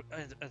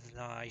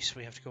 nice.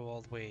 We have to go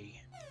all the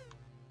way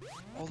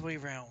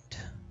around,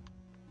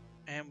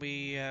 and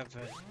we have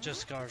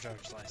just got our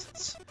driver's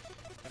license.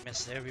 We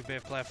missed every bit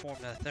of platform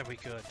that we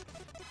could.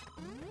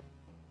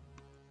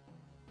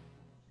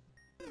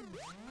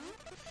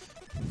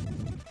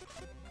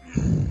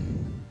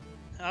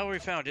 I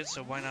already found it,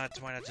 so why not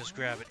just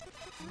grab it?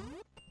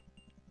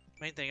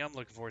 Main thing I'm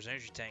looking for is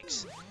energy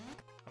tanks.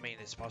 I mean,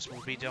 it's possible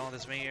to beat down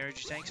this many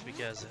energy tanks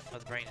because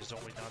Mother Brain is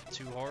only not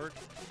too hard.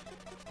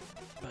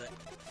 But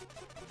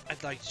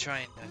I'd like to try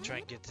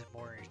and get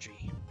more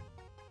energy.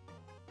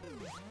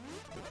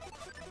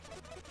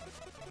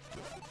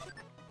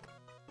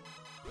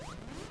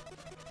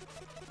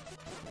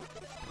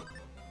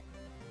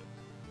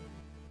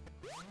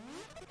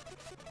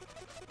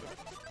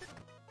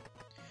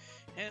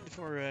 And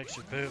for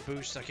extra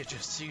boost, I could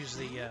just use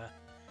the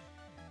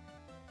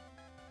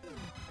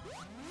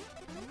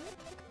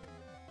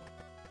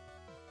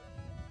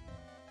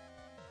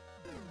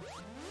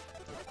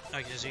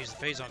I can just use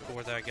the Phazon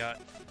core that I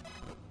got.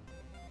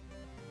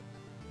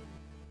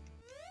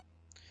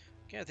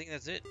 Okay, I think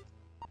that's it.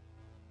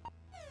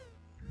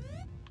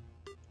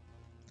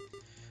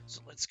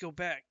 So let's go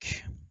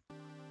back.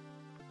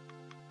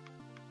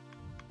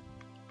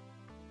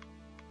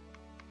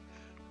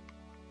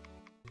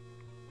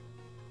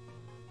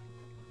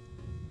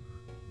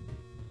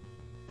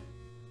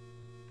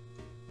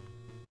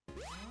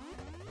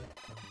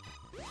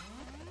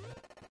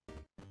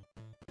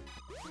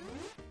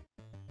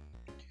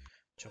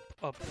 Jump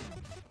up.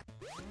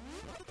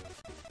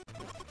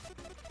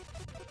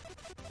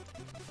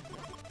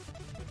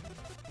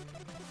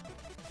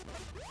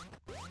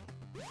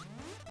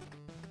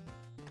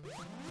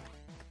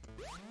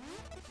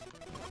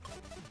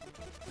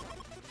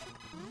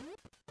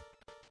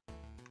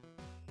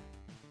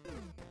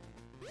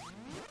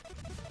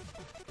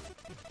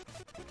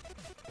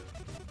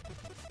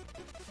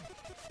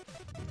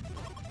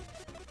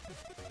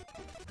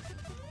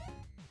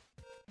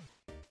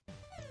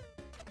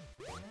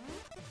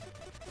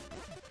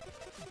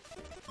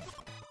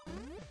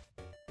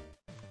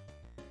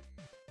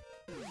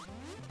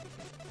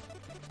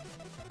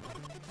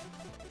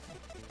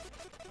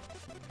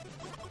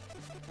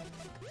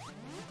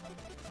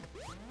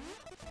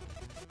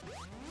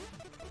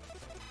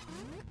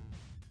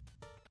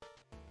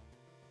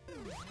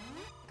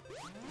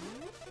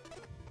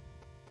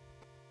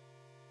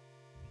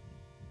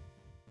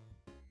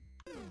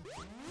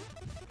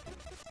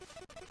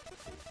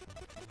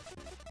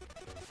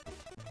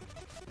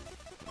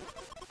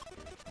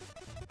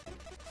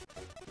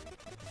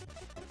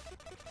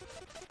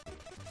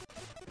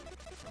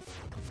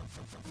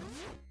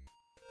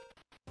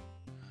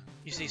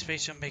 Using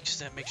space jump makes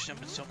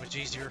jumping so much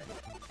easier.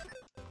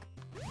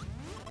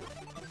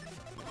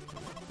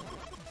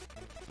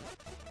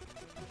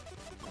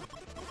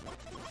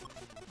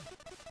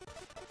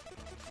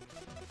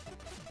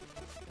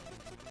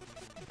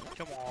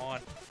 Come on.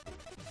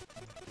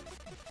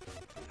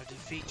 I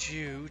defeat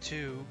you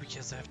too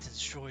because I have to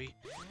destroy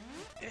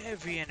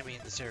every enemy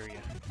in this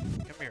area.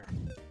 Come here.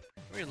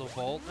 Come here, little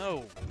ball.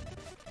 No.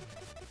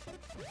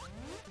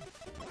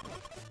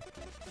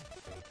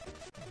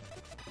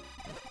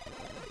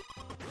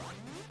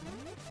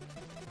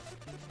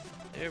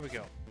 There we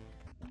go.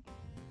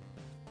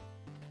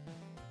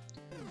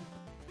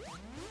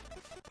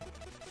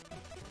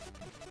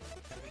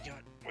 And we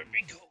got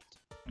whipping cold.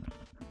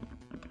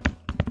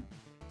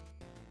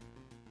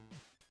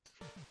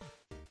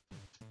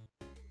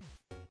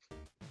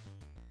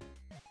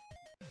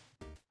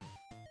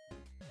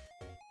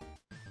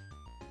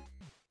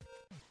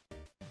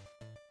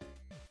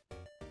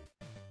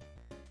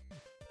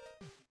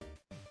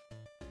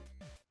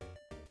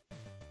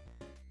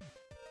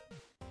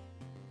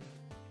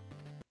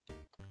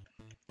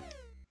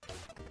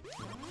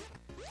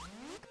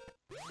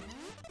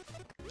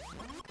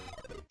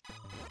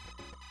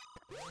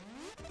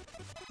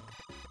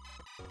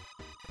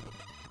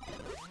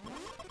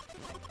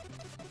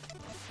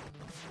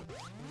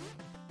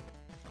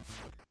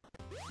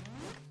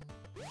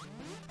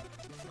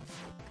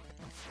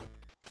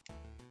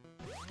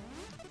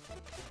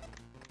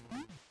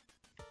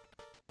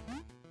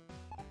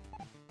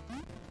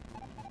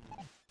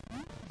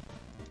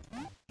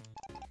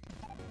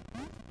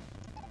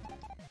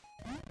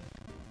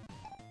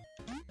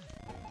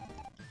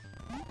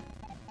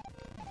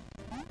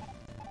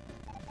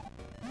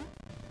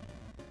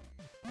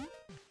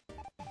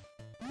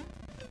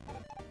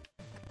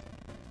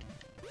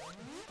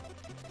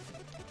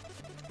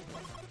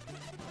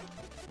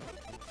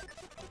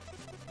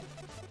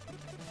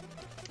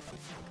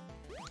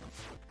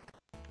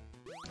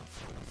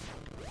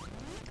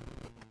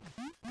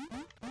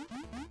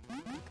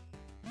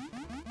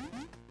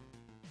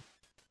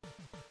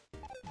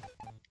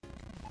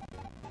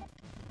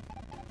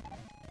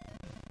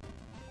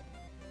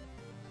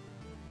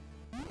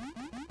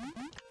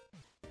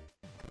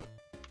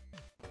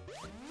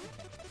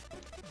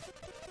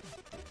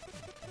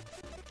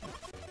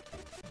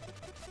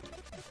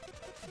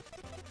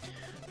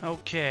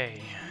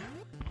 Okay.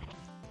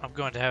 I'm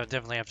going to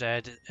definitely have to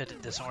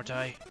edit this, aren't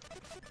I?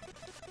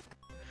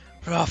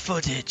 Raw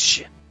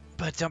footage.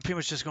 But I'm pretty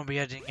much just going to be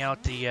editing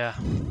out the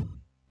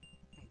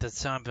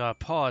time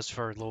pause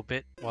for a little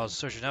bit while I was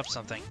searching up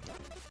something.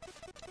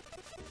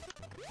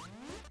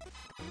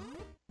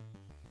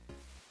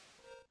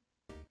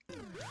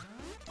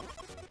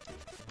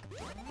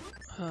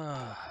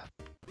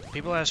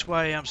 People ask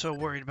why I'm so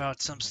worried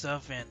about some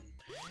stuff, and,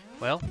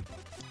 well,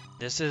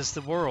 this is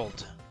the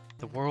world.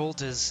 The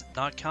world is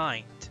not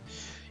kind.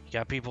 You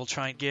got people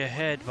trying to get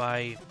ahead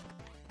by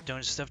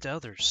doing stuff to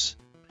others.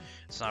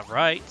 It's not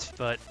right,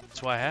 but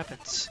it's what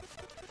happens.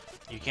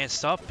 You can't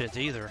stop it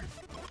either.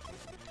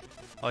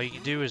 All you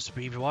can do is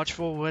be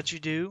watchful of what you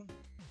do,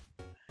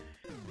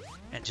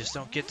 and just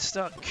don't get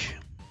stuck.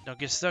 Don't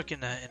get stuck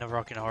in a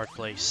rock and a hard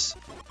place.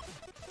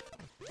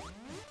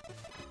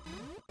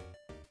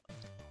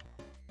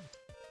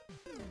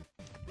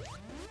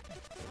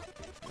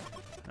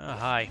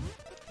 Hi.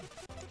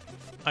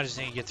 I just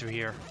need to get through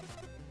here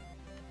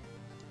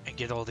and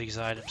get all these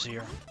items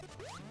here.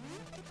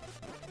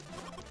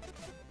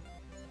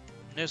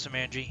 There's some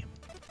energy.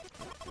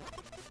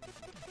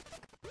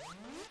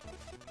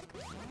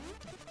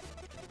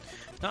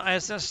 Not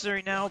as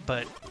necessary now,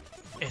 but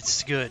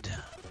it's good.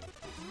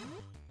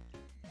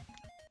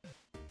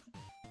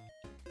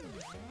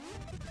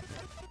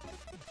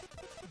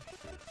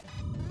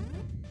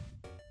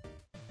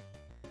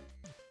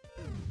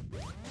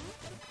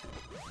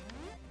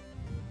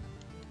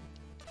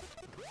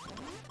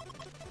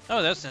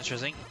 Oh, that's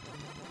interesting.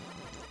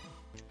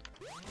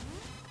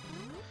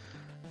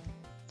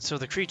 So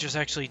the creatures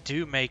actually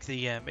do make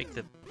the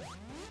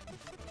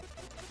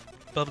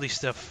bubbly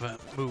stuff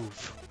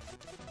move.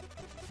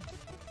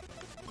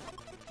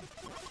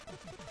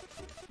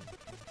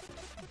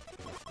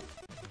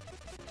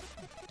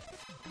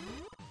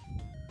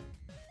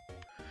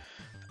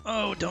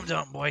 Oh,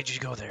 dum-dum, why'd you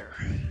go there?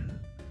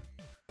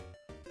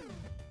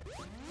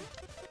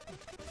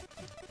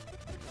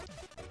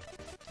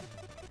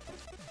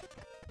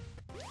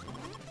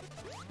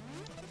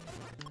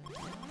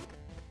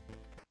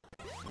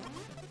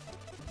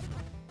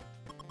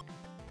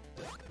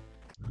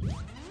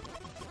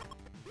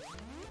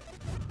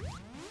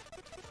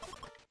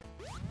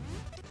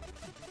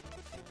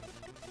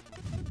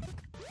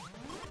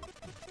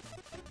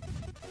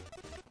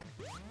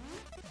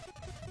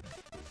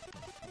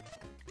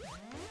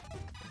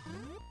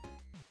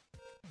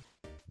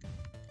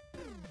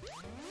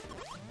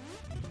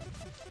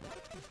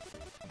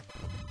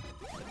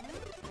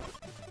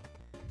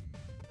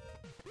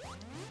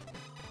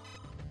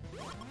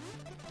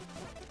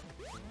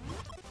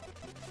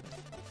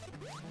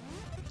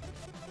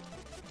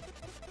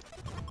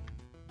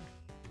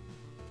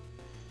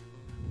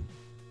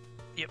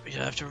 Yep, you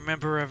have to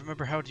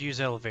remember how to use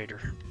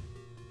elevator.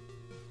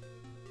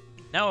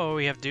 Now all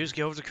we have to do is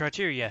go over the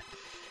criteria.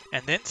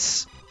 And then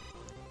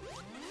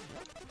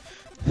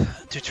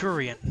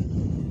Tuturian.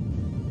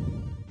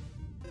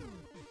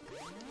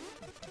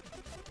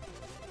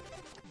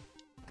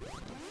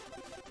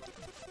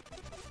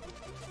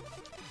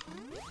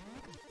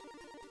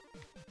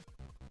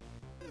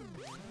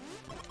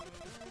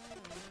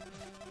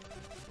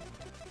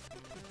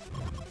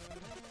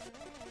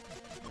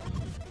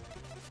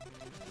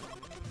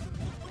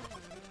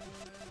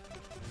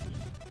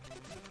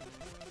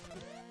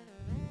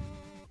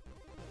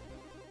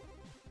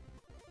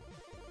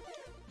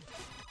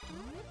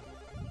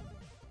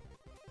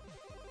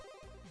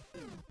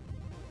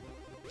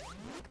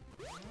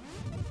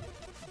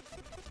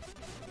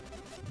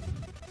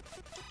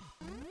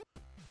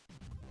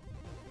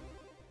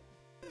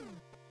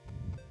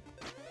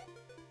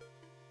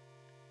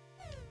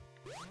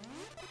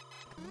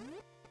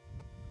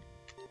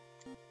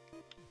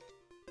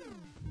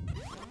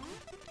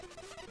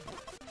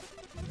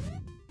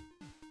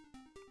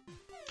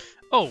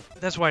 Oh,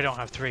 that's why I don't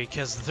have 3,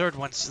 because the third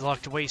one's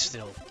locked away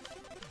still.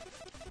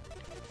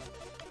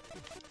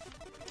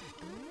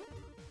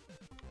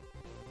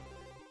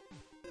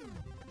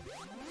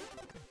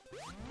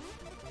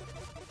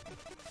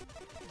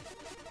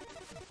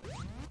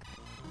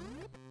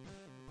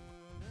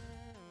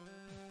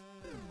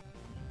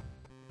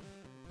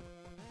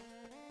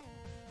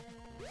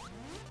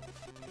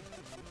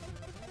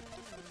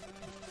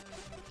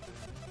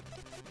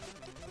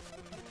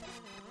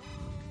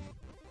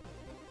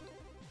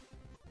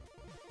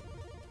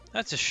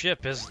 That's a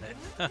ship, isn't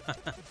it?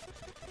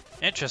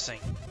 Interesting.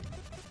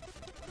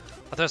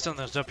 I thought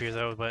something was up here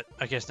though, but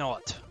I guess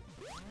not.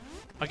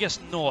 I guess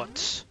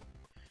not.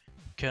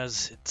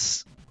 Because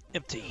it's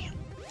empty.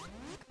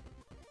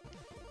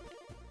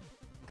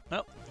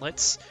 Well,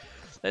 let's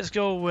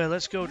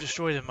go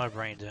destroy them, my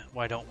brain.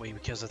 Why don't we?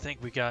 Because I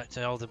think we got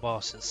all the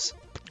bosses.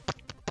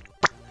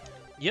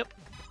 Yep.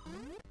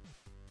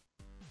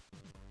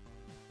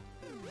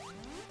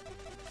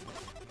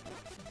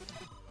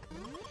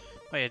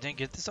 Wait, I didn't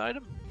get this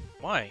item?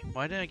 Why?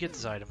 Why didn't I get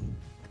this item?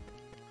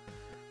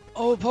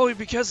 Oh, probably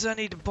because I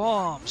need the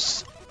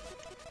bombs.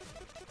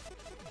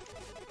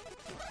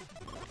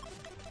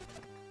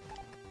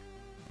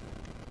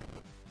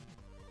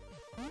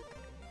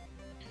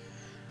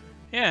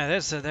 Yeah,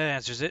 that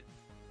answers it.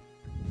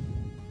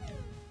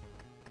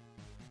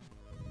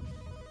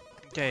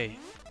 Okay,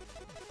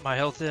 my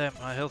health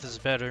is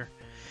better,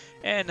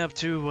 and up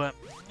to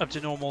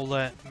normal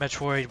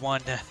Metroid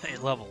 1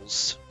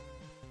 levels.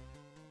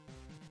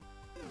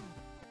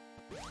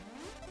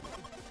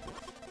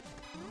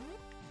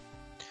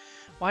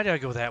 Why did I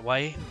go that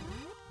way?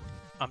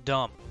 I'm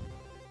dumb.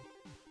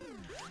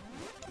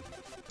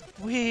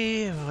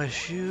 We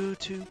wish you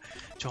to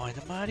join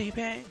the mighty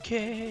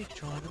Pancake,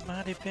 join the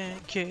mighty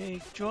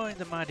Pancake, join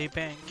the mighty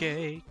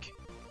Pancake,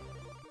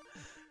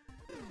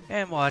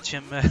 and watch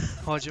him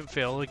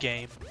fail the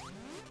game.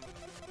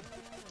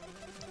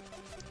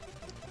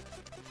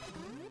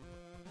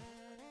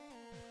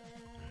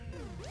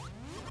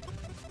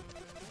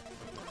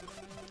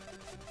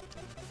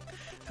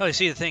 Oh, you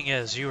see, the thing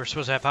is, you were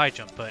supposed to have high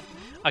jump, but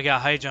I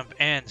got high jump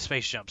and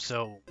space jump,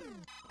 so...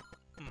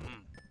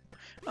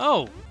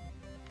 Oh!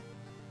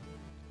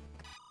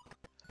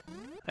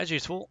 That's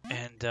useful.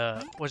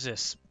 And, what's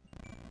this?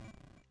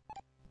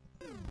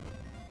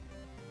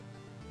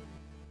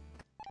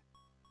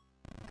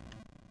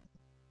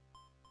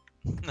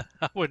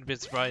 I wouldn't be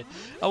surprised.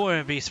 I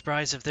wouldn't be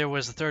surprised if there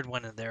was a third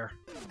one in there.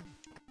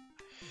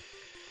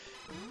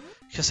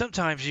 Because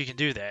sometimes you can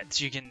do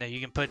that. You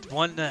can put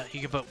one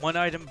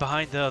item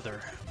behind the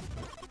other.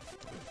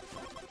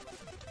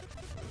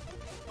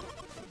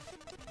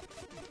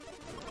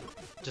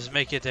 Just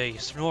make it a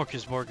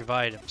smorgasbord of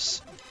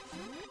items.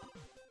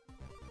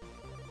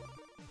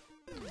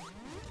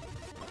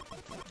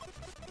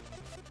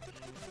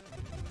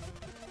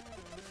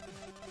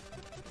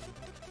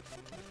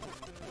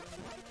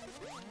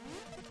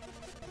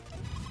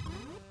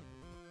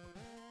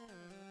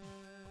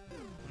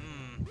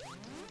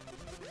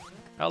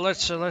 Now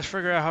let's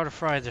figure out how to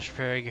fry this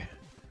pig.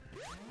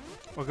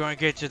 We're going to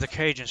get to the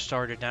Cajun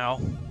started now.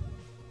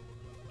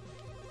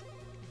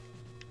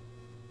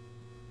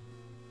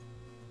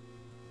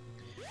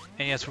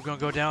 And yes, we're going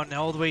to go down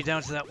all the way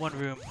down to that one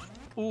room.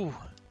 Ooh.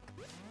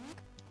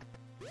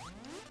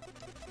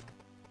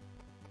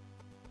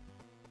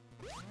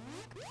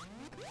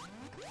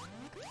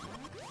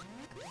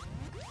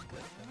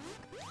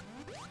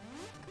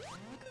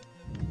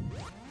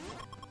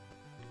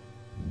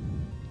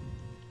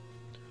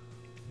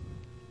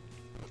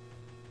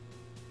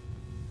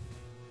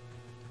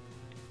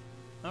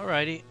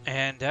 Alrighty,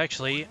 and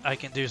actually, I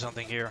can do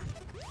something here.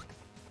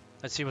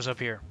 Let's see what's up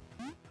here.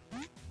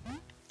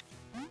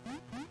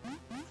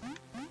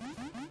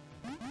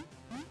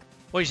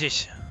 What is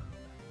this?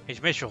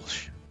 It's Mitchell.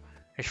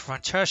 It's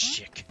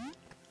fantastic.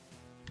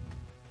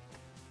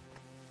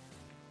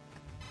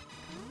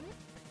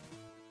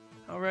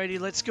 Alrighty,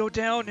 let's go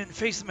down and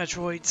face the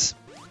Metroids.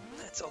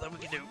 That's all that we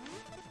can do.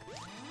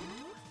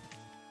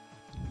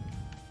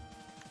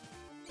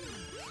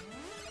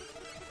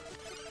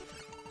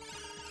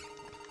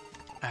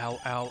 Ow,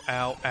 ow,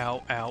 ow,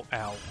 ow, ow,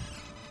 ow.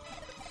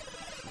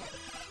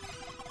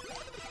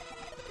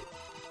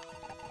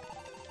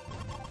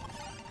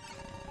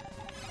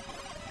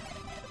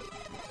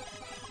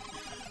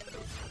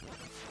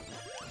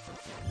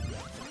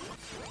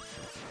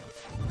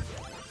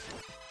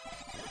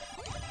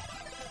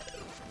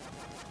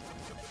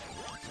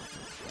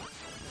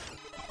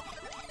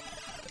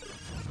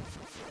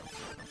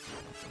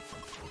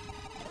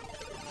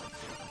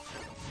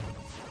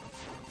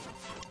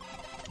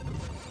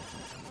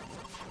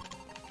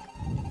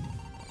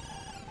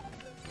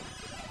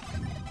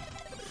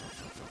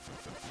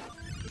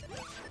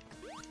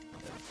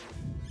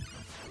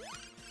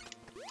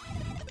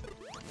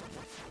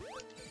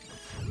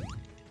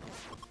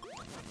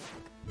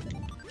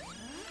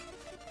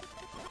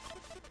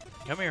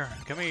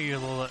 Come here, you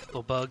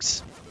little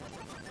bugs.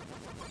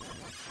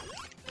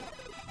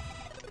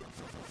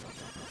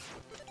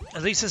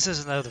 At least this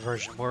is another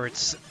version where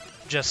it's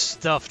just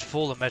stuffed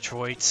full of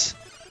Metroids.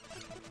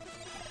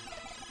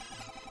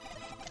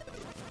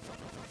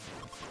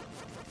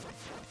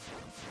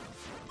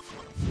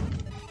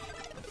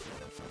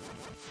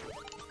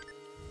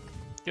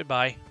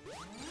 Goodbye.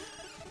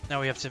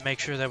 Now we have to make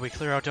sure that we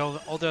clear out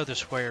all the other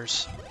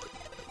squares.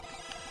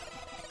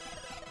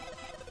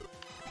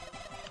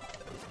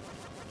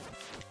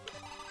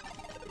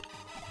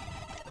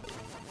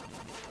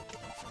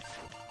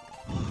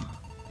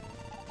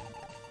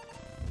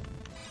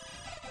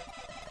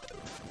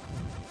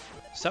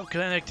 Stop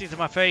connecting to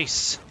my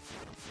face.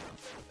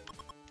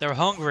 They're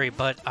hungry,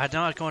 but I'm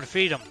not going to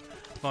feed them.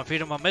 I'm going to feed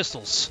them my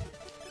missiles.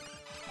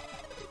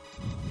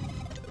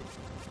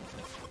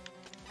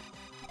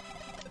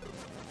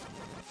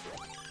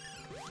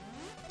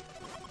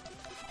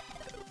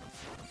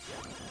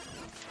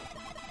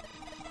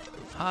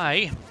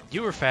 Hi,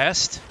 you were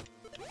fast.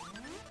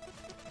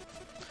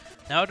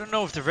 Now I don't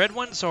know if the red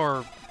ones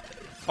are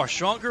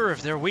stronger or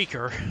if they're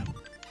weaker,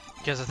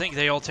 because I think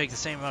they all take the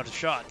same amount of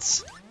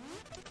shots.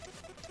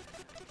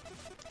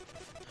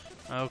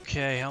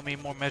 Okay, how many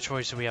more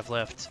Metroids do we have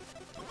left?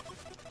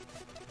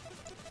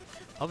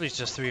 Probably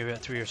just three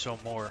or so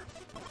more.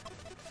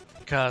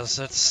 Because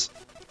it's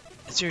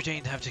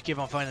irritating to have to keep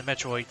on finding the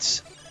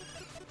Metroids.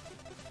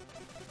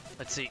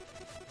 Let's see.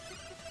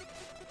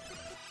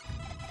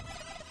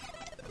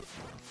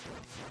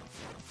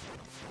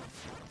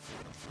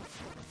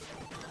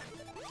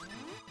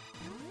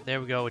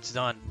 There we go, it's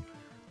done.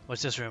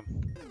 What's this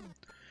room?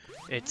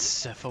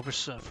 It's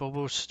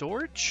Phobos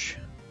storage?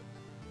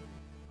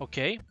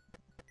 Okay.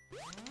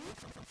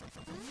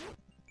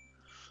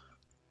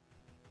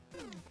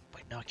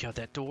 We knock out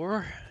that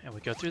door, and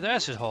we go through the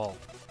acid hall.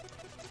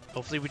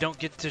 Hopefully we don't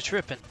get to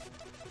tripping.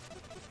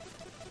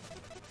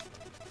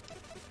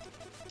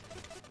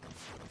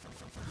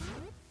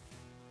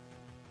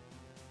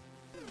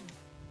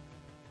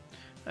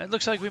 It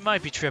looks like we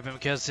might be tripping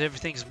because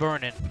everything's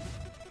burning.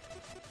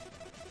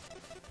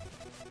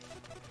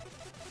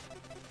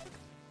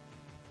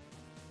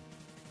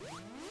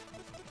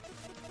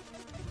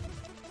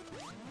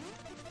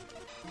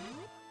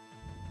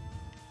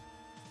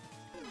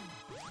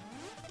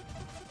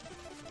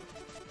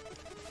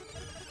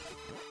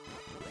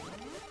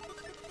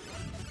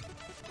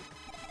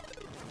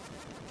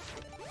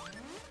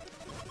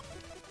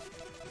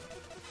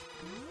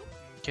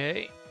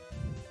 Okay.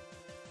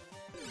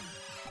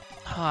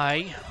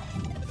 Hi.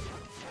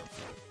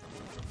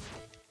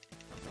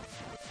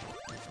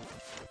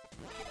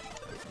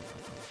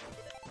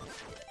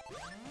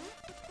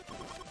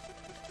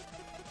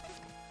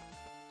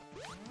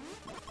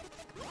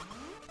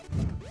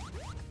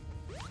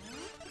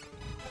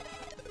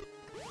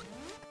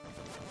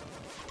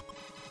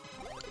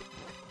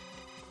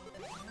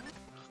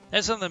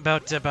 There's something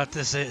about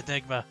this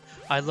Enigma.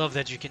 I love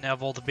that you can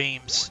have all the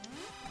beams.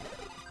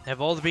 Have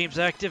all the beams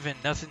active and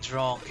nothing's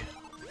wrong.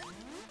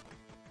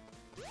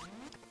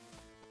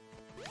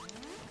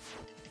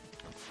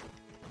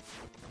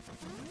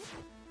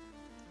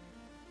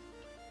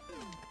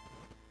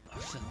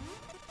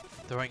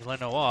 Throwing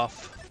Leno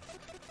off.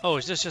 Oh,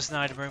 is this just an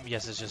item room?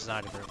 Yes, it's just an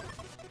item room.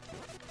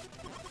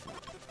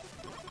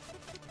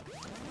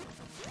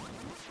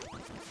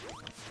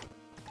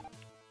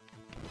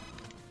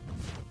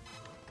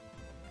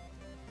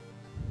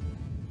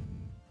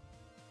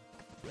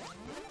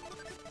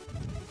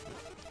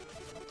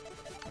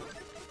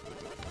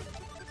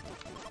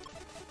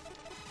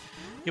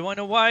 You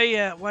wanna know why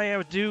I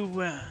would do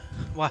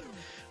why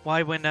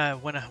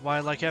I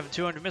like having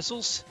 200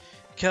 missiles?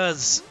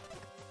 Because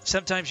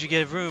sometimes you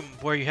get a room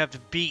where you have to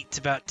beat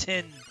about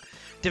 10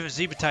 different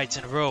Zebatites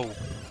in a row.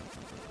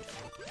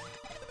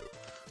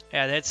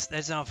 Yeah,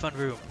 that's not a fun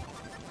room.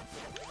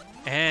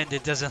 And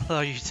it doesn't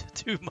allow you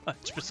to do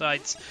much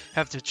besides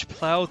have to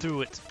plow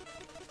through it.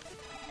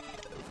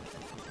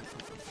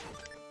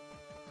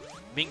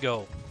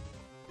 Bingo.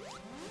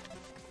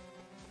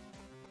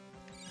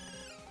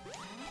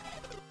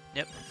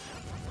 Yep.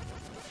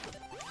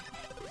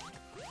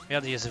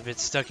 Reality is, if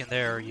it's stuck in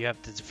there, you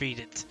have to defeat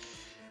it.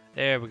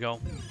 There we go.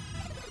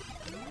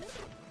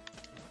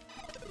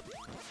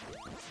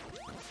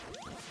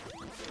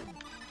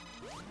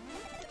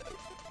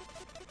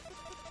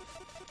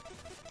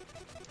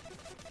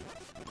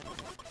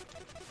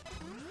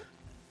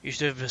 You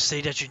should have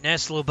stayed at your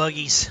nest, little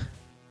buggies.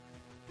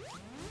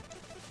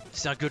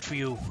 It's not good for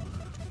you.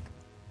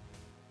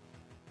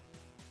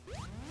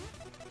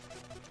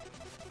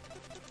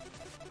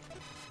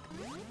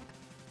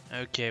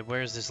 Okay,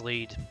 where's this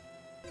lead?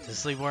 Does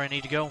this lead where I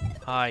need to go?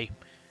 Hi.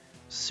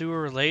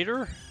 Sewer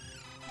later?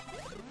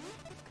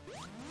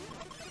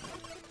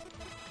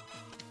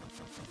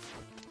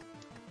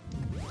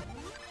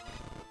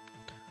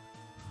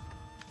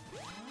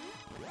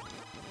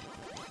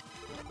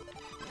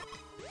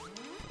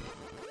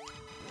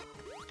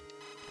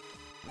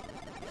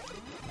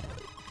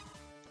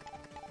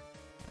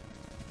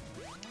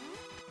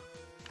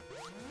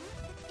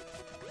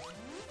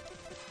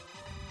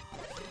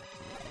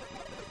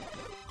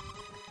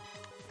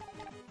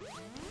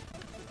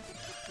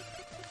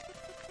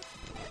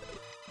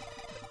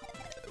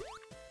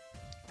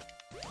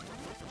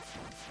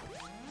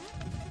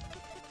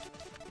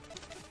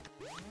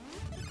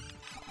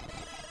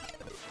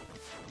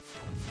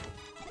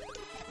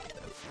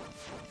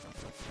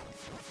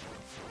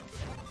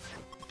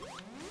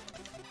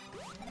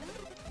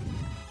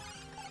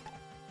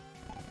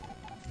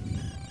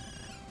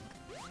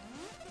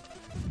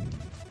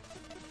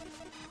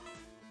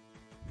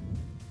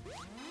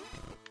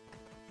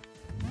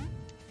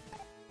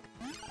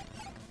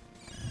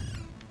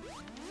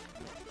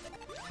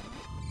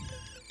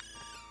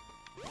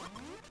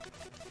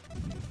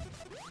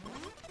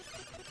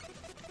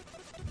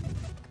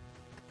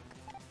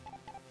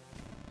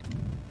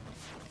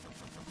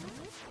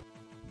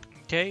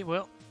 Okay,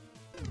 well,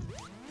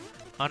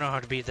 I don't know how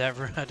to beat that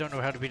room. I don't know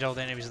how to beat all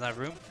the enemies in that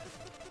room.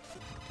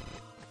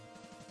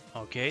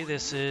 Okay,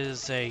 this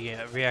is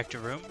a reactor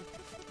room.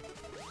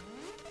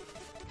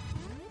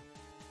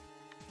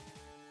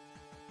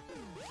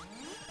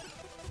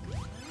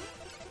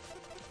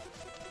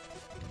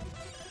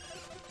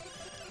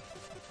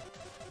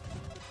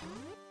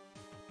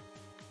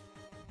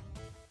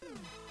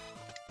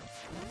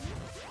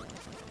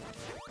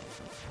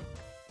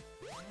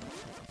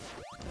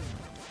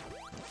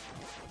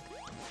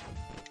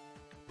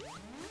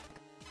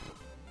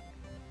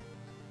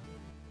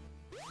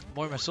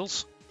 More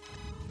missiles.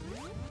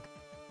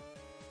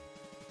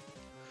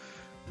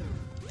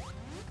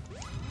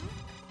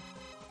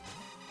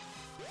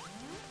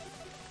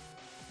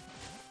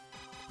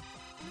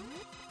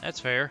 That's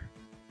fair.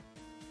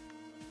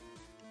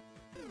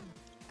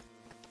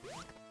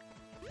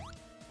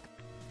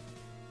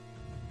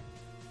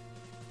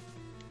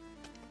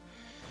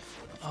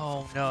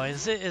 Oh no,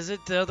 is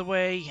it the other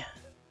way?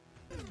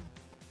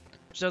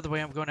 It's the other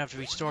way I'm going to have to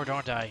be stored,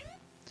 aren't I?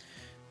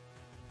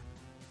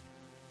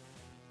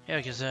 Yeah,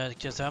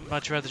 because I'd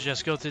much rather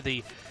just go through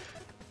the...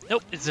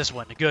 Nope, it's this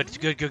one. Good,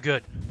 good, good,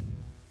 good.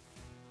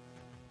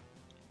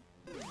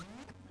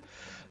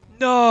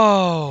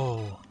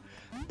 No!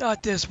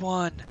 Not this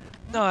one!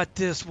 Not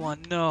this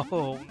one! No,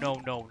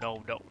 no, no,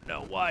 no, no,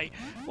 no. Why?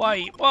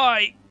 Why?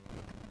 Why?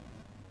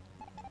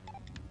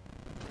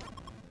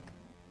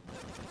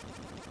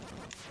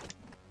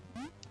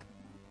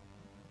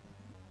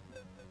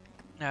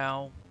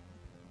 Now.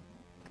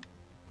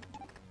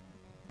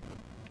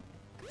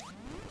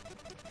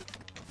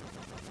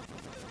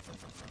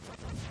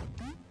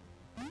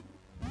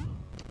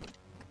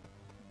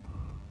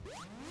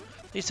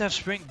 At least I have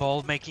Spring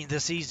Ball making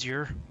this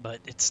easier, but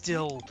it's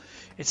still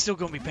going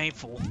to be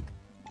painful.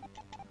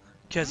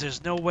 Because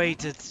there's no way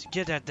to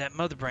get at that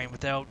Mother Brain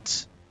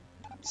without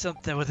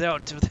something,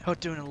 without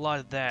doing a lot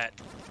of that.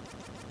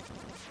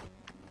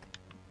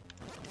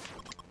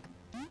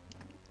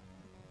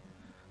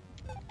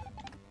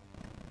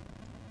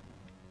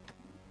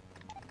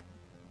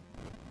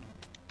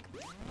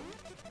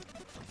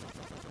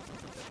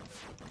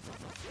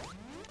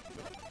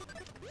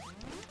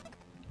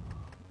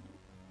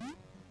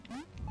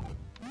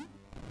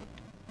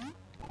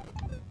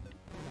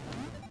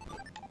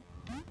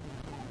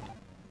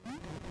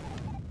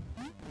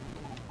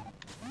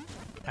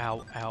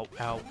 Ow, ow,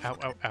 ow, ow,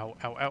 ow, ow,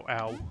 ow, ow,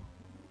 ow.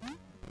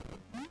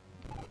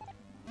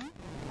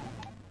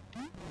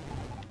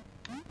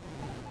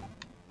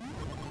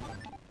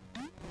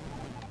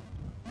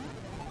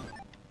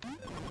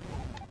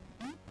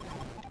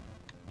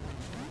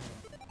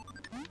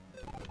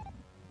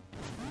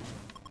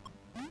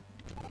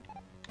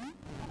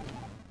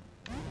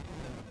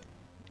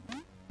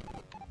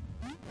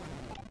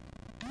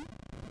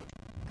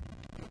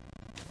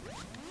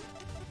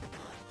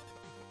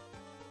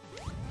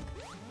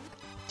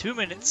 Two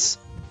minutes.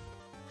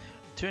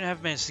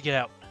 2.5 minutes to get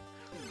out.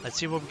 Let's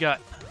see what we got.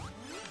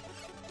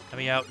 Let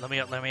me out, let me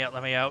out, let me out,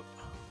 let me out.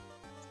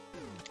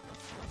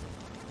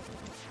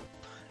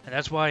 And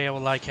that's why I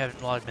would like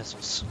having a lot of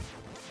missiles.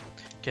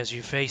 Because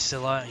you face a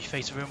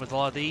room with a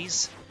lot of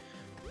these.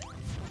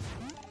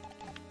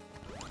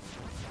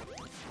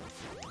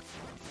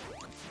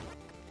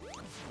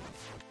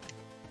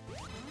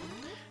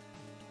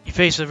 You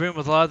face a room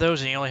with a lot of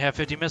those and you only have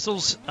 50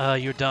 missiles,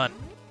 you're done.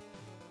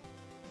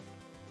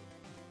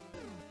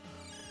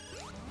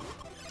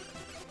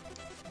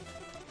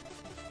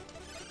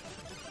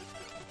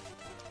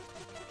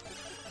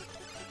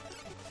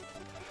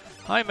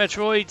 Hi,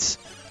 Metroids!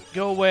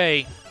 Go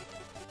away!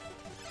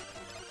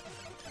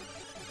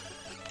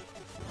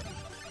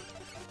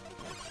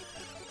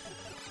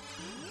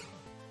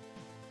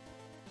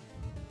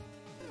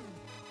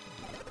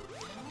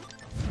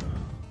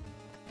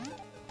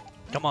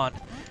 Come on.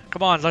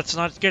 Come on, let's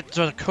not get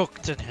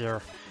cooked in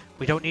here.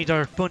 We don't need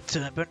our burnt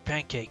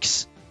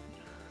pancakes.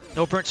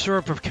 No burnt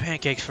syrup or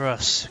pancakes for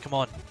us. Come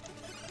on.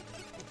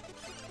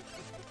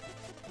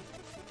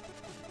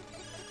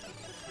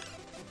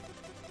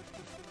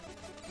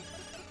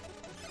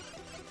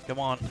 Come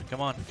on,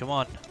 come on, come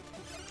on.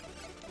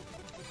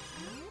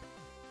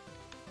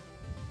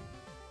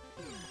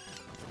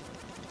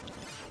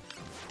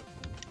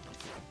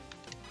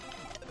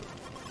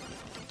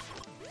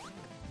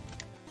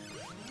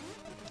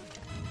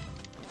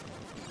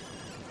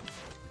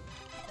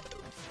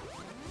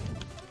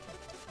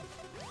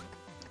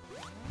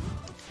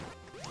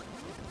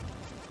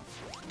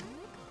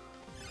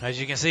 As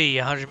you can see,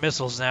 100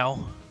 missiles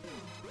now.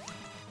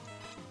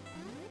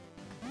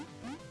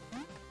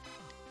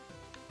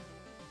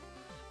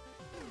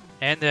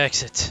 And the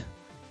exit.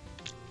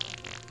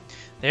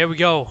 There we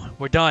go.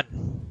 We're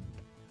done.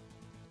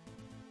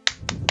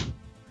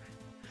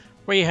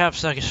 We have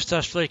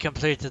successfully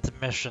completed the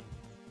mission.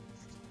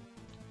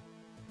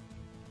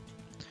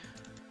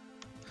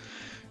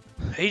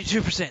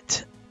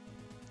 82%.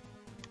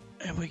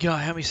 And we got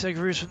how many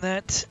Segaroos from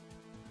that?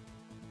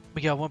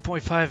 We got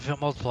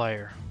 1.5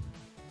 multiplier.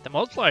 The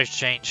multiplier's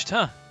changed,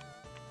 huh?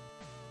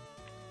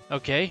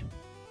 Okay.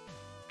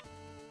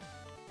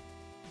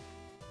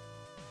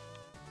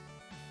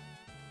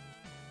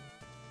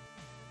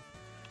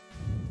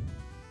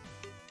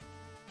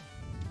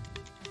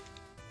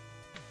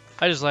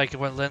 I just like it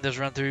when Linda's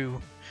run through,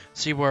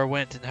 see where I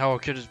went and how I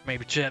could have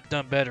maybe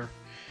done better.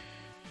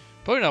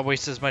 Probably not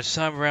waste as much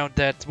time around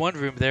that one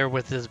room there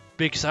with the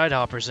big side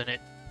hoppers in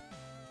it.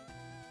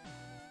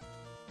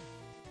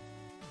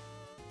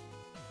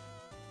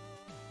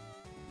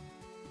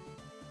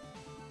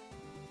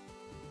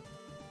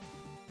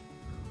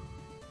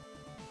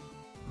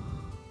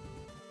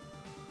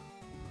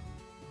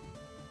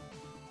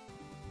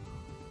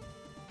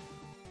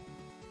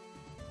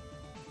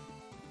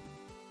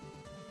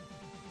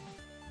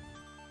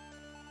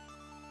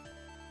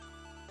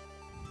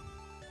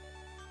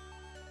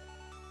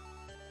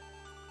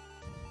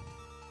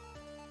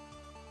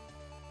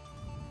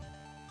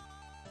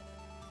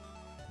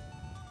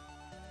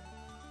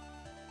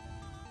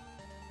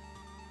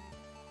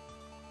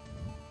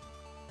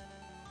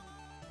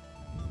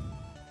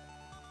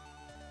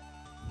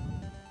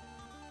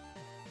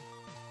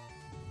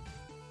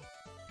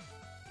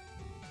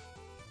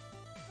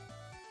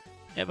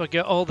 Yep, I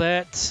got all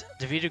that,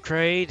 defeated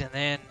Kraid, and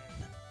then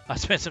I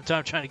spent some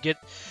time trying to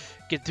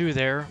get through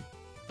there,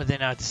 but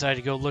then I decided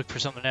to go look for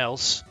something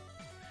else,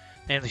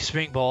 namely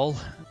Spring Ball,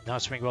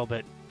 not Spring Ball,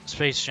 but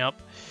Space Jump,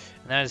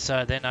 and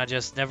then I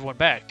just never went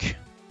back.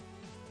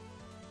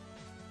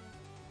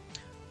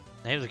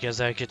 Namely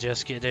because I could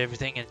just get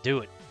everything and do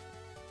it.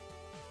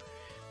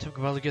 Took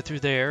a while to get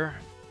through there.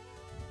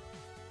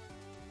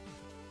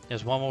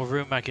 There's one more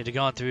room I could have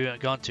gone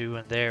to,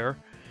 and there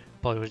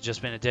probably would have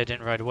just been a dead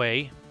end right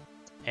away.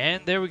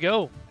 And there we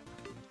go.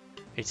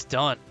 It's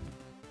done.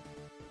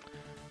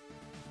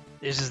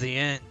 This is the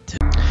end.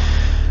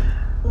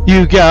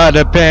 You got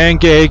a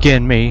pancake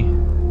in me.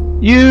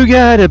 You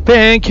got a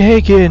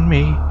pancake in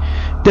me.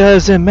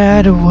 Doesn't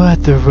matter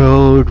what the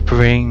road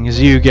brings.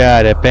 You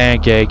got a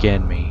pancake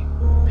in me.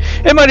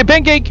 And Mighty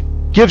Pancake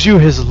gives you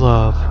his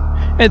love.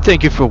 And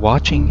thank you for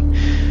watching.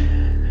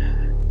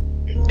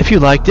 If you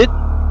liked it,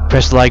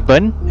 press the like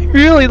button. If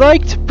you really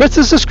liked, press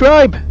the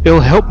subscribe. It'll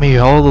help me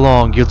all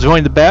along. You'll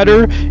join the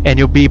banner, and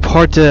you'll be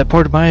part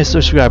of my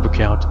subscriber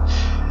count.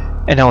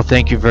 And I'll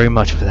thank you very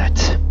much for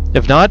that.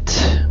 If not,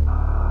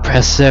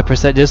 press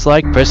that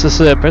dislike. Press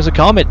a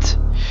comment.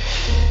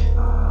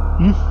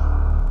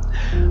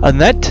 On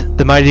that,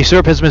 the mighty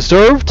syrup has been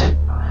served.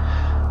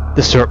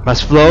 The syrup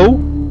must flow,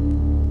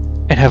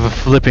 and have a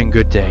flipping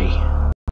good day.